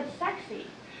suddenly that's sexy.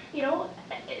 You know,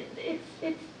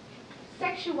 it's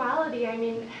sexuality. I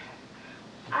mean,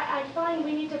 I find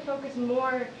we need to focus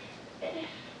more.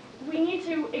 We need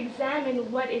to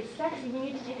examine what is sexy. We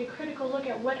need to take a critical look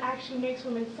at what actually makes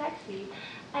women sexy,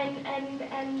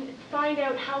 and find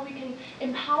out how we can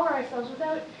empower ourselves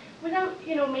without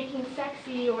you know, making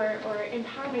sexy or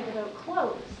empowerment about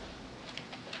clothes.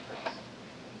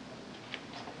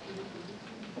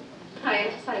 Hi, I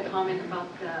just had a comment about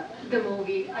the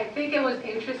movie. I think it was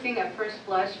interesting at first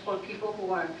blush for people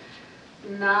who are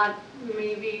not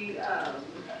maybe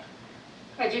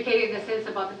educated in the sense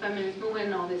about the feminist movement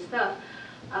and all this stuff.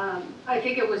 I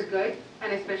think it was good,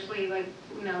 and especially, like,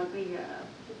 you know, the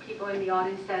people in the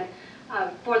audience said,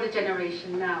 for the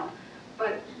generation now.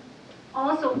 But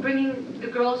also bringing the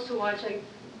girls to watch, like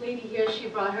lady here, she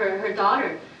brought her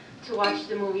daughter to watch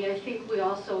the movie. I think we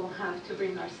also have to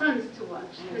bring our sons to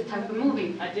watch this type of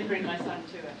movie. I did bring my son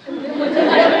too.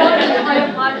 I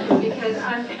applaud you, because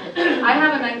I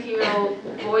have a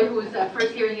 19-year-old boy who's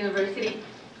first year in university.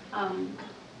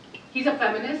 He's a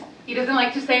feminist. He doesn't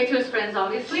like to say it to his friends,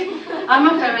 obviously. I'm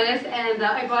a feminist, and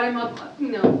I brought him up,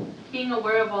 you know, being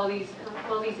aware of all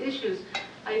these issues.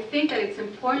 I think that it's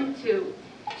important to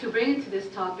bring into this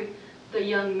topic the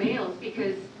young males,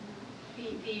 because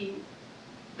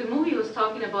the movie was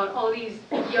talking about all these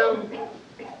young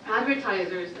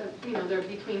advertisers that, you know, they're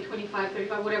between 25,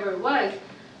 35, whatever it was.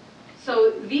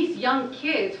 So these young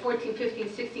kids, 14, 15,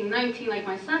 16, 19, like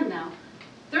my son now,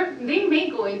 they may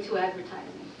go into advertising.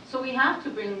 So we have to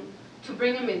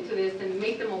bring them into this and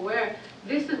make them aware.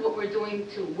 This is what we're doing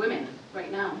to women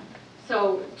right now.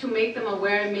 So to make them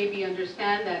aware and maybe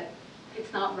understand that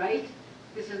it's not right.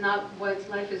 This is not what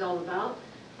life is all about.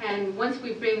 And once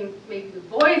we bring maybe the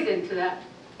boys into that,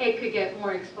 it could get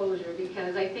more exposure,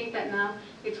 because I think that now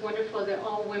it's wonderful that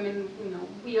all women, you know,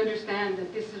 we understand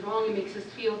that this is wrong. It makes us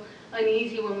feel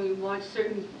uneasy when we watch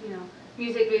certain, you know,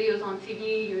 music videos on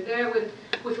TV. You're there with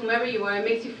whomever you are. It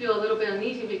makes you feel a little bit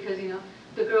uneasy because, you know,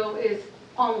 the girl is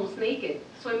almost naked,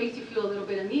 so it makes you feel a little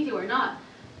bit uneasy or not.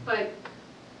 But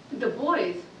the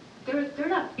boys, they're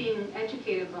not being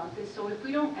educated about this, so if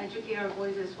we don't educate our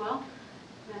boys as well,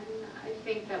 then I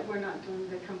think that we're not doing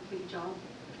the complete job.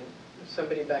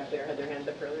 Somebody back there had their hand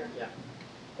up earlier? Yeah.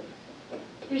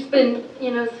 There's been,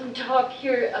 some talk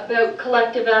here about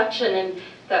collective action and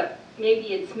that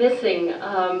maybe it's missing.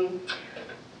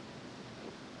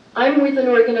 I'm with an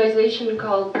organization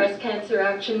called Breast Cancer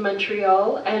Action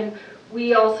Montreal, and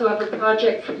we also have a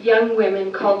project for young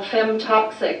women called Femme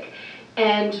Toxic.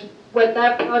 And what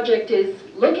that project is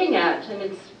looking at, and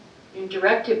it's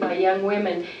directed by young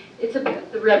women, it's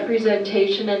about the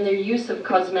representation and their use of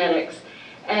cosmetics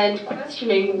and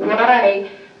questioning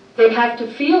why they have to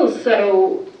feel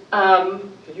so...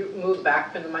 Could you move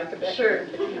back from the mic a bit? Sure.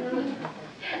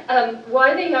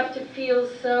 Why they have to feel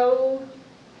so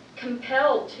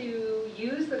compelled to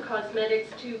use the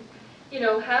cosmetics to,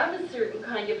 have a certain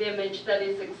kind of image that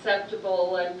is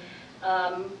acceptable. And,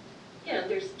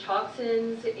 there's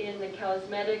toxins in the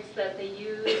cosmetics that they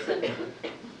use. And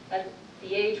at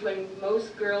the age when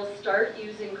most girls start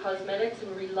using cosmetics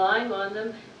and relying on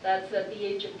them, that's at the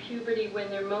age of puberty when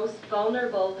they're most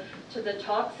vulnerable to the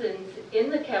toxins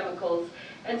in the chemicals.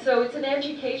 And so it's an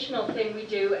educational thing we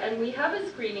do, and we have a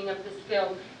screening of this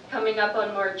film coming up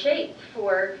on March 8th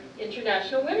for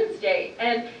International Women's Day.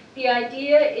 And the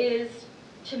idea is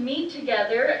to meet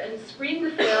together and screen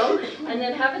the film and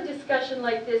then have a discussion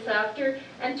like this after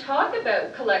and talk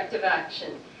about collective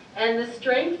action and the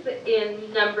strength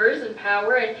in numbers and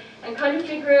power and kind of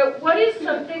figure out what is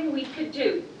something we could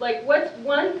do. Like what's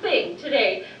one thing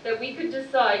today that we could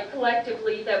decide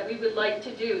collectively that we would like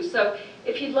to do. So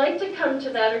if you'd like to come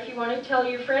to that or if you want to tell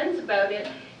your friends about it,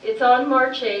 it's on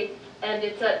March 8th and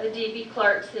it's at the D.B.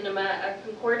 Clark Cinema at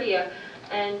Concordia.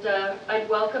 And I'd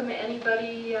welcome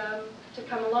anybody to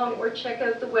come along or check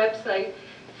out the website,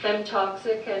 Femme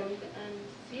Toxic, and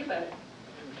see about it.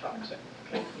 Femme Toxic,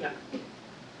 okay, yeah.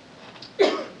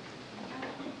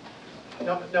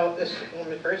 No, this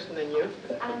woman first and then you.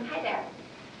 Hi there.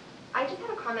 I just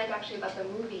have a comment actually about the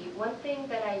movie. One thing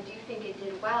that I do think it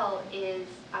did well is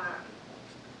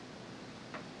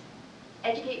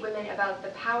educate women about the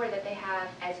power that they have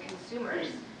as consumers,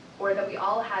 or that we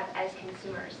all have as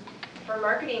consumers. For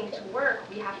marketing to work,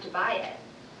 we have to buy it.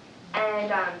 And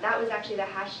that was actually the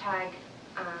hashtag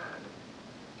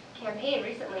campaign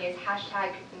recently, is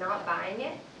hashtag not buying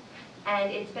it.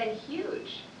 And it's been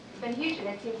huge. It's been huge, and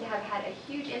it seems to have had a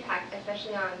huge impact,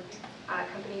 especially on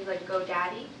companies like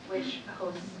GoDaddy, which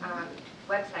hosts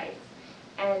websites.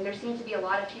 And there seems to be a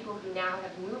lot of people who now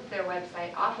have moved their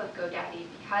website off of GoDaddy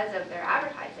because of their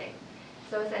advertising.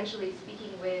 So essentially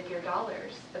speaking with your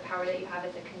dollars, the power that you have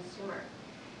as a consumer.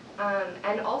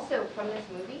 And also from this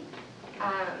movie,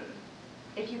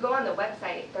 if you go on the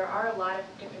website, there are a lot of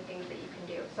different things that you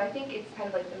can do. So I think it's kind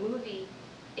of like the movie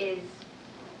is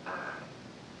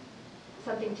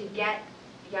something to get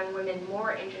young women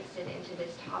more interested into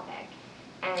this topic.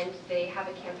 And they have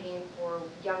a campaign for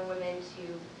young women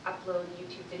to upload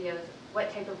YouTube videos, what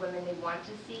type of women they want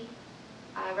to see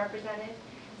represented.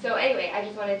 So anyway, I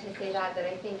just wanted to say that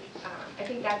I think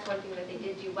that's one thing that they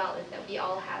did do well, is that we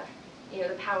all have,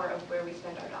 the power of where we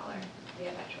spend our dollar. We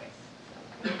have that choice.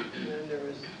 And then there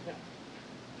was, yeah.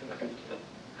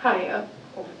 Hi,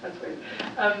 that's weird.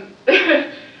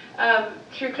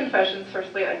 True confessions,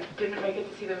 firstly, I didn't make it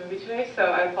to see the movie today, so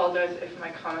I apologize if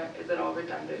my comment is at all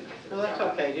redundant. No, that's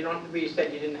okay. You don't. We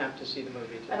said you didn't have to see the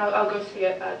movie today. And I'll go see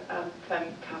it at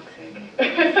Femme Toxic.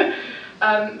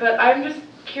 But I'm just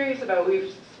curious about,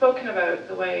 we've spoken about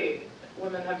the way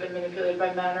women have been manipulated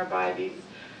by men or by these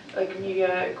like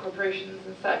media corporations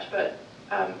and such, but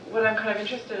what I'm kind of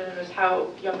interested in is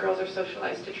how young girls are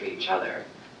socialized to treat each other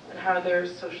and how they're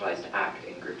socialized to act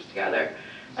in groups together.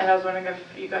 And I was wondering if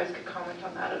you guys could comment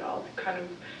on that at all, the kind of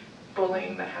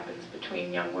bullying that happens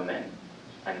between young women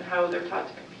and how they're taught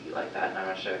to compete like that. And I'm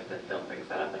not sure if the film brings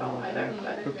that up at all either,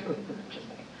 but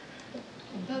interesting.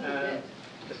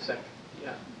 Just a second.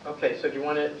 Yeah. Okay. So do you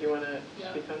want to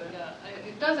speak on that? Yeah,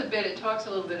 it does a bit. It talks a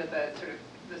little bit about sort of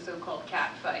the so-called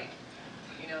cat fight.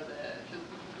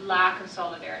 The lack of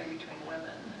solidarity between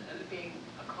women, being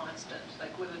a constant,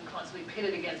 like women constantly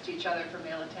pitted against each other for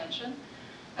male attention.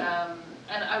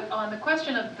 On the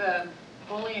question of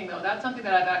bullying, though, that's something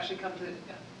that I've actually come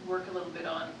to work a little bit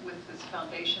on with this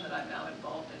foundation that I'm now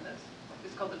involved in.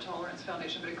 It's called the Tolerance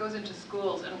Foundation, but it goes into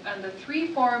schools. And the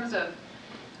three forms of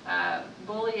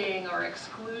bullying or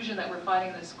exclusion that we're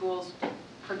finding in the schools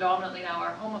predominantly now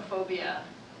are homophobia.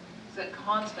 It's a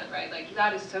constant, right? Like,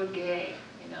 that is so gay,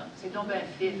 c'est donc ben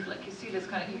fif. Like, you see this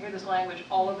kind of, you hear this language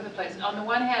all over the place. On the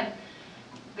one hand,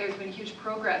 there's been huge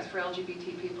progress for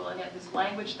LGBT people, and yet this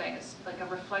language thing is like a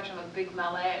reflection of a big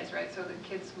malaise, right? So the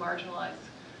kids marginalize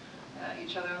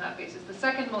each other on that basis. The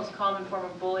second most common form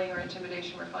of bullying or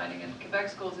intimidation we're finding in Quebec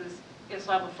schools is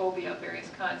Islamophobia of various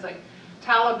kinds, like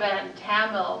Taliban,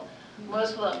 Tamil,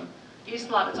 Muslim,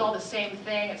 Islam. It's all the same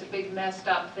thing. It's a big messed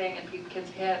up thing in kids'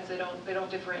 heads. They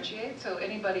don't differentiate. So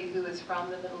anybody who is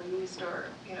from the Middle East, or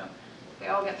they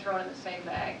all get thrown in the same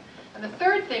bag. And the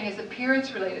third thing is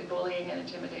appearance-related bullying and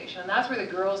intimidation, and that's where the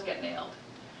girls get nailed.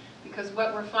 Because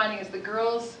what we're finding is the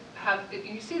girls have,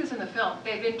 you see this in the film,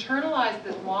 they've internalized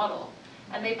this model,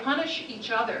 and they punish each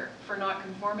other for not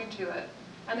conforming to it,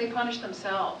 and they punish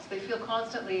themselves. They feel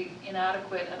constantly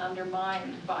inadequate and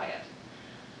undermined by it.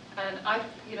 And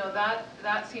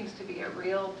that seems to be a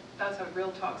real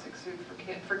toxic soup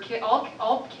for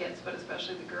all kids, but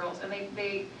especially the girls. And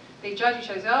they judge each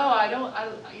other.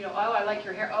 I like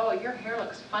your hair. Oh, your hair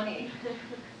looks funny,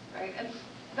 right? And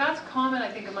that's common, I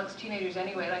think, amongst teenagers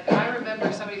anyway. Like, I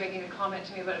remember somebody making a comment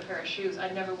to me about a pair of shoes. I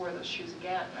never wore those shoes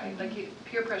again, right? Like,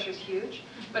 peer pressure is huge,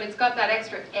 but it's got that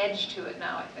extra edge to it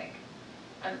now, I think.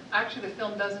 And actually, the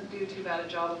film doesn't do too bad a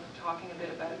job of talking a bit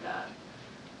about that.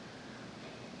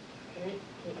 Okay.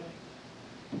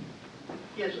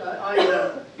 Yes,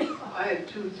 I have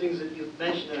two things that you've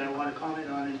mentioned that I want to comment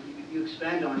on and you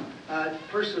expand on.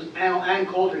 First was Ann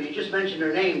Coulter. You just mentioned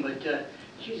her name, but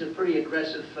she's a pretty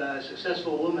aggressive,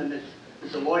 successful woman that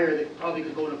is a lawyer that probably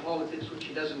could go into politics, which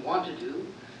she doesn't want to do,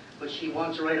 but she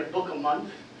wants to write a book a month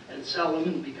and sell them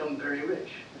and become very rich.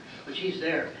 But she's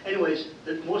there. Anyways,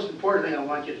 the most important thing I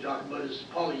want you to talk about is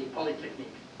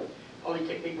Polytechnique.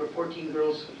 Polytechnique, where 14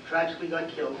 girls tragically got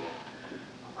killed.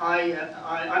 I'm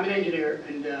an engineer,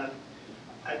 and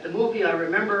at the movie, I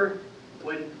remember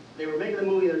when they were making the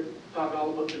movie, they were talking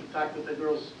all about the fact that the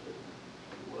girls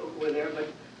were there, but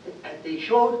they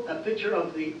showed a picture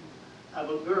of a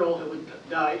girl who had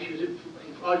died. She was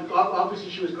obviously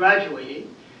she was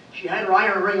graduating. She had an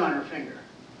iron ring on her finger.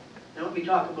 Now let me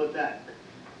talk about that.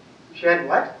 She had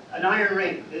what? An iron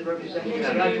ring. It represents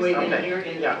graduating here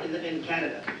in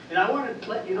Canada. And I want to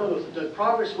let you know the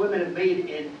progress women have made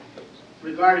in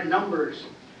regarding numbers.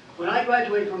 When I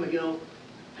graduated from McGill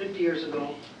 50 years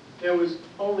ago, there was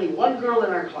only one girl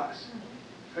in our class.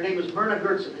 Her name was Myrna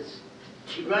Gertzovitz.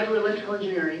 She graduated electrical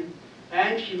engineering,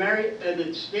 and she married,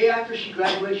 the day after she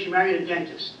graduated, she married a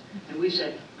dentist. And we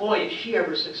said, boy, is she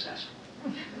ever successful.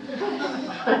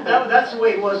 That's the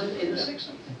way it was in the 60s.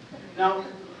 Now,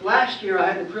 last year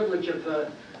I had the privilege of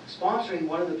sponsoring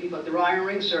one of the people at the iron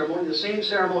ring ceremony, the same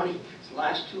ceremony. It's the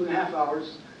last 2.5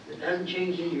 hours. It hasn't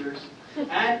changed in years.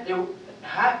 And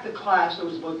half the class, there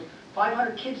was about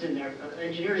 500 kids in there,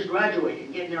 engineers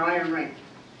graduating, getting their iron ring.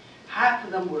 Half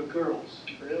of them were girls.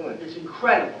 Really? It's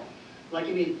incredible. Like,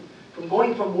 I mean, from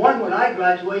going from one when I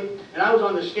graduated, and I was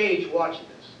on the stage watching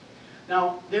this.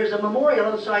 Now, there's a memorial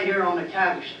outside here on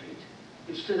McCavish Street.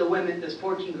 It's to the women, there's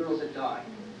 14 girls that died.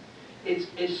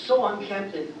 It's so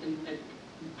unkempt and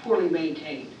poorly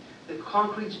maintained. The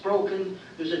concrete's broken.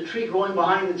 There's a tree growing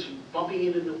behind that's bumping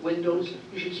into the windows.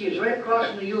 You should see it's right across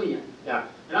from the Union. Yeah.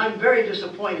 And I'm very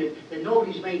disappointed that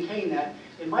nobody's maintained that.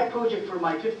 In my project for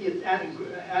my 50th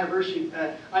anniversary,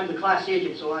 I'm the class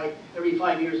agent, so every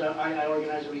 5 years I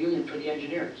organize a reunion for the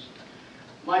engineers.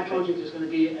 My project is going to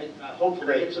be,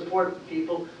 hopefully, get support from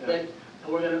people that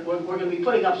we're going to be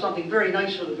putting up something very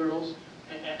nice for the girls.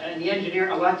 And the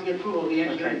engineer, I'd like to get approval of the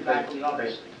engineering faculty,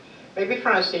 obviously. Maybe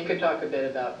Francine could talk a bit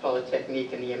about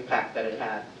Polytechnique and the impact that it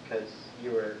had, because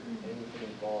you were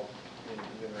involved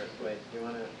in numerous ways. Do you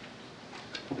want to?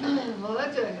 Well,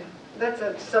 that's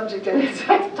a subject in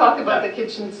itself. Talk about the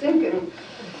kitchen sink.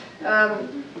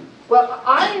 And, well,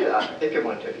 if you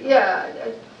want to. Yeah,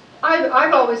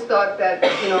 I've always thought that,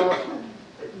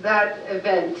 that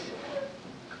event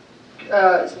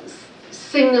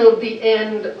signaled the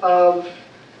end of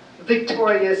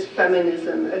victorious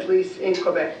feminism, at least in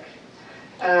Quebec.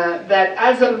 That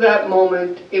as of that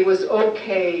moment, it was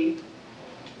okay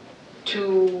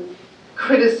to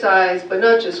criticize, but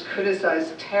not just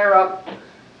criticize, tear up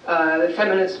the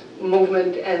feminist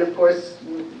movement and, of course,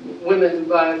 women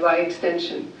by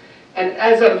extension. And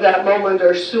as of that moment,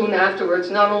 or soon afterwards,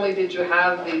 not only did you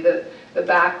have the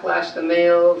backlash, the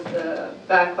males, the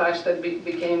backlash that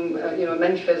became,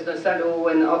 Manifeste de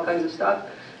Salaud and all kinds of stuff,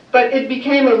 but it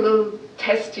became a little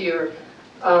testier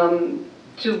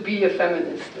to be a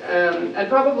feminist. And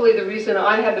probably the reason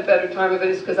I had the better time of it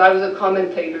is because I was a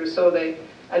commentator, so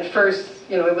at first,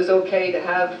 it was okay to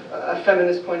have a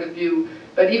feminist point of view,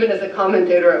 but even as a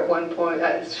commentator at one point,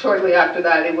 shortly after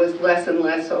that, it was less and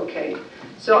less okay.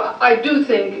 So I do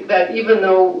think that even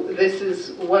though this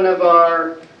is one of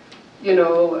our you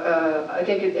know, I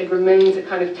think it remains a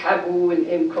kind of taboo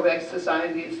in Quebec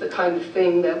society. It's the kind of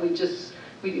thing that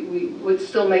it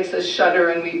still makes us shudder,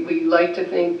 and we like to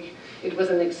think it was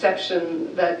an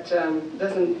exception that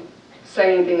doesn't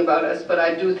say anything about us, but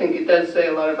I do think it does say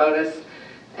a lot about us.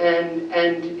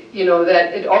 And you know,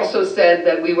 that it also said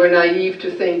that we were naive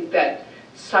to think that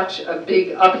such a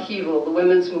big upheaval, the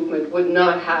women's movement, would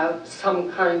not have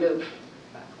some kind of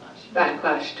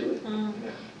backlash to it. Yeah.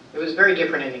 It was very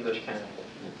different in English Canada.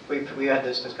 We had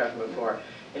this discussion before.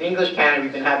 In English Canada,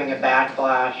 we've been having a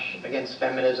backlash against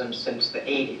feminism since the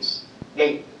 80s.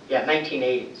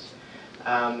 1980s.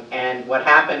 And what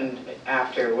happened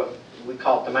after what we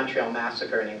call it the Montreal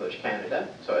Massacre in English Canada,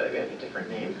 so we have a different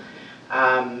name,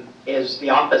 is the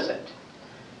opposite.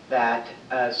 That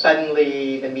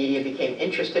suddenly the media became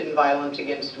interested in violence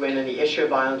against women, the issue of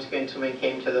violence against women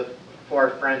came to the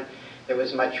forefront. There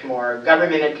was much more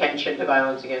government attention to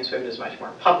violence against women, there was much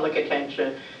more public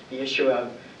attention. The issue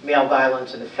of male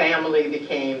violence in the family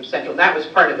became central. That was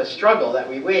part of the struggle that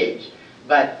we waged.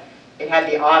 But it had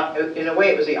in a way,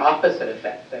 it was the opposite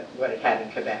effect of what it had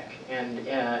in Quebec.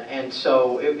 And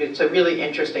so it's a really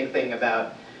interesting thing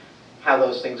about how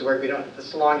those things work. We don't have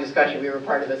this long discussion. We were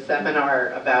part of a seminar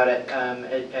about it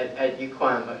at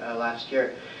UQAM last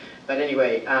year. But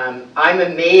anyway, I'm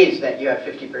amazed that you have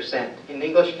 50%. In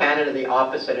English Canada, the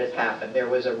opposite has happened. There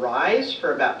was a rise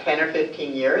for about 10 or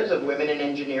 15 years of women in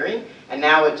engineering, and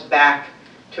now it's back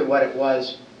to what it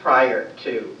was prior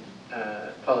to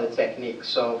Polytechnique.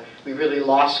 So we really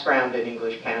lost ground in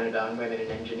English Canada on women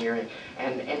in engineering,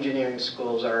 and engineering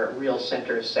schools are a real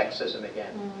center of sexism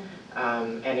again.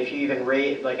 And if you even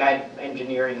raise, like I had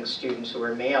engineering students who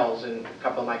were males in a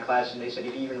couple of my classes, and they said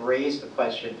if you even raise the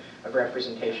question of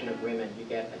representation of women, you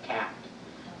get attacked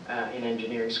in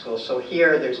engineering schools. So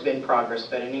here there's been progress,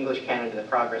 but in English Canada the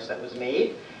progress that was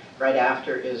made right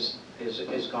after is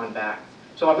gone back.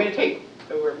 So I'm going to take,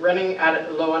 we're running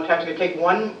low on time, so I'm going to take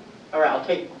one, or I'll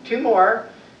take two more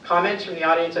comments from the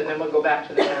audience, and then we'll go back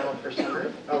to the panel for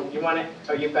summary. Oh, you want to?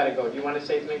 Oh, you've got to go. Do you want to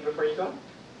say something before you go?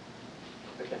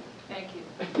 Okay. Thank you.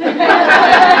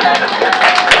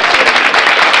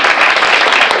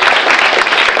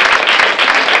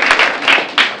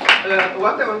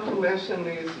 What I want to mention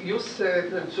is, you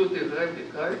said, Judy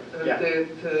Rebick, right?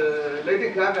 That Lady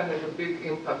Gaga has a big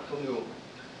impact on you.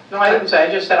 No, I didn't say. I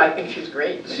just said I think she's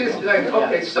great. She's great.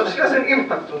 Okay, Yeah. so she has an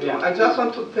impact on you. Yeah. I just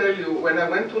want to tell you, when I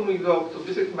went to New York to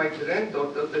visit my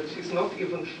granddaughter, that she's not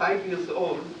even 5 years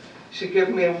old, she gave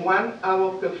me a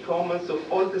 1-hour performance of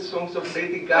all the songs of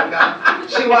Lady Gaga.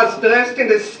 She was dressed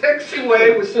in a sexy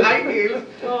way with high heels.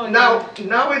 Oh,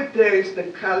 Nowadays, the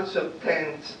culture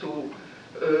tends to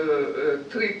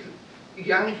treat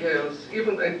young girls,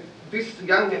 even at this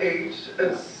young age,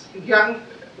 as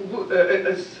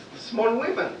as small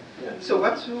women. Yeah. So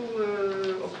what's your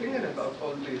opinion about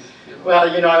all this? You know?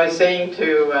 Well, you know, I was saying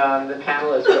to the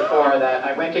panelists before that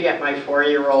I went to get my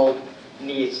 4-year-old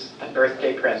niece a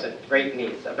birthday present, great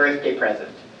niece, a birthday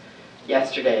present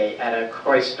yesterday at a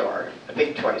toy store, a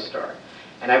big toy store.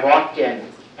 And I walked in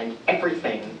and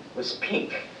everything was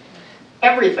pink.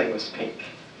 Everything was pink.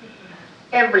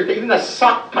 Everything, even the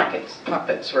sock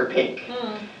puppets were pink.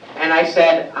 And I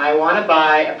said, I want to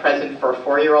buy a present for a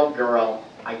 4-year-old girl.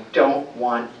 I don't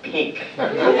want pink.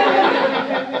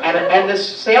 and the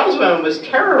saleswoman was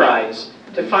terrorized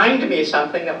to find me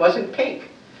something that wasn't pink.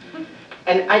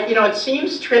 And you know, it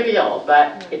seems trivial,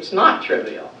 but it's not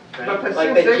trivial. Right? But I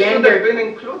like think the they gender, should have been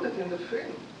included in the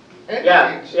film.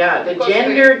 Yeah.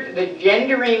 The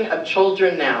gendering of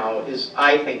children now is,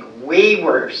 I think, way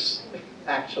worse.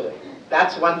 Actually,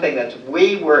 that's one thing that's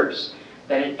way worse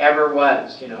than it ever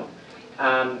was. You know,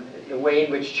 the way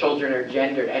in which children are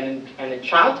gendered, and in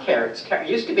childcare, it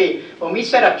used to be when we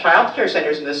set up childcare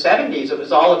centers in the 70s, it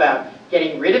was all about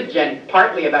getting rid of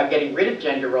partly about getting rid of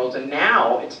gender roles, and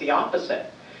now it's the opposite.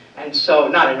 And so,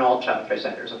 not in all childcare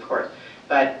centers, of course,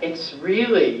 but it's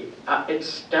really it's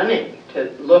stunning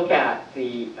to look at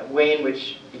the way in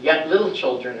which little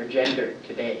children are gendered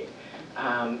today,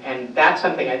 and that's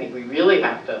something I think we really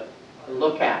have to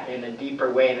look at in a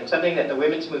deeper way, and it's something that the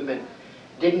women's movement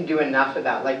didn't do enough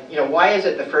about. Like, you know, why is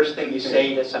it the first thing you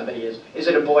say to somebody is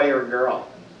it a boy or a girl,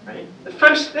 right? The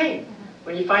first thing.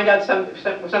 When you find out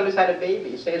somebody's had a baby,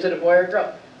 you say, is it a boy or a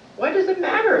girl? Why does it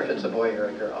matter if it's a boy or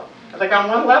a girl? Like, on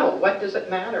one level, what does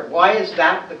it matter? Why is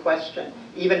that the question?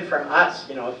 Even from us,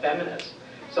 you know, a feminist.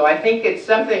 So I think it's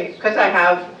something, because I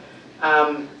have,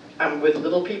 I'm with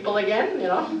little people again, you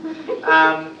know,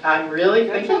 I'm really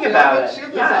thinking about it.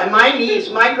 Yeah, and my niece,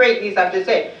 my great niece, I have to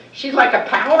say, she's like a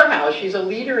powerhouse. She's a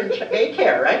leader in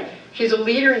daycare, right? She's a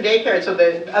leader in daycare. So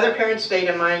the other parents say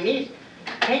to my niece,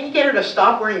 can't you get her to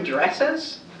stop wearing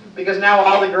dresses? Because now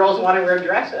all the girls want to wear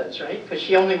dresses, right? Because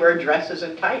she only wears dresses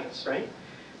and tights, right?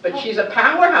 But she's a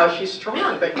powerhouse, she's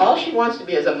strong, but all she wants to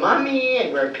be is a mummy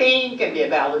and wear pink and be a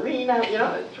ballerina, you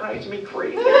know, it drives me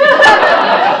crazy. There's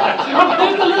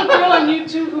a little girl on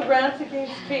YouTube who rants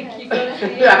against pink. You gotta see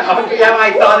it. Yeah, okay, yeah,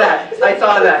 I saw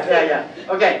that, yeah.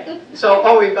 Okay,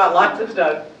 so, we've got lots of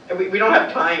stuff. We don't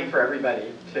have time for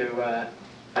everybody to,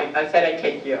 I said I'd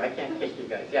take you, I can't take you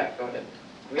guys. Yeah, go ahead.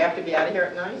 We have to be out of here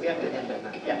at 9? We have to end at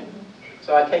 9, yeah.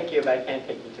 So I'll take you, but I can't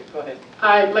take you too. Go ahead.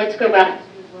 I'd like to go back.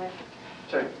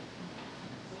 Sorry.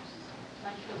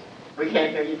 We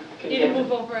can't hear you. Can You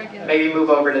move over, I guess. Maybe move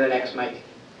over to the next mic.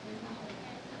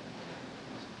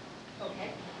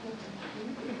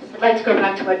 I'd like to go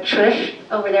back to what Trish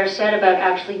over there said about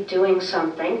actually doing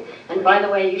something. And by the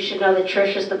way, you should know that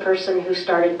Trish is the person who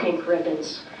started Pink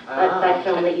Ribbons, that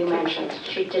film that you mentioned.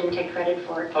 She didn't take credit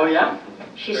for it. Oh, yeah?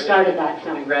 She started that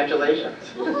film. Congratulations.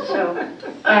 So,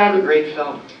 a great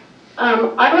film.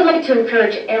 I would like to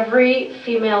encourage every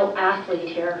female athlete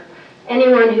here,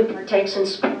 anyone who partakes in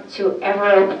sports, who ever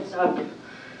opens up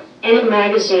any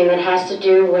magazine that has to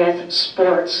do with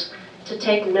sports, to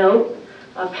take note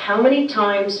of how many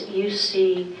times you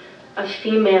see a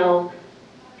female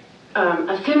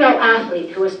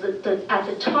athlete who is at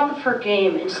the top of her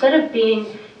game, instead of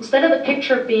the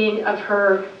picture being of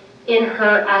her in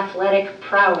her athletic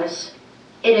prowess,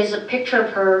 it is a picture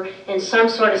of her in some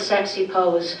sort of sexy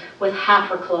pose with half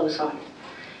her clothes on.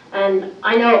 And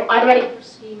I know I'm ready for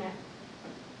ski man.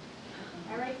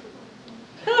 I'm ready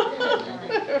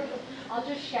for I'll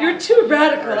just shout. You're too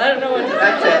radical. I don't know what to do.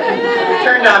 That's it. You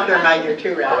turned off your mic. You're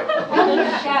too radical. I'll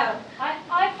just shout.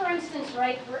 I, for instance,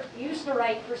 used to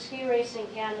write for Ski Racing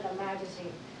Canada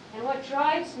magazine. And what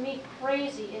drives me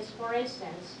crazy is, for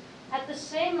instance, at the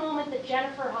same moment that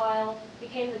Jennifer Heil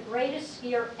became the greatest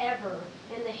skier ever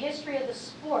in the history of the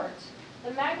sport,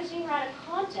 the magazine ran a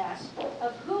contest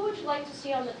of who would you like to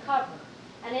see on the cover.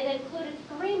 And it included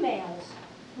 3 males.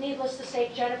 Needless to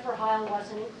say, Jennifer Heil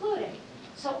wasn't included.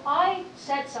 So I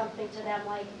said something to them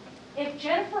like, if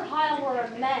Jennifer Heil were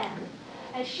a man,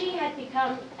 and she had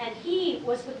become, and he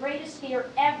was the greatest skier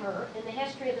ever in the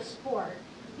history of the sport,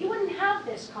 you wouldn't have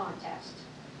this contest.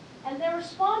 And their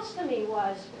response to me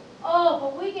was, oh,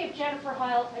 but we gave Jennifer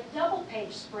Heil a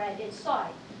double-page spread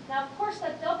inside. Now, of course,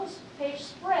 that double-page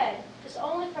spread is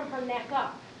only from her neck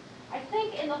up. I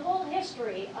think in the whole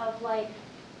history of, like,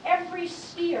 every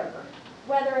skier,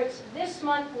 whether it's this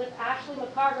month with Ashley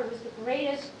McCarver, who's the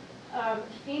greatest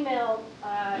female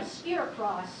skier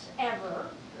cross ever,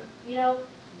 you know,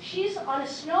 she's on a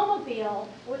snowmobile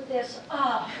with this,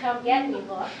 come get me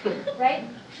look, right?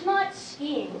 She's not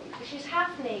skiing, she's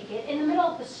half naked, in the middle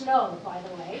of the snow, by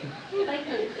the way. Like,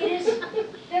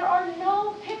 there are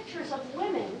no pictures of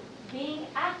women being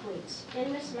athletes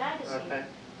in this magazine. Okay.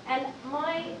 And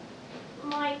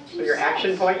my two So your cents,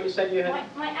 action point, you said you had?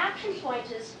 my action point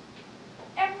is,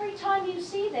 every time you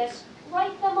see this,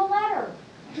 write them a letter.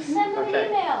 Send them an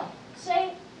email.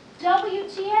 Say,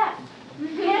 WTF.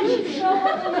 Can't you show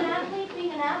up as an athlete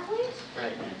being an athlete?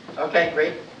 Right. Okay,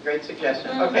 great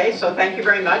suggestion. Okay, so thank you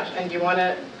very much. And do you want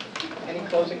to, any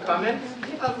closing comments?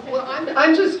 Well,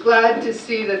 I'm just glad to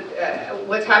see that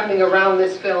what's happening around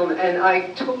this film, and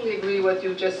I totally agree with what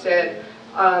you just said.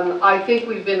 I think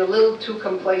we've been a little too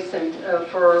complacent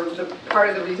for part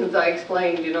of the reasons I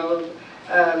explained, you know.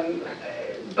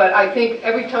 But I think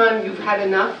every time you've had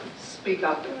enough, speak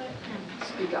up.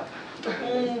 Speak up.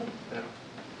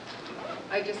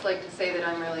 I'd just like to say that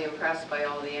I'm really impressed by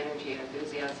all the energy and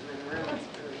enthusiasm in the room. It's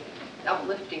really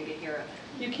uplifting to hear it.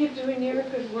 You keep doing your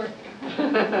good work.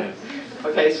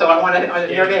 Okay, so I want to, on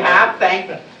your behalf, thank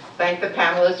the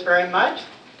panelists very much.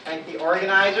 Thank the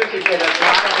organizers who did a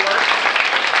lot of work.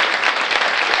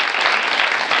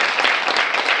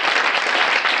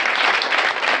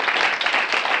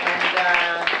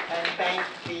 And thank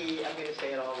the, I'm going to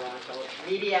say it all wrong, so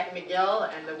media at McGill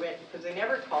and the WIT, because they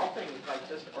never call things like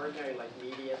just ordinary, like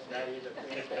media studies or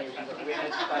communications or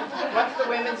women's studies. What's the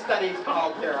women's studies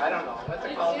called here? I don't know. What's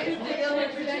it called?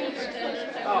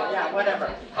 Oh, yeah,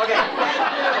 whatever. Okay, thank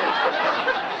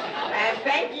you. And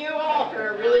thank you all for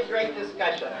a really great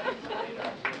discussion.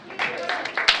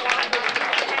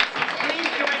 Please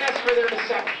join us for the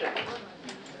reception.